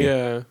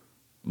high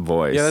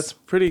voice. Yeah, that's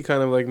pretty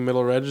kind of like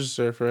middle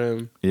register for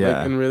him. Yeah.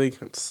 Like, and really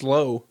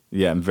slow.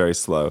 Yeah, and very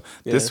slow.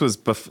 Yeah. This was,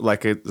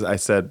 like I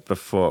said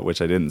before,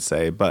 which I didn't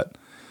say, but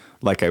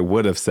like I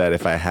would have said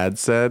if I had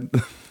said,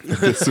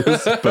 this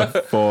was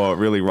before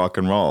really rock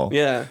and roll.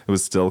 Yeah. It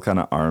was still kind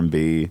of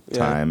R&B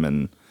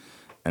time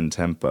and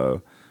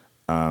tempo.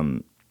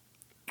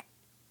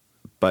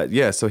 But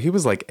yeah, so he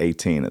was like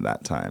 18 at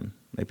that time,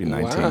 maybe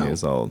 19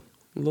 years old.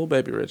 Little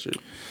baby Richard.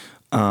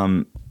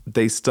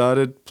 They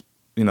started,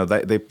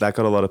 that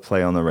got a lot of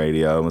play on the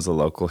radio and was a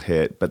local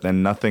hit, but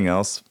then nothing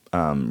else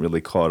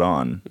really caught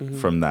on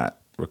from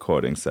that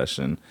recording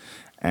session.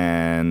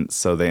 And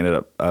so they ended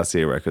up,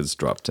 RCA Records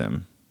dropped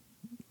him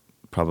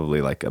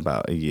probably like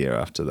about a year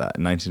after that,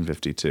 in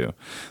 1952.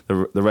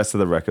 The rest of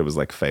the record was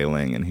like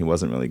failing, and he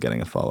wasn't really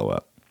getting a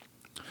follow-up.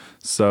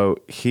 So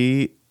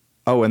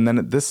and then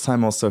at this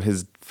time also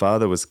his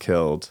father was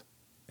killed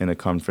in a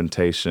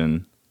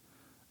confrontation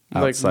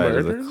outside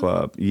of the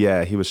club.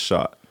 Yeah, he was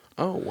shot.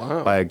 Oh,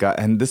 wow. By a guy,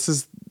 and this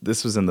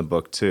was in the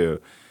book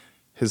too.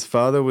 His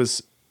father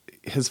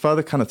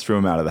kind of threw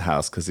him out of the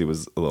house because he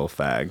was a little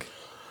fag.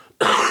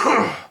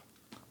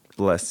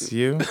 Bless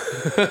you.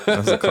 That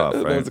was a cough,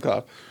 right? That was a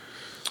cough.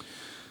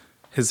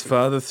 His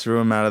father threw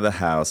him out of the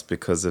house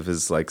because of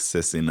his like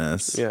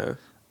sissiness. Yeah.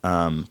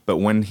 But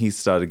when he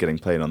started getting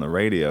played on the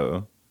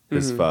radio,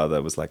 his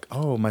father was like,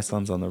 "Oh, my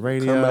son's on the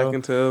radio. Come back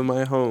into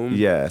my home."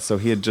 Yeah, so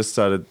he had just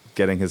started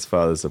getting his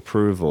father's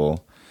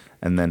approval,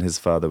 and then his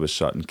father was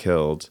shot and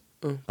killed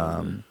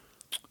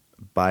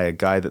by a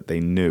guy that they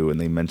knew, and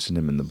they mentioned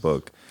him in the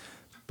book.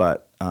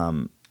 But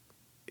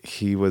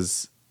he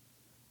was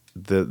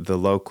the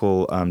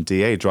local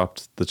DA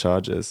dropped the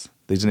charges.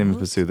 They didn't even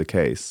pursue the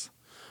case.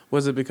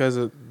 Was it because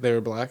they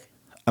were black?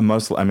 I'm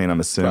assuming.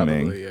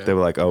 Probably, yeah. They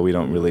were like, "Oh, we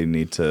don't really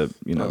need to,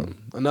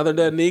 another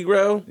dead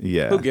Negro?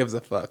 Yeah. Who gives a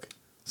fuck?"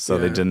 So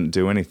they didn't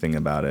do anything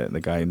about it.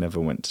 The guy never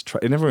went to trial.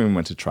 It never even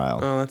went to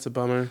trial. Oh, that's a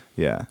bummer.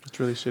 Yeah. It's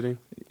really shitty.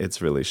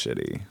 It's really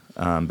shitty.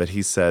 But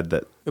he said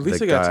that at least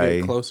the he got guy, to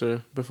get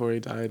closer before he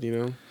died,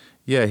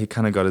 Yeah, he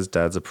kind of got his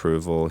dad's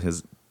approval.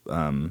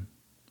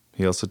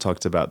 He also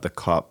talked about the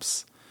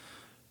cops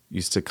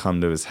used to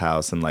come to his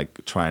house and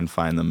like try and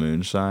find the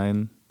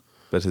moonshine.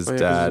 But his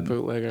dad,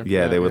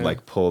 they would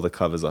like pull the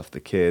covers off the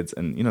kids,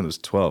 and there was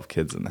 12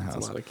 kids in the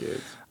house. That's a lot of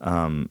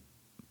kids.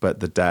 But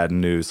the dad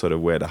knew sort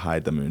of where to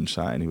hide the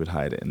moonshine. He would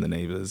hide it in the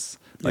neighbors,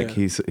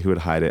 he would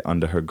hide it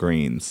under her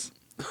greens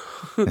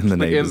in the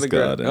neighbor's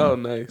garden. Oh,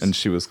 nice. And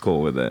she was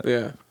cool with it.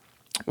 Yeah.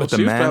 Well,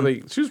 she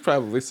was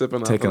probably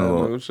sipping off of that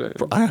moonshine.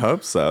 I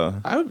hope so.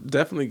 I would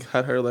definitely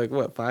cut her like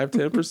what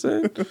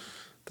 5-10%.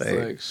 It's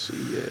like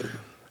shit.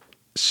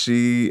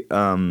 She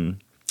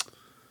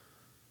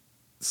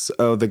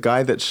So the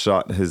guy that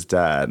shot his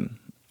dad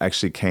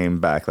actually came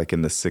back like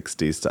in the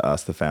 60s to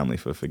ask the family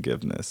for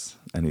forgiveness.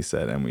 And he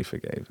said, and we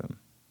forgave him.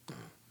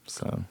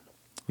 So,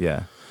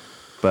 yeah.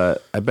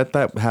 But I bet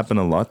that happened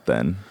a lot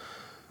then.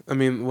 I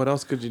mean, what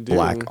else could you do?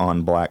 Black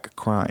on black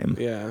crime.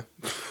 Yeah.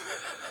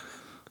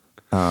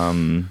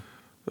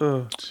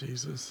 Oh,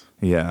 Jesus.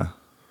 Yeah.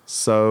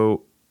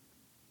 So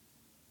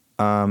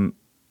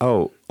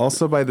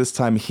Also by this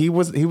time he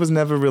was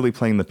never really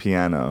playing the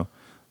piano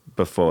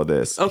before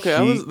this.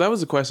 Okay, that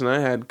was a question I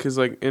had, because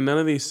like in none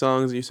of these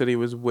songs you said he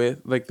was with,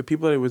 like the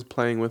people that he was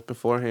playing with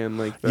beforehand,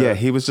 like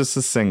he was just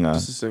a singer.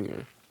 Just a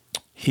singer.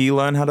 He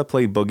learned how to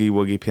play boogie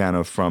woogie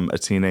piano from a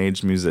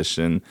teenage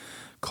musician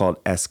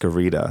called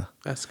Escarita,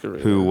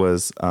 who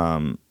was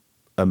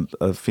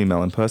a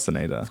female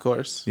impersonator. Of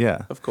course.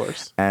 Yeah. Of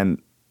course.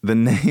 And the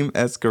name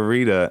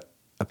Escarita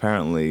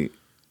apparently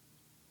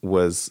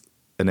was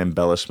an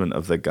embellishment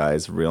of the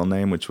guy's real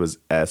name, which was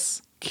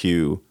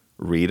S.Q.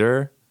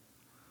 Reader.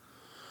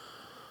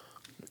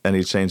 And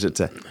he changed it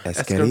to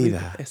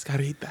Escarita.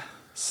 Escarita.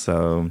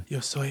 So... Yo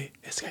soy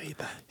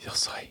Escarita. Yo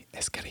soy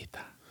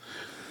Escarita.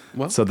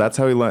 Well, so that's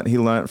how he learned. He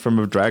learned from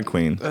a drag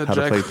queen how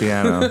to play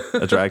piano.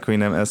 A drag queen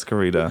named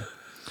Escarita.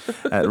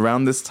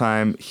 Around this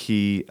time,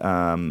 he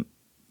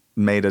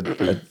made a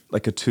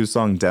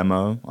 2-song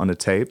demo on a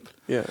tape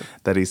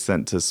that he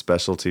sent to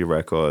Specialty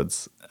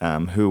Records,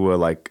 who were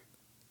like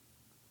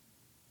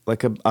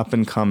a up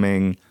and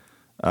coming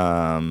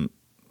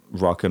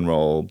rock and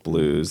roll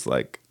blues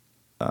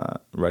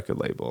record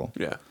label.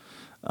 Yeah.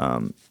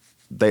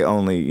 They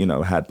only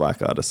had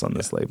black artists on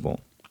this label,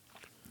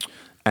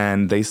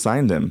 and they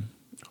signed him,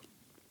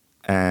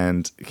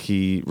 and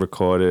he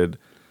recorded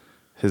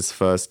his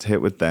first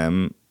hit with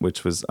them,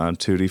 which was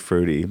Tutti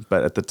Frutti.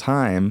 But at the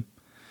time,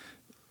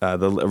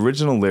 the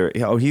original lyric,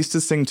 he used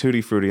to sing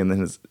Tutti Frutti in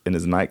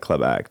his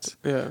nightclub act.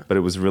 Yeah. But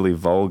it was really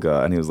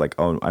vulgar, and he was like,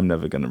 "Oh, I'm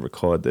never gonna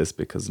record this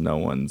because no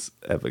one's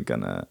ever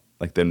gonna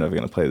they're never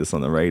gonna play this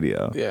on the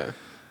radio." Yeah.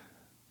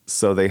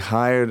 So they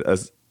hired a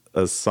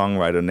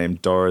songwriter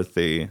named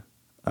Dorothy.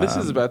 This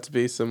is about to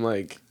be some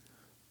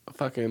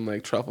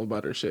fucking truffle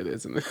butter shit,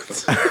 isn't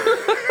it?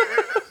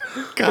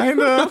 Kind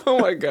of. Oh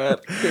my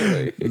god.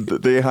 Can't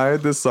wait. They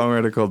hired this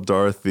songwriter called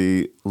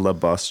Dorothy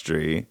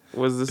Labustri.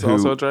 Was this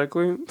also a drag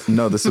queen?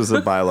 No, this was a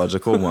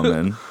biological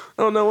woman.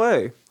 Oh, no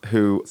way.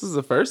 This is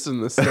the first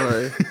in this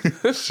story.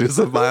 She's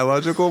a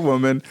biological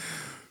woman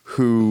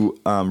who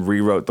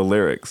rewrote the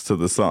lyrics to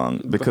the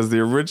song, because the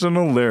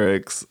original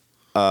lyrics,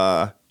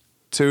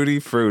 Tutti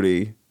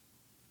Frutti,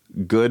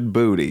 good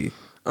booty.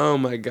 Oh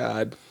my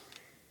god.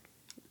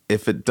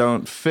 If it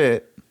don't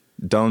fit,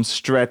 don't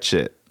stretch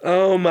it.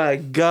 Oh my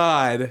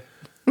god.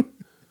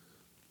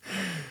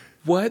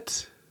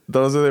 What?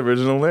 Those are the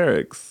original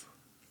lyrics.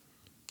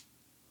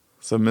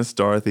 So Miss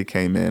Dorothy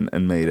came in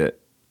and made it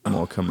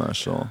more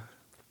commercial.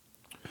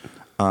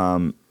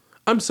 I'm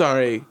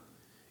sorry.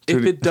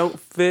 If it don't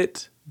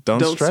fit,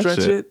 don't stretch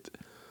it.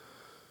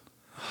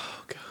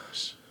 Oh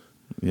gosh.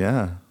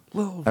 Yeah.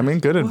 Well, I mean,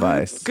 good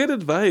advice. Good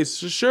advice,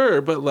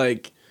 sure, but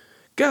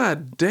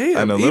god damn.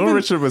 I know Little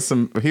Richard was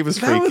he was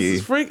freaky.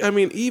 I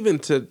mean, even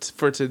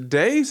for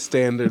today's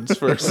standards,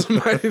 for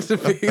somebody to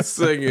be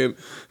singing,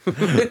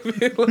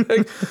 maybe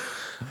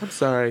I'm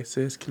sorry,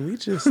 sis. Can we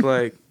just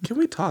can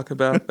we talk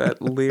about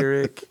that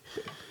lyric?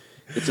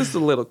 It's just a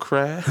little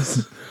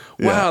crass.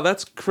 Wow,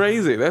 that's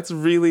crazy. That's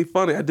really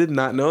funny. I did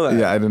not know that.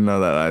 Yeah, I didn't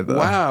know that either.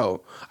 Wow.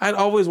 I'd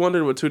always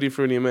wondered what Tutti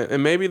Frutti meant,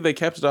 and maybe they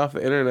kept it off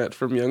the internet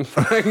from young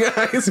prying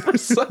eyes for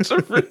such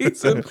a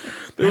reason.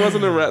 There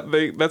wasn't a rap.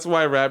 That's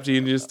why Rap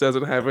Genius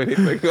doesn't have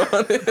anything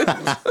on it.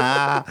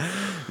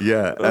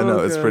 Yeah, I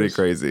know. It's pretty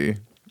crazy.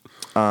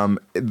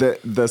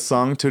 The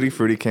song Tutti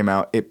Frutti came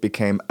out, it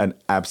became an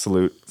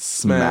absolute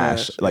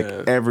smash.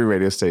 Every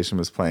radio station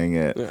was playing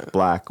it. Yeah.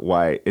 Black,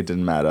 white, it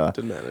didn't matter.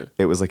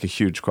 It was a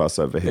huge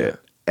crossover hit. Yeah.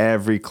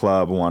 Every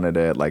club wanted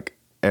it.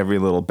 Every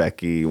little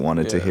Becky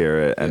wanted to hear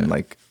it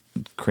and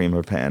cream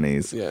her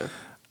panties. Yeah.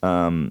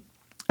 And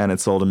it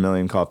sold 1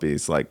 million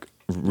copies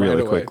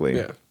really quickly.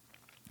 Yeah.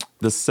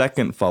 The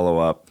second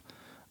follow-up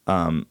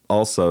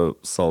also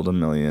sold 1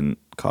 million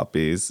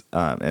copies,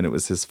 and it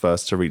was his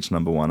first to reach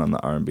number 1 on the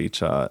R&B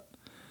chart.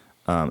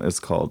 It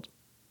was called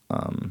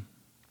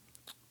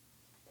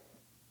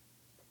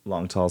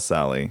Long Tall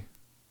Sally.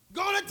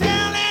 Gonna tell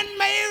Aunt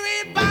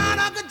Mary about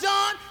Uncle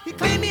John. He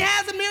claimed he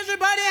has a misery,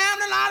 but he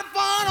having a lot of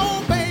fun.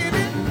 Oh,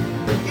 baby.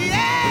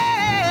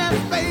 Yes,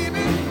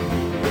 baby.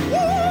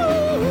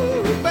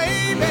 Woo,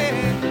 baby.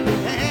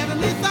 Having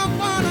me some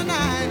fun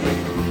tonight.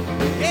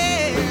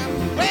 Yeah.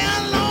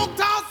 Well, Long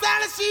Tall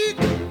Sally, she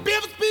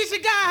built a speech, she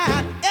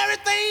got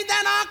everything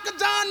that Uncle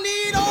John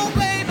need. Oh,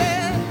 baby.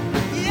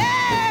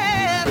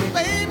 Yes,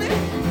 baby.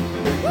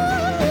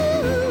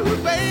 Woo,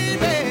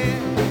 baby.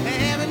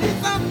 Having me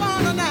some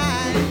fun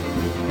tonight.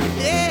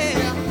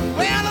 Yeah.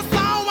 Well, I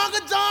saw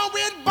Uncle John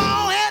with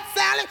bald head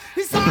Sally.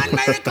 He saw Aunt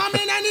Mary come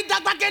in and he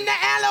ducked back in the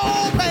alley.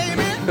 Oh,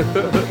 baby.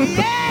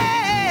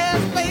 Yes,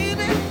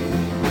 baby.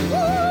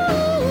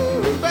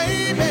 Woo,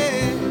 baby.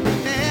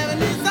 Having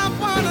me some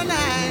fun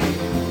tonight.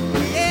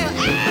 Yeah.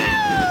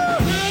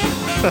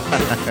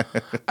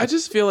 I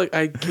just feel like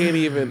I can't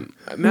even.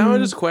 Now I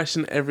just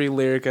question every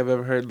lyric I've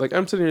ever heard.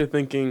 I'm sitting here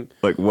thinking,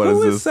 what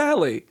who is is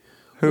Sally?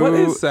 Who what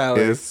is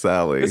Sally? Is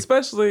Sally?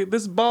 Especially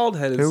this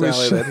bald-headed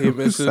Sally that he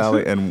mentioned.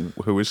 Sally, and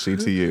who is she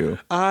to you?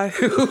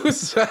 Who is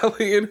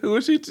Sally, and who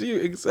is she to you?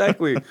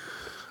 Exactly.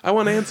 I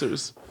want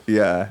answers.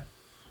 Yeah.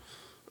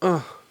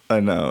 I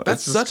know.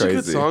 That's it's just such a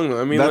good crazy. song,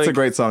 though. I mean, that's a like-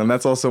 great song, and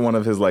that's also one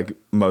of his like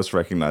most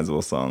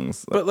recognizable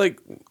songs. But like,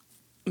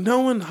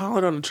 no one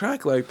hollered on a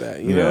track like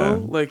that, you Yeah.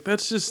 know? Like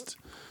that's just,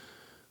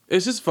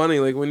 it's just funny.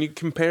 Like when you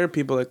compare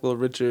people like Little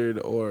Richard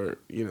or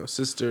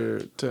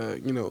Sister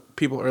to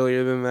people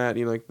earlier than that,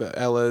 like the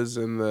Ellas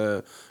and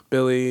the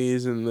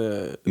Billies and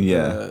the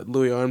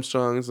Louis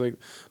Armstrongs, like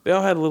they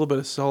all had a little bit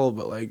of soul,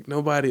 but like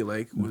nobody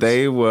like was,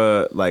 they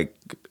were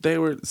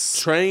trained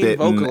spitting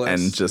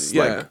vocalists and just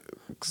yeah.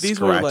 These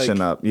were scratching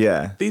like, up.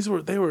 Yeah, they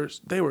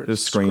were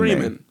just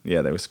screaming.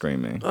 Yeah, they were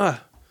screaming.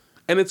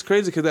 And it's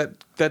crazy because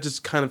that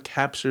just kind of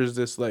captures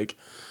this like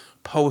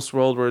post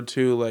World War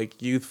II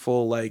like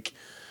youthful like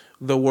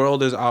the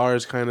world is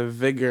ours kind of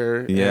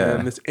vigor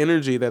and this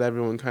energy that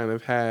everyone kind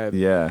of had.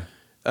 Yeah.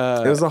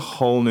 It was a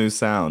whole new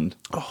sound.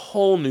 A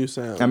whole new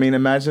sound. I mean,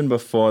 imagine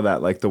before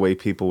that, like the way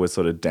people were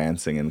sort of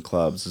dancing in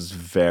clubs was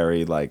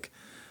very like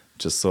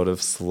just sort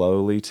of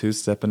slowly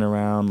two-stepping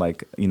around,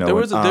 like an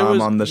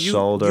arm on the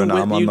shoulder, an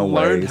arm on the waist.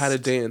 You learned how to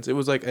dance. It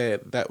was like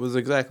that was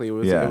exactly it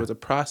was. Yeah. It was a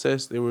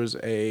process. There was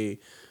a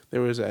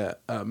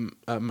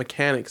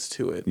mechanics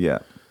to it. Yeah,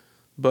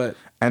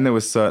 and there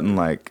was certain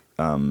like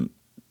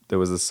there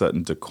was a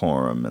certain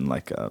decorum and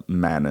like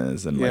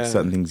manners and like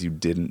certain things you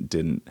did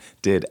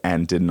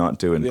not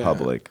do in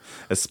public,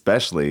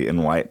 especially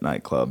in white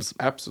nightclubs.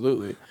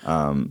 Absolutely.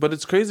 But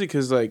it's crazy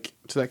because like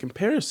to that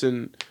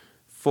comparison,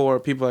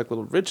 for people like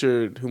Little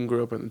Richard, whom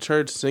grew up in the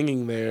church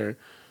singing there,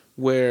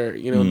 where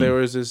there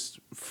was this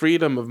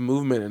freedom of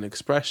movement and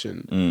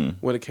expression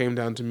when it came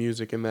down to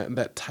music and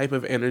that type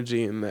of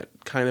energy and that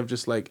kind of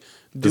just like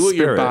do what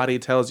your body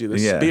tells you, the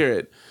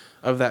spirit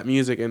of that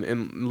music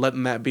and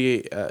letting that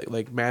be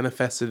like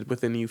manifested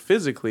within you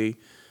physically,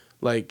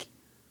 like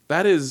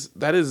that is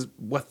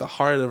what the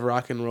heart of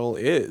rock and roll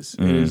is.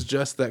 It is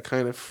just that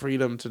kind of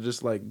freedom to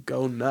just like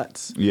go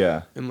nuts,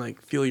 and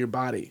like feel your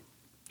body,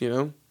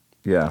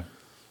 Yeah,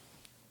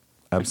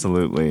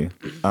 absolutely.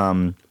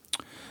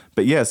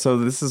 But yeah, so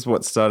this is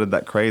what started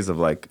that craze of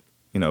like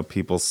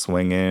people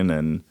swinging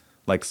and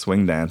like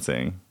swing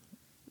dancing.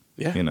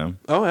 Yeah.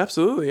 Oh,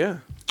 absolutely. Yeah.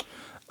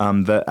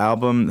 The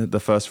album, the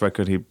first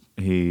record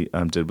he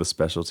did with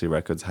Specialty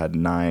Records, had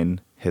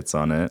 9 hits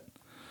on it.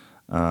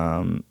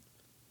 9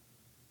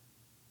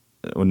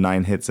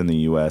 hits in the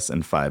U.S.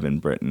 and 5 in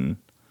Britain.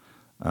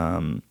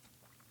 And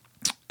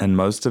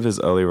most of his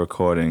early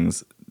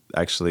recordings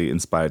actually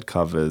inspired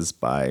covers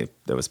by,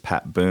 there was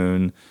Pat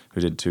Boone,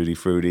 who did Tutti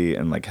Frutti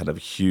and like had a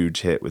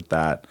huge hit with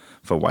that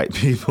for white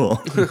people.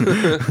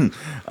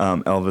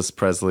 Elvis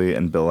Presley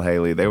and Bill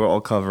Haley, they were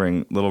all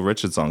covering Little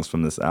Richard songs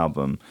from this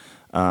album.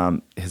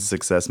 His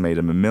success made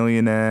him a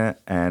millionaire,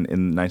 and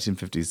in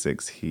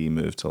 1956 he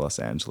moved to Los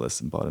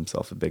Angeles and bought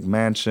himself a big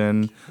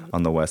mansion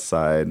on the west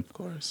side. Of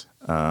course.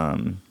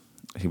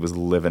 He was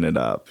living it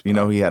up.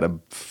 He had a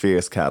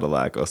fierce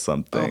Cadillac or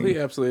something. Oh, he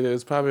absolutely did. It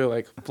was probably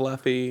like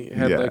fluffy. It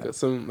had like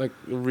some like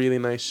really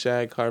nice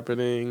shag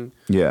carpeting.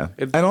 Yeah.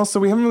 And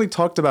also we haven't really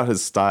talked about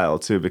his style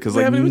too, because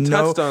we like haven't even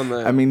touched on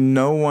that. I mean,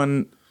 no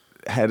one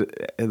had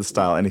his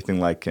style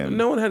anything like him.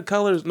 No one had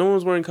colors. No one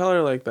was wearing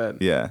color like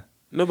that. Yeah.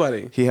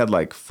 Nobody. He had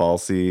like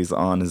falsies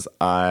on his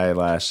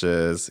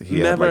eyelashes.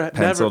 He had like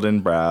penciled in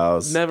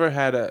brows. Never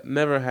had a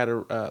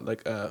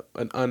like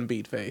an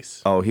unbeat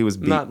face. Oh, he was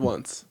not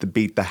once.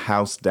 Beat the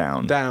house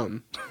down.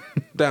 Down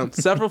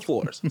several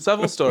floors,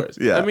 several stories.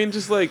 Yeah. I mean,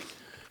 just like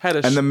had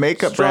a. And the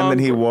makeup brand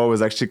that he wore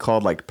was actually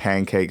called like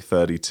Pancake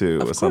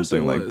 32 or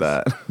something like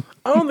that.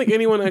 I don't think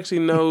anyone actually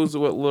knows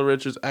what Little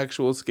Richard's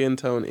actual skin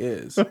tone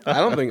is. I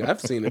don't think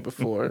I've seen it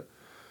before.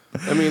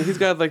 I mean, he's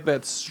got like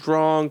that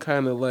strong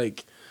kind of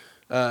like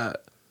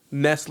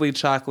Nestle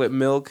chocolate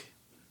milk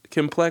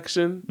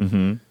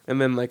complexion,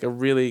 and then like a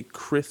really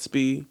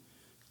crispy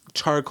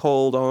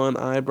charcoaled on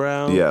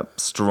eyebrow. Yeah,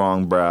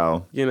 strong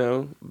brow.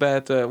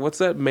 That what's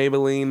that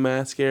Maybelline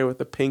mascara with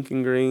the pink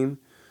and green?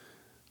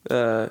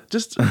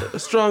 Just a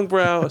strong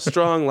brow, a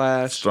strong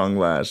lash,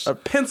 a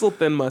pencil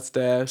thin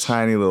mustache,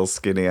 tiny little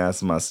skinny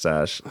ass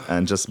mustache,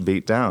 and just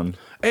beat down.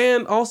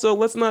 And also,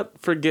 let's not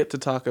forget to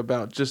talk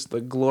about just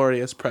the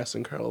glorious press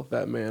and curl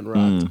that man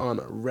rocked on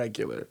a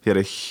regular. He had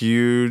a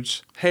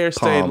huge hair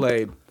pump.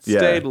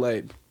 stayed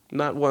laid.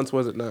 Not once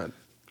was it not.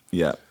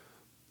 Yeah.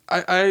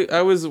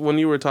 I was, when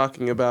you were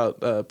talking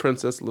about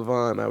Princess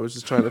Lavon, I was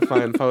just trying to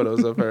find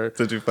photos of her.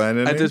 Did you find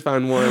any? I did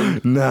find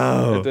one.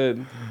 No. I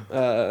did.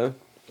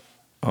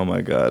 Oh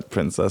my God,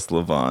 Princess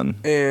Lavon.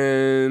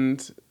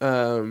 And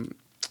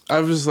I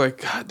was just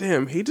like, God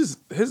damn, his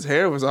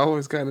hair was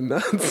always kind of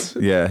nuts.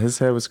 Yeah, his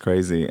hair was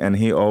crazy. And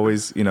he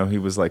always, he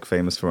was like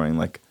famous for wearing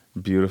like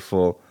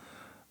beautiful,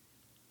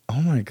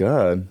 oh my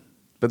God.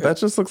 But that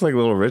just looks like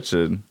Little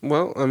Richard.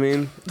 Well, I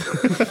mean,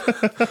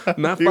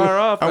 not far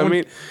off. Can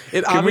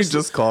we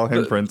just call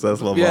him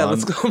Princess Lavon? Yeah,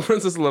 let's call him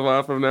Princess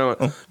Lavon from now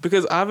on.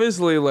 Because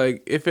obviously,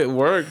 like, if it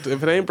worked,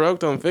 if it ain't broke,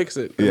 don't fix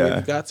it. Yeah.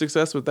 He got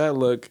success with that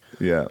look.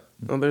 Yeah.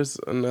 Oh, there's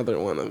another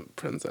one of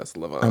Princess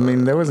Lavon. I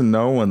mean, there was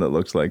no one that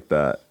looked like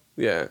that.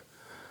 Yeah.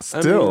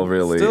 Still,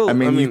 really. still, I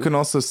mean, you can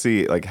also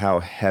see like how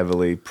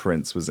heavily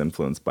Prince was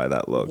influenced by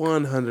that look.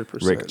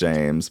 100%. Rick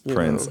James,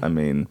 Prince. know. I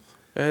mean,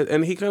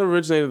 And he kind of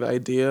originated the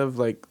idea of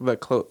like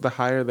the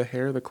higher the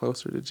hair, the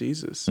closer to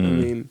Jesus. I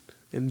mean,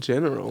 in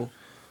general,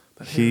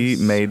 he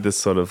made this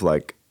sort of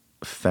like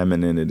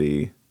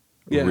femininity.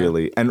 Yeah.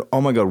 Really, and oh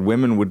my god,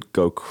 women would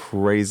go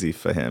crazy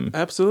for him.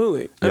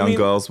 Absolutely. Young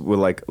girls were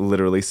like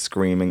literally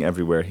screaming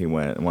everywhere he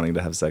went, wanting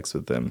to have sex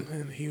with him.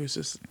 And he was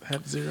just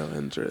had zero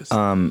interest.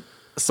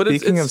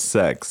 Speaking of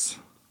sex,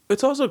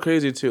 it's also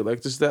crazy too,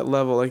 like just that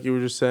level, like you were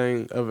just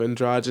saying, of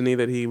androgyny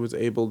that he was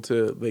able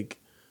to like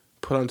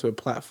put onto a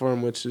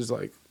platform, which is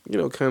like, you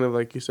know, kind of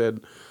like you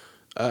said,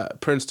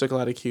 Prince took a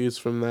lot of cues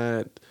from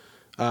that.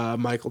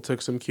 Michael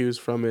took some cues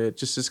from it.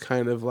 Just this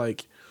kind of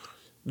like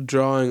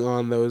drawing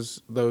on those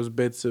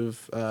bits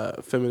of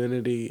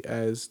femininity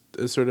as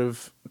sort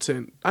of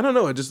I don't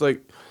know, it just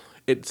like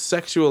it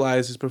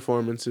sexualizes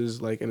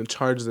performances like and it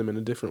charges them in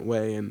a different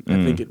way, and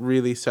I think it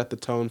really set the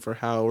tone for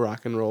how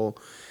rock and roll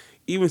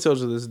even still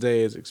to this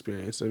day is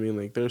experienced. I mean,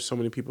 like there's so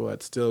many people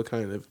that still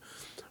kind of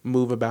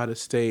move about a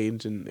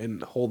stage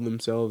and hold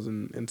themselves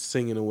and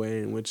sing in a way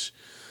in which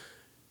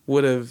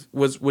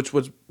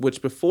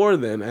which before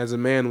then as a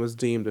man was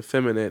deemed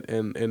effeminate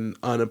and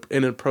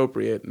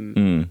inappropriate,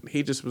 and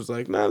he just was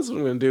like, nah, this is what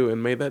I'm gonna do,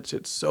 and made that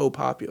shit so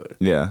popular.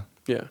 yeah.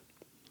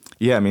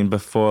 Yeah. I mean,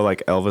 before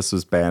like Elvis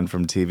was banned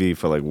from TV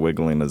for like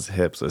wiggling his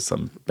hips or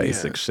some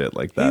basic shit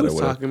like that. He was or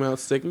whatever. talking about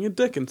sticking a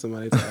dick in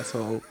somebody's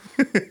asshole.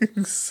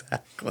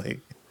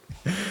 Exactly.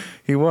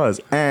 He was.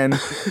 And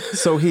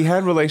so he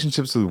had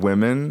relationships with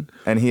women,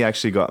 and he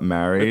actually got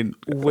married.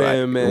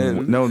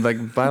 Women. No,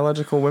 like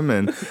biological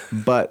women.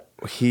 But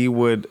he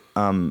would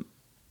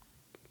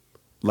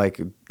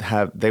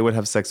they would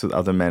have sex with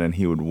other men and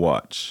he would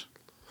watch.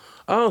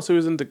 Oh, so he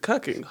was into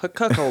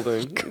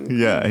cuckolding.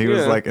 Yeah, he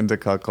was like into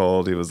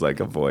cuckold. He was like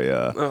a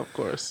voyeur. Oh, of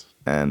course.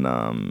 And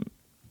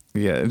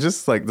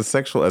just like the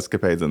sexual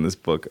escapades in this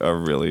book are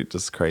really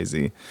just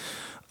crazy.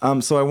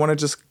 So I want to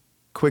just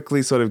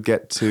quickly sort of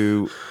get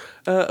to...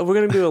 we're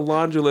going to do a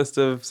laundry list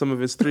of some of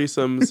his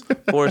threesomes,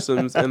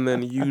 foursomes, and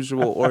then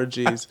usual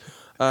orgies.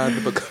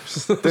 The book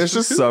There's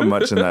just so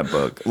much in that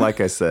book. Like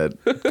I said,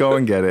 go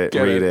and get it,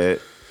 read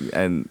it,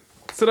 and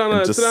sip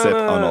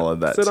on all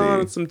of that tea. Sit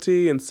on some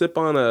tea and sip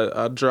on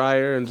a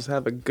dryer and just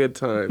have a good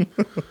time.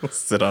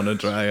 Sit on a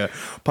dryer,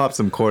 pop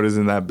some quarters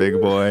in that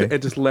big boy.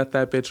 And just let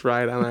that bitch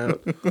ride on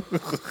out.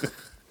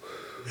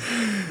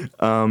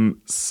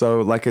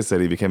 So, like I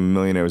said, he became a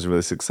millionaire, was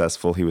really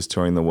successful. He was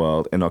touring the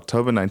world. In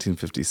October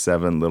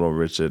 1957, Little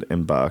Richard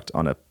embarked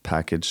on a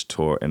package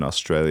tour in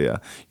Australia.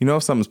 You know,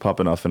 if something's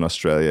popping off in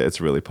Australia, it's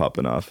really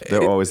popping off.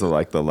 They're always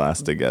like the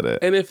last to get it.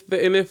 And if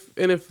they're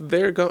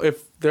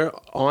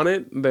on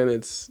it, then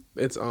it's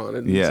on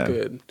and it's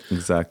good.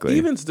 Exactly.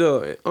 Even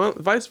still,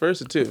 vice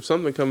versa too. If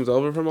something comes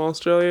over from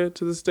Australia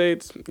to the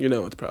States, you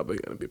know it's probably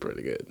going to be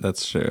pretty good.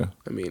 That's true.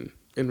 I mean,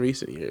 in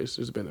recent years,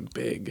 there's been a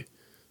big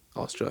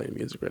Australian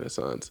music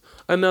renaissance.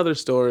 Another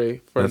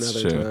story for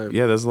another time.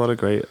 Yeah, there's a lot of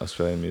great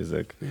Australian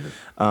music. Yeah.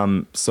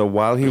 So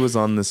while he was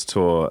on this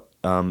tour,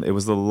 it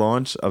was the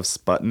launch of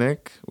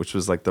Sputnik, which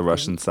was like the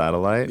Russian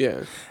satellite.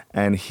 Yeah.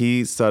 And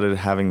he started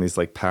having these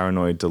like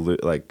paranoid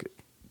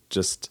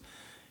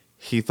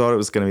he thought it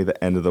was going to be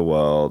the end of the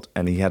world,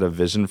 and he had a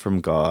vision from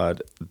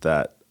God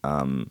that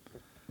God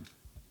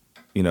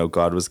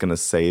was going to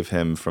save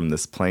him from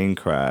this plane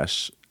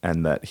crash,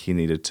 and that he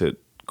needed to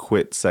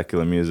quit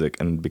secular music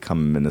and become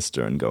a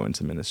minister and go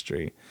into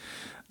ministry.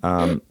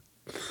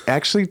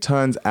 Actually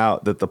turns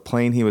out that the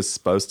plane he was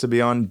supposed to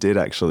be on did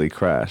actually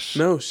crash.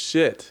 No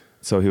shit.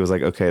 So he was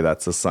like, okay,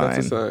 that's a sign.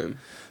 That's a sign.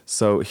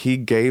 So he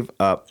gave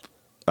up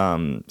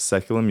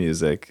secular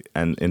music,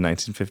 and in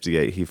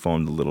 1958 he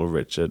formed Little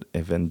Richard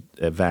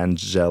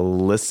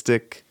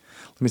Evangelistic.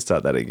 Let me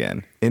start that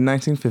again. In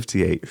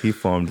 1958 he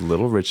formed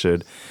Little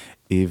Richard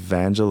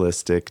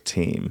Evangelistic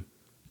Team,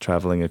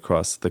 traveling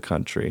across the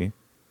country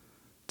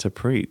to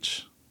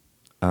preach.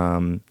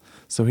 So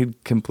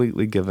he'd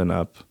completely given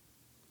up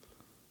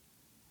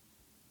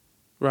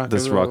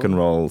rock and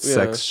roll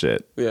sex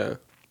shit. Yeah.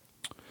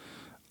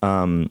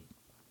 So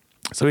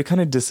he kind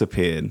of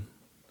disappeared.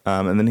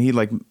 And then he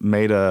like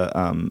made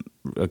a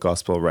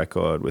gospel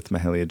record with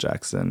Mahalia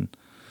Jackson.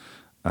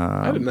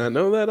 I did not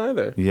know that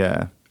either.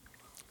 Yeah.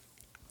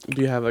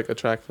 Do you have like a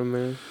track from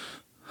there?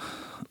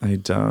 I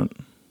don't.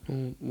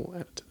 We'll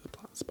add it to the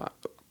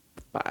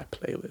Spotify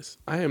playlist.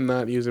 I am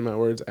not using my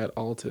words at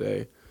all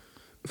today.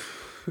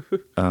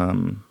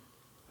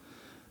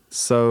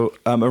 So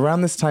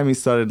around this time he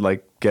started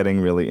like getting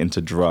really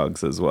into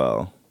drugs as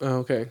well. Oh,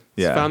 okay.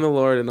 Yeah. So found the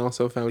Lord and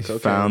also found cocaine.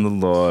 Found the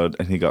Lord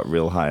and he got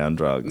real high on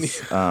drugs.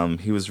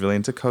 He was really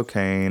into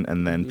cocaine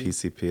and then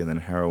PCP and then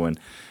heroin.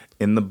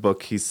 In the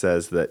book, he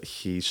says that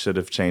he should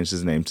have changed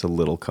his name to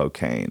Little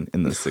Cocaine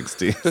in the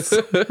 60s.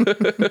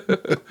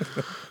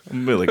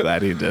 I'm really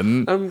glad he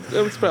didn't.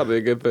 It's probably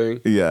a good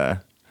thing. Yeah.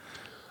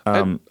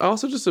 I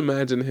also just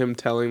imagine him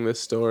telling this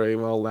story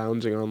while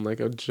lounging on like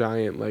a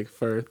giant like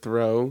fur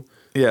throw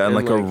Yeah, and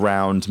like a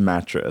round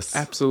mattress.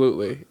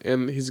 Absolutely.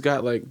 And he's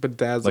got like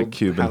bedazzled like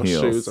Cuban house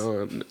heels. shoes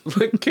on.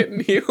 Like kitten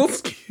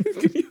heels.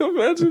 Can you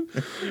imagine?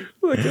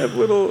 Like that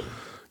little...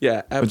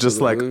 Yeah, absolutely.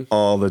 Just like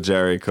all the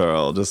Jerry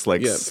curl, just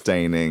like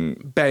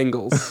staining.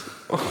 Bangles.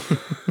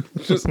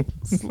 Just...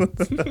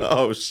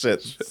 oh,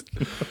 shit.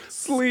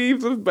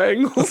 Sleeves of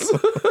bangles.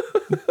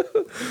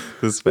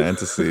 This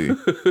fantasy.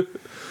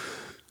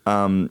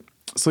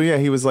 So yeah,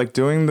 he was like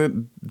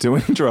doing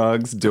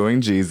drugs, doing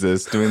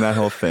Jesus, doing that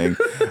whole thing,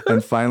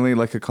 and finally,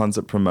 like a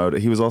concert promoter.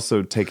 He was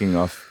also taking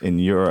off in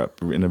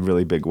Europe in a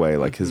really big way.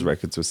 Like his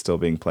records were still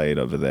being played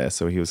over there,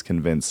 so he was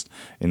convinced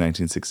in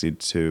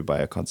 1962 by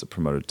a concert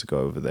promoter to go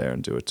over there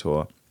and do a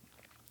tour.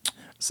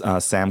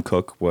 Sam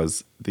Cooke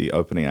was the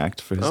opening act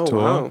for his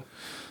tour.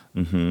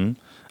 Wow.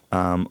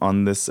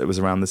 On this, it was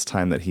around this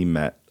time that he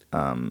met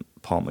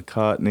Paul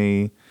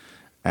McCartney.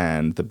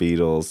 And the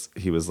Beatles,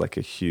 he was like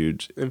a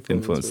huge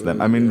influence to them.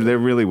 I mean, there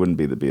really wouldn't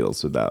be the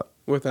Beatles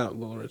without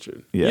Little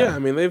Richard. Yeah. I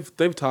mean,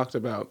 they've talked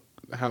about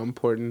how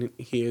important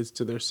he is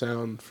to their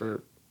sound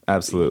for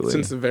absolutely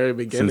since the very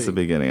beginning. Since the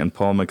beginning, and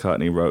Paul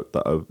McCartney wrote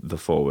the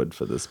foreword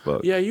for this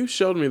book. Yeah, you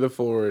showed me the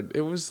foreword.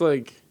 It was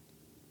like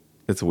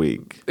it's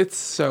weak. It's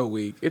so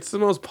weak. It's the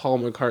most Paul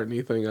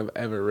McCartney thing I've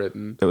ever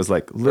written. It was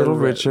like Little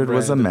Richard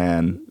was a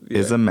man,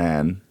 is a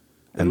man.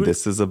 And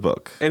this is a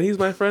book. And he's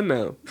my friend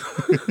now.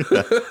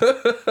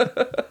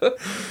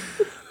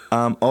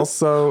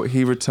 Also,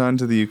 he returned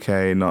to the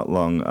UK not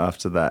long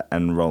after that,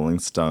 and Rolling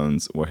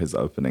Stones were his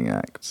opening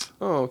act.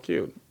 Oh,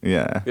 cute.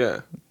 Yeah. Yeah.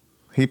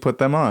 He put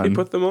them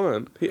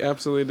on. He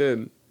absolutely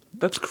did.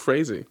 That's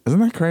crazy. Isn't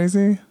that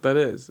crazy? That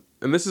is.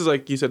 And this is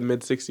like you said,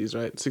 mid-60s,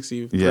 right?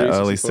 63, yeah,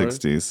 early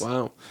 64? 60s.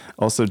 Wow.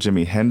 Also,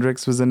 Jimi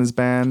Hendrix was in his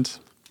band.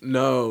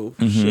 No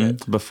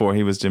shit. Before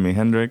he was Jimi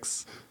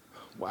Hendrix.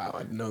 Wow, I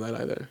didn't know that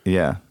either.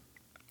 Yeah.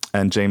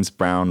 And James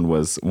Brown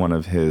was one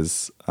of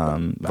his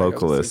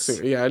vocalists.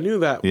 Yeah, I knew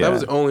that. Yeah. That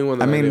was the only one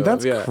that I knew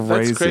that's of.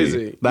 crazy. That's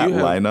crazy. That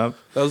lineup.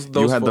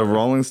 You had the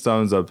Rolling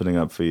Stones opening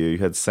up for you. You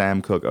had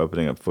Sam Cooke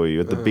opening up for you. You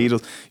had the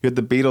Beatles. You had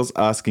the Beatles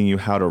asking you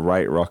how to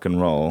write rock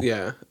and roll.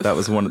 Yeah. That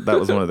was one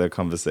of their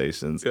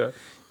conversations. Yeah.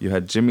 You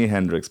had Jimi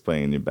Hendrix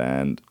playing in your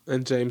band.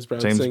 And James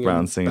Brown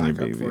singing your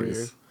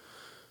BBs.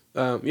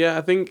 Yeah,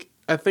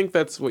 I think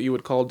that's what you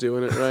would call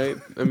doing it right.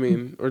 I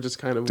mean, or just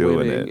kind of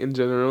winning in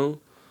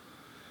general.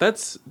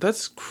 That's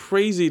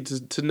crazy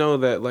to know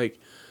that, like,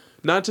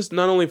 not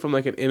only from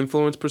like an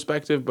influence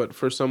perspective, but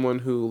for someone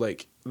who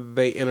like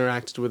they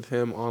interacted with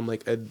him on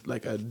like a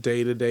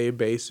day-to-day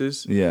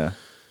basis. Yeah.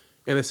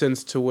 In a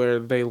sense to where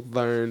they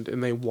learned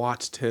and they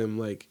watched him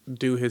like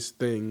do his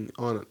thing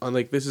on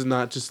like, this is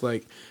not just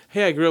like,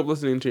 hey, I grew up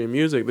listening to your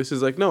music. This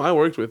is like, no, I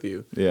worked with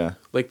you. Yeah.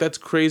 Like, that's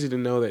crazy to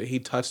know that he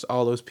touched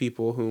all those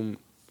people whom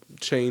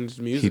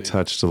changed music. He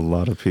touched a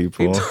lot of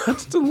people.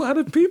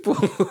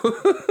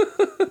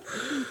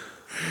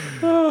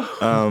 God.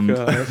 Oh,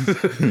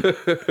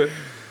 God.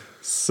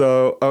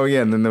 So,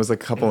 and then there was a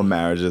couple of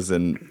marriages,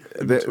 and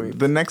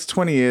the next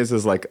 20 years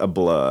is like a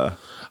blur.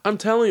 I'm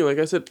telling you, like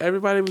I said,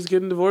 everybody was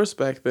getting divorced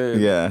back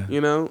then. Yeah.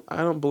 You know, I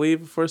don't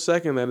believe for a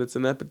second that it's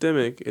an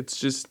epidemic. It's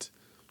just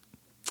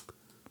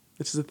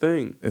a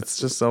thing. It's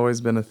just always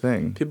been a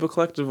thing. People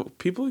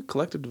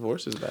collected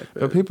divorces back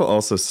then. But people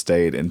also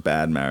stayed in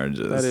bad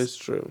marriages. That is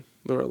true.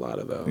 There were a lot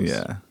of those.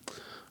 Yeah.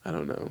 I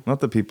don't know.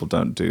 Not that people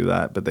don't do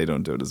that, but they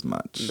don't do it as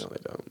much. No,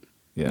 they don't.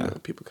 Yeah. No,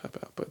 people cop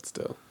out, but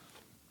still.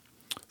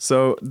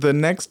 So the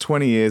next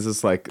 20 years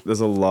is like,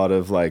 there's a lot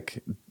of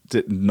like,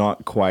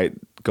 not quite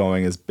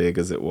going as big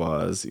as it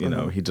was. You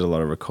know, he did a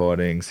lot of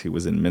recordings. He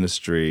was in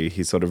ministry.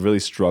 He sort of really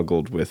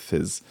struggled with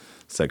his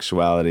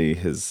sexuality,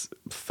 his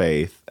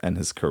faith, and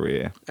his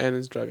career. And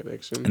his drug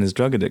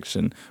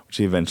addiction. Which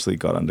he eventually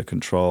got under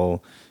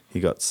control. He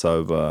got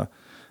sober.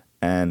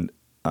 And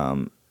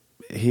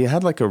he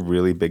had like a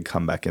really big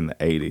comeback in the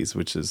 80s,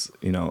 which is,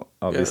 you know,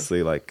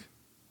 obviously like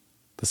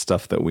the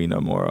stuff that we know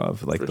more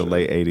of, like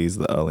late 80s,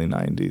 the early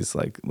 90s,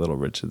 like Little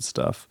Richard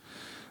stuff.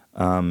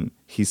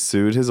 He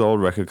sued his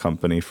old record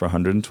company for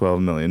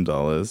 $112 million.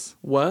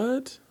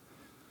 What?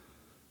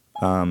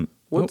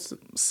 What's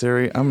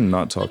Siri, I'm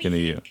not talking to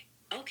you.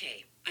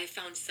 Okay, I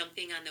found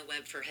something on the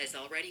web for his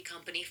already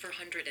company for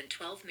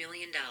 $112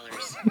 million.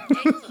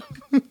 Take a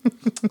look.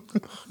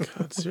 Oh,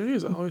 God, Siri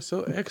is always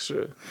so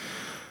extra.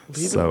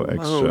 So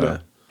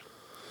extra.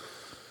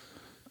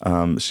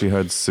 She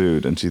heard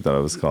sued and she thought I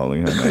was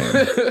calling her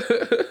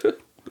name.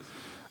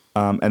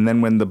 And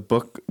then when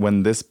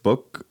this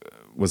book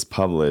was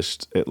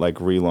published, it like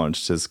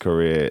relaunched his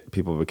career.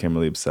 People became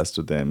really obsessed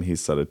with him. He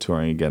started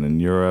touring again in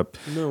Europe.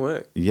 No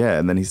way. Yeah,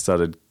 and then he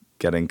started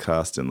getting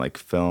cast in like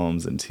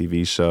films and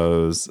TV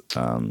shows.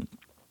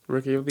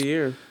 Rookie of the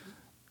Year.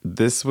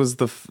 This was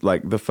the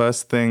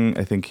first thing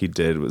I think he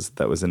did was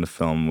in a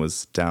film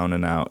was Down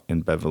and Out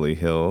in Beverly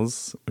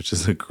Hills, which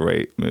is a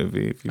great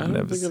movie if you've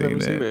never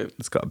seen it.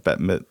 It's got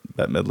Bette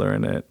Midler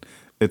in it.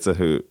 It's a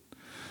hoot.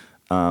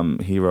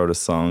 He wrote a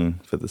song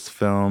for this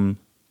film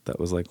that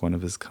was like one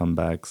of his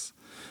comebacks.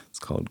 It's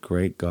called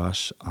Great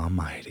Gosh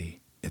Almighty,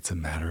 It's a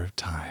Matter of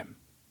Time.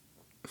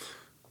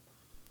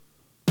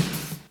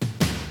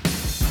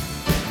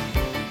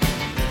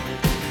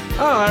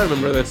 Oh, I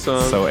remember this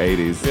song. So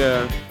 80s.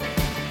 Yeah.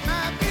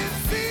 I've been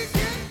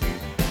seeking,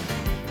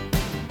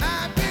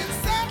 I've been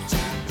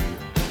searching,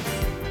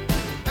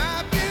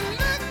 I've been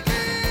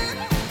looking,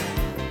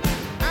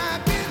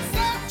 I've been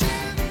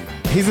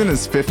searching, He's in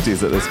his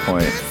 50s at this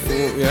point.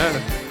 Ooh,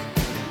 yeah.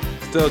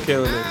 Still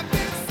killing it. I've been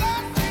searching,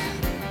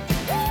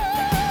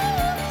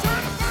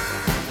 trying to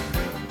find,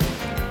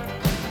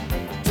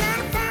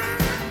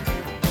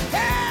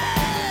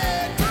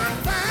 hey, trying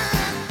to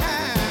find.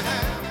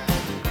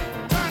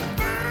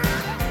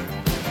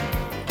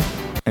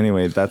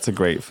 Anyway, that's a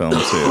great film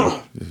too,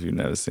 if you've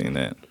never seen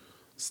it.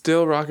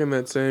 Still rocking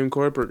that same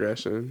chord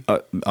progression.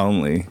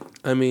 Only.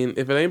 I mean,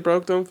 if it ain't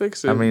broke, don't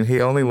fix it. I mean,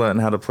 he only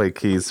learned how to play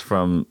keys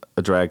from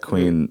a drag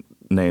queen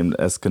named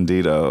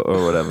Escondido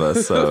or whatever,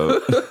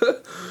 so...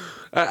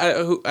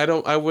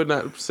 I would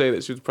not say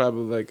that she was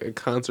probably like a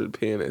concert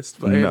pianist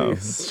by any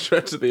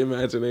stretch of the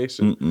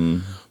imagination.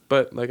 Mm-mm.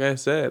 But like I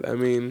said, I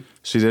mean,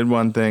 She did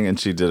one thing and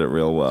she did it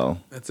real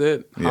well. that's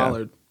it. Yeah.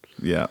 Hollered.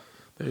 Yeah.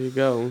 There you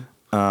go.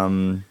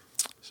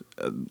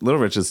 Little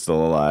Richard's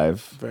still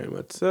alive. Very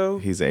much so.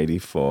 He's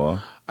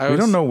 84. I We was-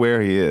 don't know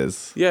where he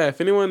is. Yeah, if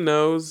anyone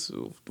knows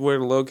where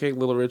to locate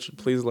Little Richard,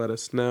 please let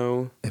us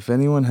know. If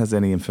anyone has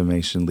any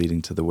information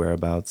leading to the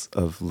whereabouts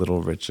of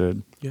Little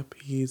Richard, Yep,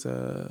 he's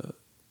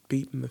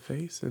beat in the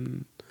face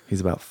and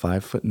he's about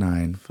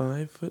 5'9".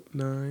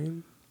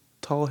 5'9",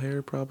 tall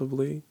hair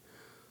probably.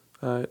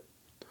 I'd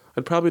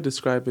probably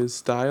describe his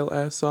style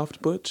as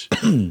soft butch,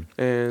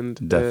 and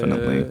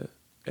Definitely.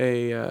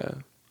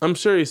 I'm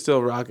sure he's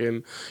still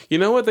rocking. You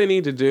know what they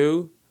need to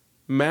do?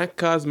 MAC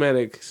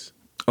Cosmetics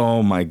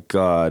Oh my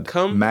God.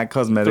 Come Mac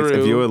Cosmetics, if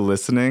through. you were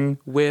listening,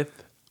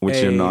 with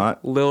which you're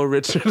not, Lil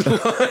Richard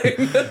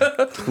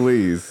line.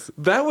 please.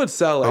 That would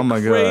sell like Oh my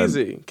God.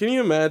 crazy. Can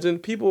you imagine?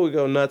 People would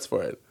go nuts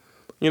for it.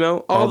 You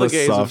know, all the the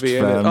gays would soft be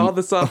in it. femme. All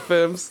the soft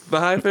femmes, the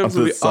high femmes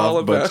The would be all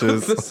soft about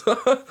butches.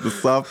 The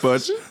soft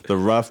butch, the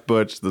rough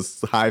butch, the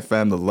high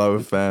femme, the low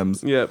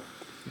femmes. Yep,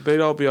 they'd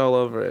all be all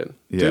over it.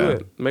 Do Yeah.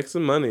 it, make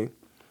some money.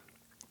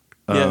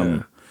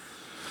 Yeah,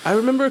 I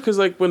remember because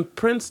like when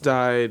Prince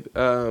died,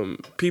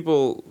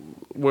 people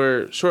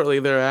were shortly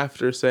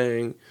thereafter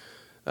saying,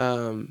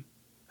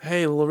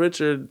 "Hey, Little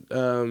Richard,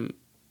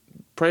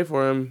 pray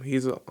for him.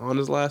 He's on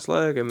his last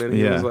leg." And then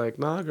he Yeah. was like,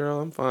 "Nah, girl,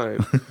 I'm fine.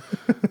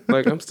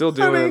 Like I'm still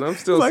doing Honey. it. I'm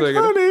still Like,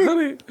 singing.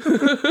 honey.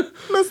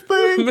 Miss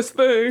Thing. Miss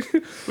Thing,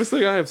 Miss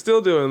Thing, I am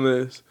still doing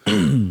this."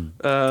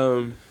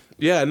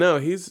 Yeah, no,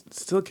 he's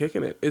still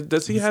kicking it.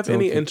 Does he have still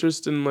any kick-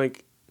 interest in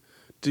like?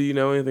 Do you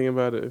know anything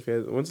about it? If he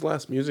has, when's the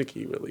last music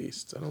he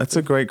released? That's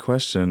a great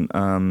question.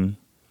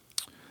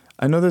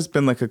 I know there's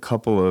been like a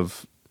couple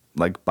of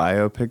like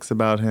biopics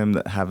about him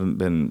that haven't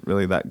been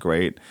really that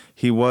great.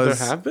 There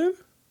have been.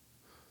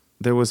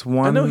 There was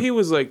one. I know he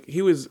was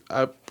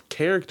a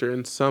character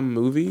in some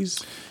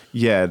movies.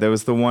 Yeah, there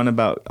was the one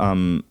about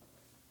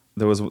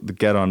there was the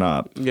Get On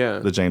Up. Yeah.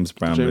 The James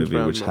Brown James movie,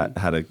 Brown which one.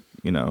 had a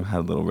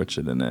had Little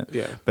Richard in it.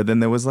 Yeah. But then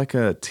there was like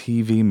a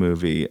TV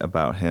movie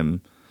about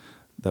him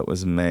that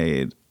was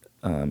made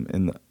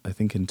I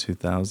think in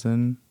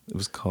 2000. It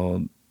was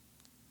called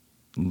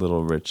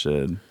Little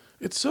Richard.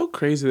 It's so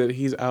crazy that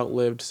he's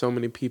outlived so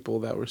many people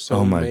that were so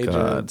Oh my major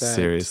God, that,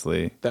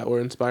 seriously. that were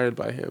inspired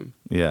by him.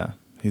 Yeah,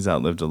 he's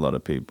outlived a lot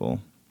of people.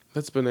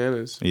 That's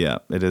bananas. Yeah,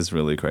 it is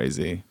really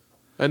crazy.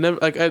 I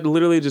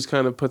literally just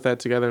kind of put that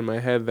together in my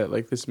head that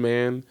like this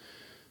man,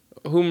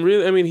 whom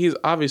really, I mean, he's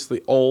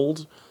obviously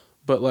old,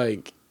 but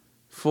like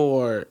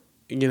for,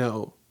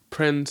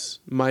 Prince,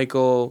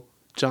 Michael,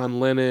 John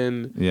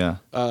Lennon, Yeah.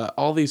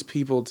 all these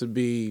people to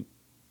be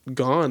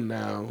gone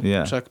now.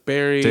 Yeah. Chuck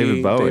Berry,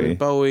 David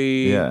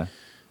Bowie. Yeah.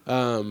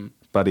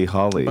 Buddy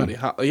Holly.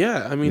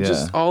 Yeah, I mean,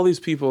 just Yeah. all these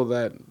people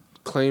that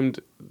claimed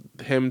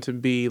him to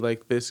be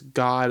like this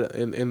god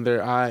in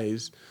their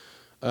eyes,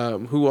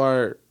 who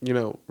are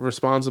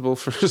responsible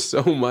for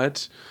so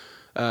much,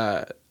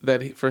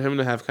 for him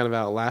to have kind of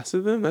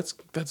outlasted them.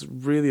 That's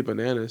really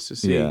bananas to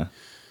see. Yeah.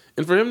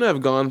 And for him to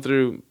have gone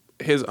through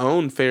his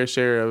own fair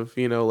share of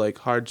like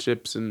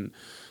hardships and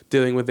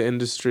dealing with the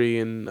industry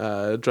and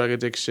drug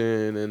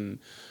addiction and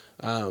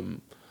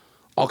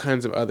all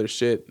kinds of other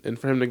shit, and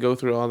for him to go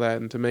through all that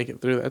and to make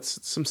it through,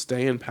 that's some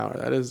staying power.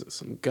 That is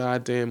some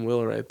goddamn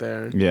will right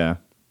there. Yeah.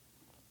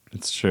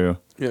 It's true.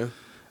 Yeah,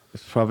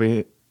 It's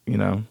probably,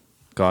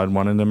 God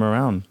wanted him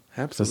around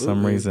absolutely. for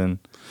some reason.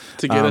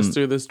 To get us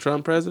through this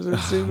Trump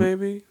presidency,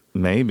 maybe.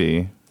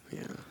 Maybe.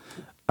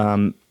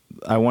 Yeah.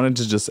 I wanted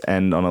to just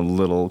end on a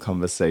little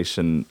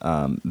conversation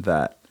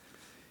that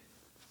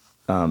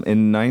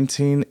in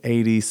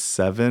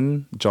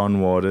 1987, John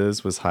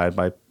Waters was hired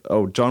by...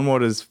 John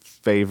Waters'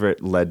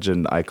 favorite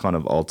legend icon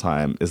of all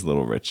time is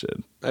Little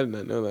Richard. I did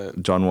not know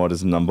that. John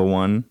Waters' number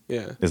one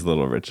Yeah. is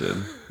Little Richard.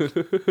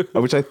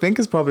 Which I think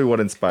is probably what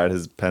inspired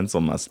his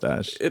pencil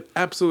mustache. It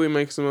absolutely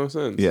makes the most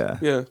sense. Yeah.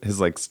 Yeah.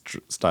 His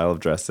style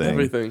of dressing.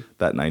 Everything.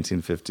 That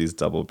 1950s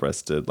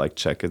double-breasted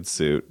checkered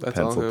suit, That's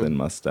all pencil him. thin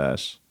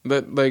mustache.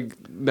 That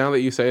now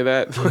that you say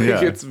that,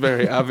 Yeah. it's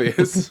very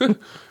obvious.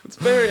 It's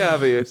very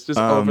obvious. Just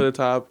over the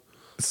top.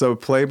 So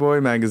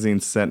Playboy magazine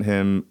sent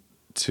him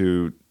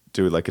to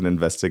do like an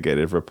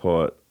investigative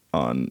report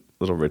on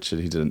Little Richard.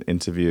 He did an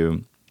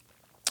interview.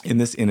 In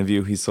this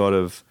interview, he sort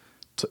of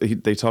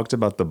they talked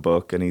about the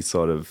book, and he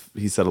said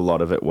a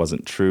lot of it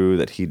wasn't true,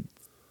 that he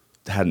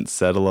hadn't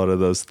said a lot of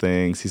those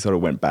things. He sort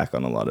of went back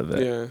on a lot of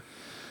it. Yeah.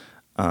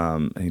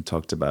 And he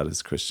talked about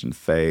his Christian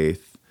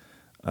faith,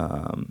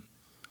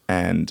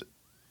 and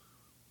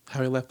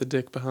how he left the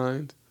dick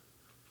behind.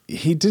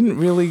 He didn't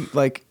really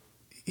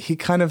he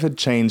kind of had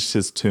changed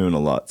his tune a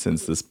lot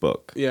since this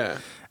book. Yeah.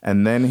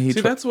 And then he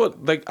that's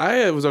what, like,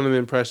 I was under the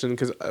impression,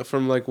 because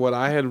from like what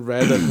I had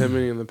read of him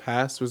in the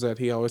past, was that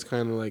he always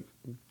kind of like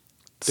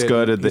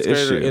skirted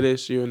the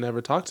issue and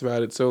never talked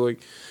about it. So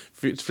like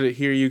for to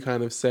hear you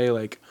kind of say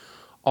like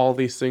all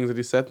these things that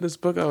he said in this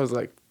book, I was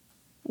like,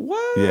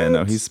 what? Yeah,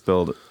 no, he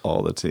spilled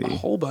all the tea. A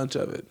whole bunch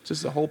of it,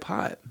 just a whole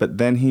pot. But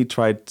then he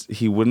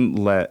wouldn't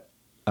let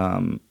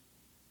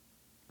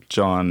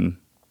John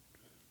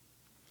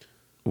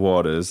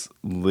Waters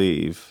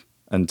leave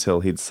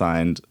until he'd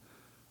signed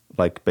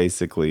like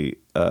basically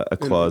a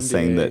clause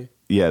saying that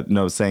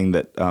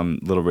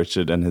Little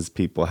Richard and his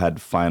people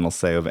had final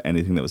say over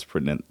anything that was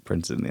printed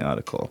in the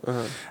article.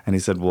 Uh-huh. And he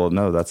said, well,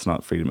 no, that's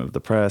not freedom of the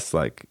press.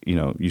 Like,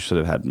 you should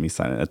have had me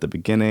sign it at the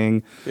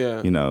beginning.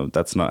 Yeah.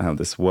 That's not how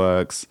this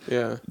works.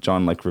 Yeah.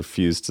 John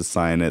refused to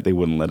sign it. They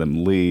wouldn't let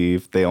him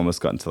leave. They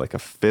almost got into like a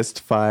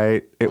fist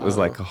fight. It was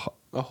like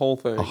a whole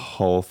thing. A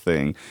whole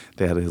thing.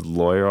 They had his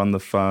lawyer on the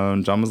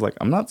phone. John was like,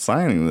 I'm not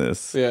signing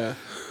this. Yeah.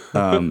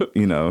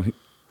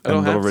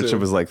 And Little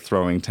Richard was like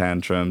throwing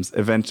tantrums.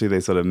 Eventually,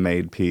 they sort of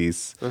made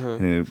peace and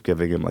ended up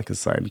giving him like a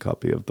signed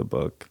copy of the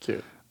book.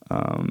 Cute.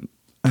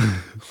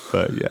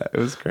 But yeah, it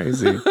was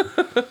crazy.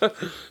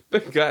 They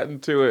got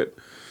into it.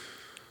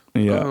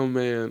 Yeah. Oh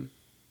man.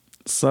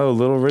 So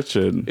Little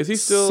Richard, is he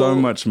still so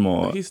much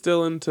more? He's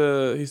still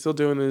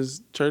doing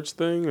his church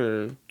thing,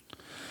 or?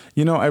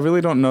 I really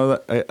don't know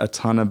a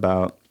ton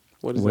about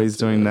what he's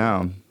doing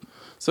now.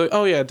 So,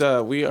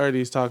 we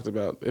already talked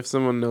about if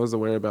someone knows the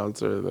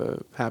whereabouts or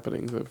the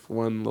happenings of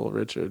one Little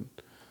Richard.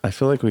 I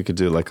feel like we could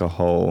do like a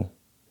whole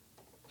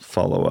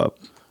follow-up.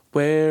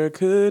 Where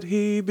could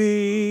he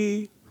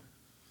be?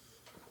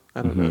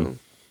 I don't know.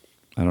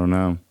 I don't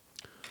know.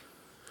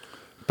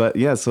 But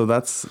yeah, so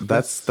that's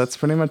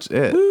pretty much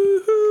it.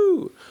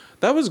 Woohoo!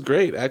 That was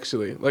great,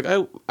 actually. Like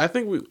I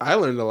think I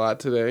learned a lot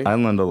today. I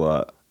learned a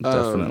lot,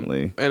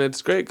 definitely. And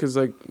it's great because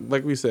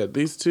like we said,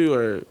 these two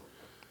are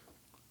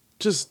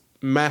just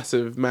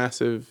massive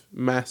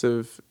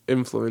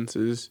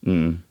influences,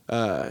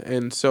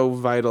 and so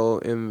vital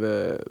in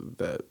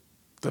the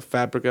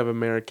fabric of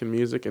American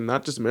music, and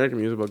not just American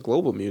music but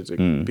global music,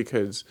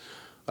 because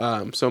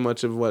so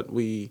much of what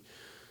we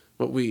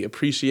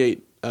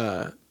appreciate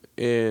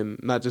in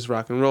not just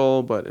rock and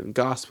roll but in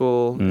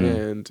gospel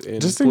and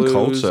in just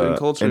blues in and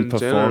culture in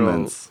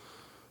performance. General.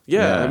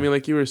 Yeah, I mean,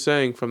 like you were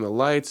saying, from the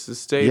lights, the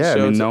stage shows.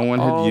 Yeah, I mean, no one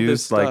had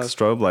used like stuff.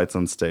 strobe lights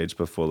on stage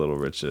before Little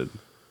Richard.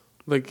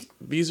 Like,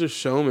 these are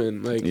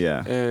showmen, like,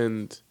 yeah,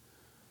 and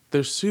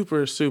they're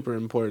super, super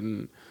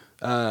important.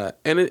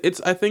 And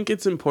I think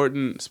it's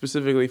important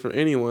specifically for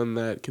anyone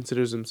that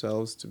considers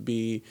themselves to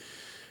be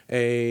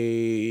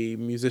a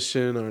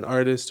musician or an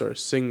artist or a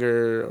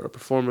singer or a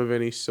performer of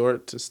any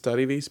sort to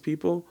study these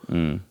people,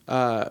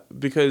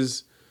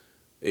 because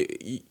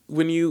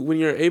when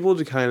you're able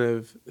to kind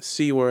of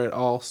see where it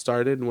all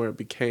started and where it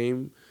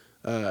became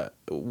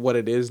what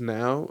it is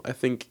now, I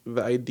think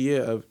the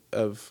idea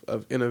of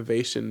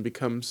innovation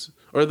becomes,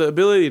 or the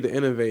ability to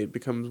innovate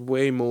becomes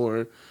way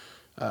more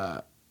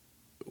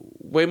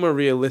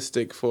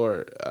realistic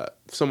for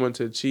someone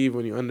to achieve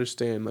when you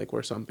understand like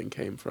where something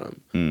came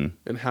from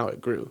and how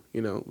it grew.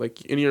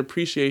 Like in your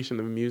appreciation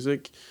of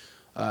music,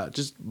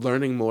 just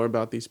learning more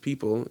about these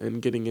people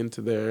and getting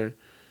into their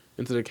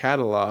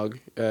catalog.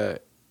 I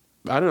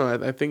don't know.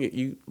 I think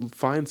you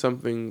find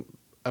something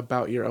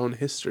about your own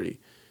history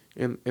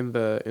in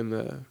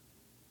the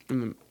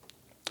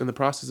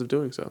process of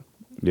doing so.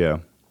 Yeah.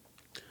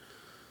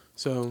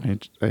 So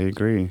I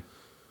agree.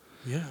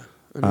 Yeah.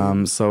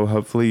 So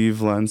hopefully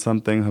you've learned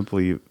something.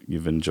 Hopefully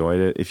you've enjoyed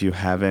it. If you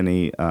have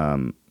any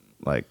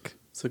like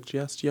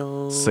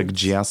suggestions,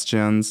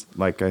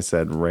 like I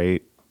said,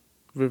 rate,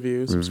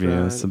 review,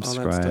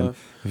 subscribe.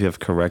 If you have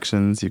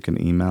corrections, you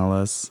can email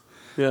us.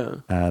 Yeah.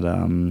 At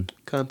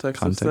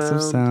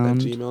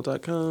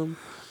contextofsound@gmail.com.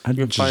 You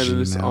can find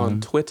us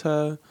on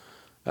Twitter.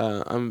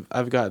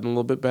 I've gotten a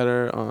little bit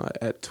better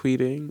at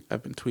tweeting.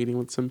 I've been tweeting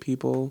with some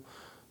people,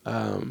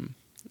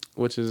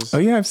 which is... Oh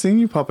yeah, I've seen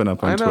you popping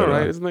up on Twitter. I know,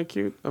 right? Isn't that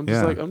cute? I'm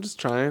just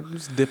trying. I'm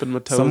just dipping my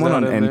toes Someone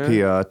out on in NPR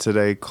there.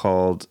 today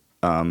called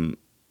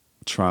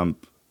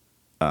Trump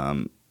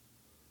a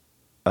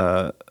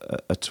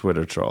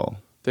Twitter troll.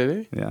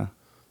 Did he? Yeah.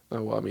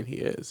 Oh, well, I mean, he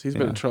is. He's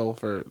been a troll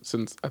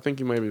since I think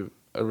he maybe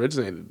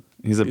originated.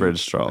 He's a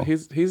bridge troll. He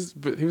was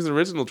the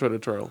original Twitter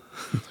troll.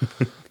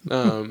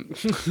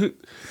 Did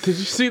you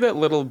see that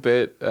little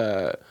bit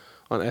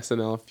on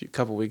SNL a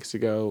couple weeks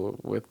ago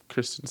with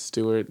Kristen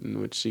Stewart,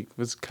 in which she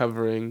was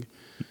covering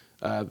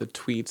the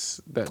tweets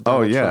that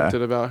Donald Trump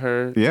did about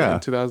her in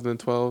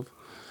 2012?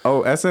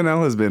 Oh,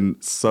 SNL has been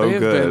so They have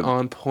good. been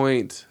on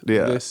point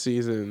this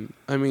season.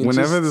 I mean,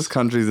 whenever this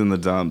country's in the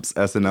dumps,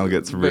 SNL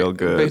gets real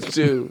good. They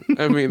do.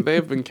 I mean,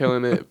 they've been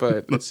killing it,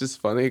 but it's just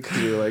funny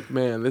because you're like,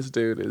 man, this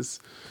dude is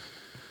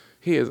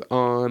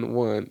on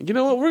one. You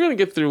know what? We're gonna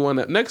get through one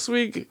next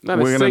week. Not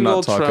a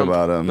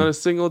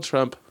single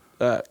Trump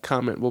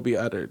comment will be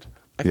uttered.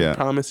 I can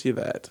promise you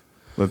that.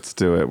 Let's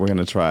do it. We're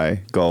gonna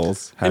try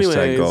goals.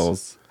 Anyways,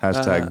 goals.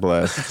 Hashtag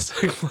blessed.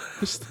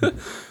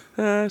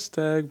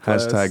 Hashtag blessed.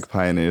 Hashtag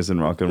pioneers in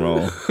rock and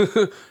roll.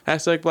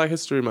 Hashtag Black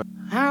History Month.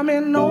 I'm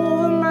in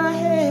over my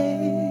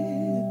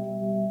head.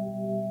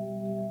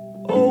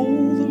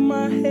 Over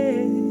my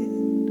head.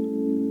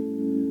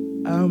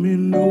 I'm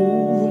in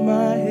over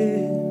my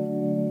head.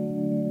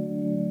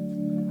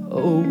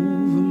 Over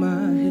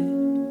my head.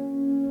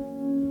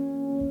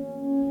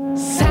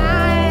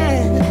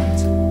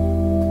 Science.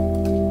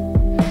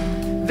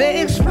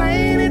 They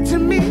explain it to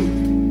me.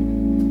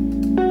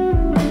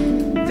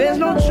 There's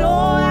no joy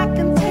I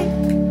can take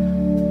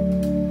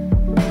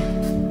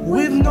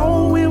with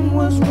knowing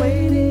what's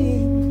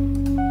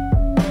waiting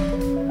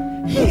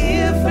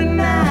here for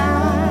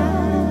now,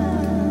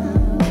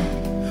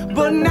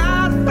 but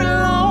not for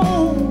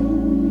long.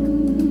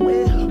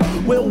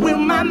 Well, will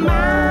my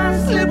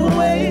mind slip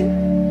away?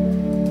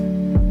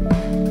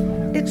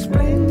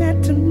 Explain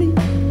that to me,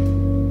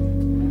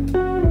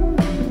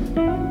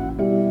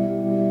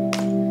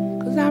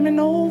 'cause I'm in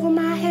over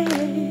my head.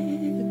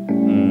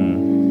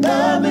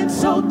 Loving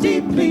so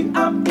deeply,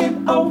 I'm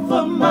in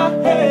over my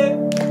head.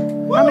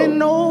 I'm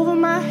in over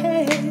my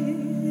head.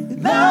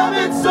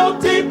 Loving so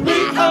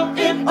deeply, I'm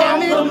in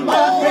over my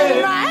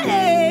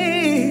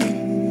head.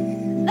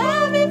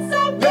 Loving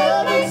so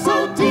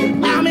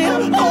deeply, I'm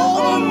in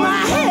over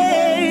my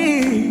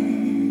head.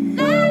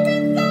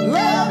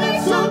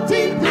 Loving so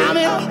deeply, I'm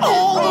in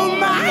over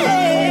my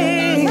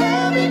head.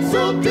 Loving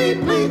so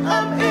deeply,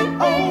 I'm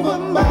in over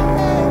my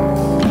head.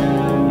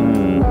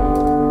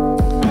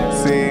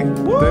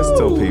 There's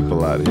still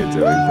people out here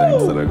doing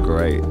things that are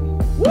great.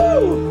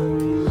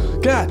 Woo!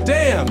 God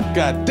damn,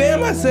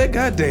 I said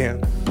God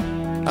damn.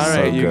 All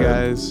right, you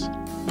guys,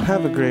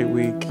 have a great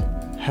week.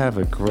 Have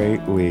a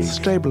great week.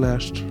 Stay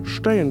blessed,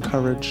 stay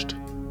encouraged,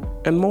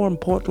 and more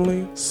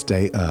importantly,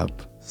 stay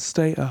up.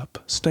 Stay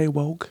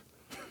woke.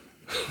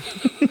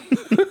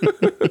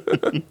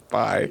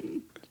 Bye.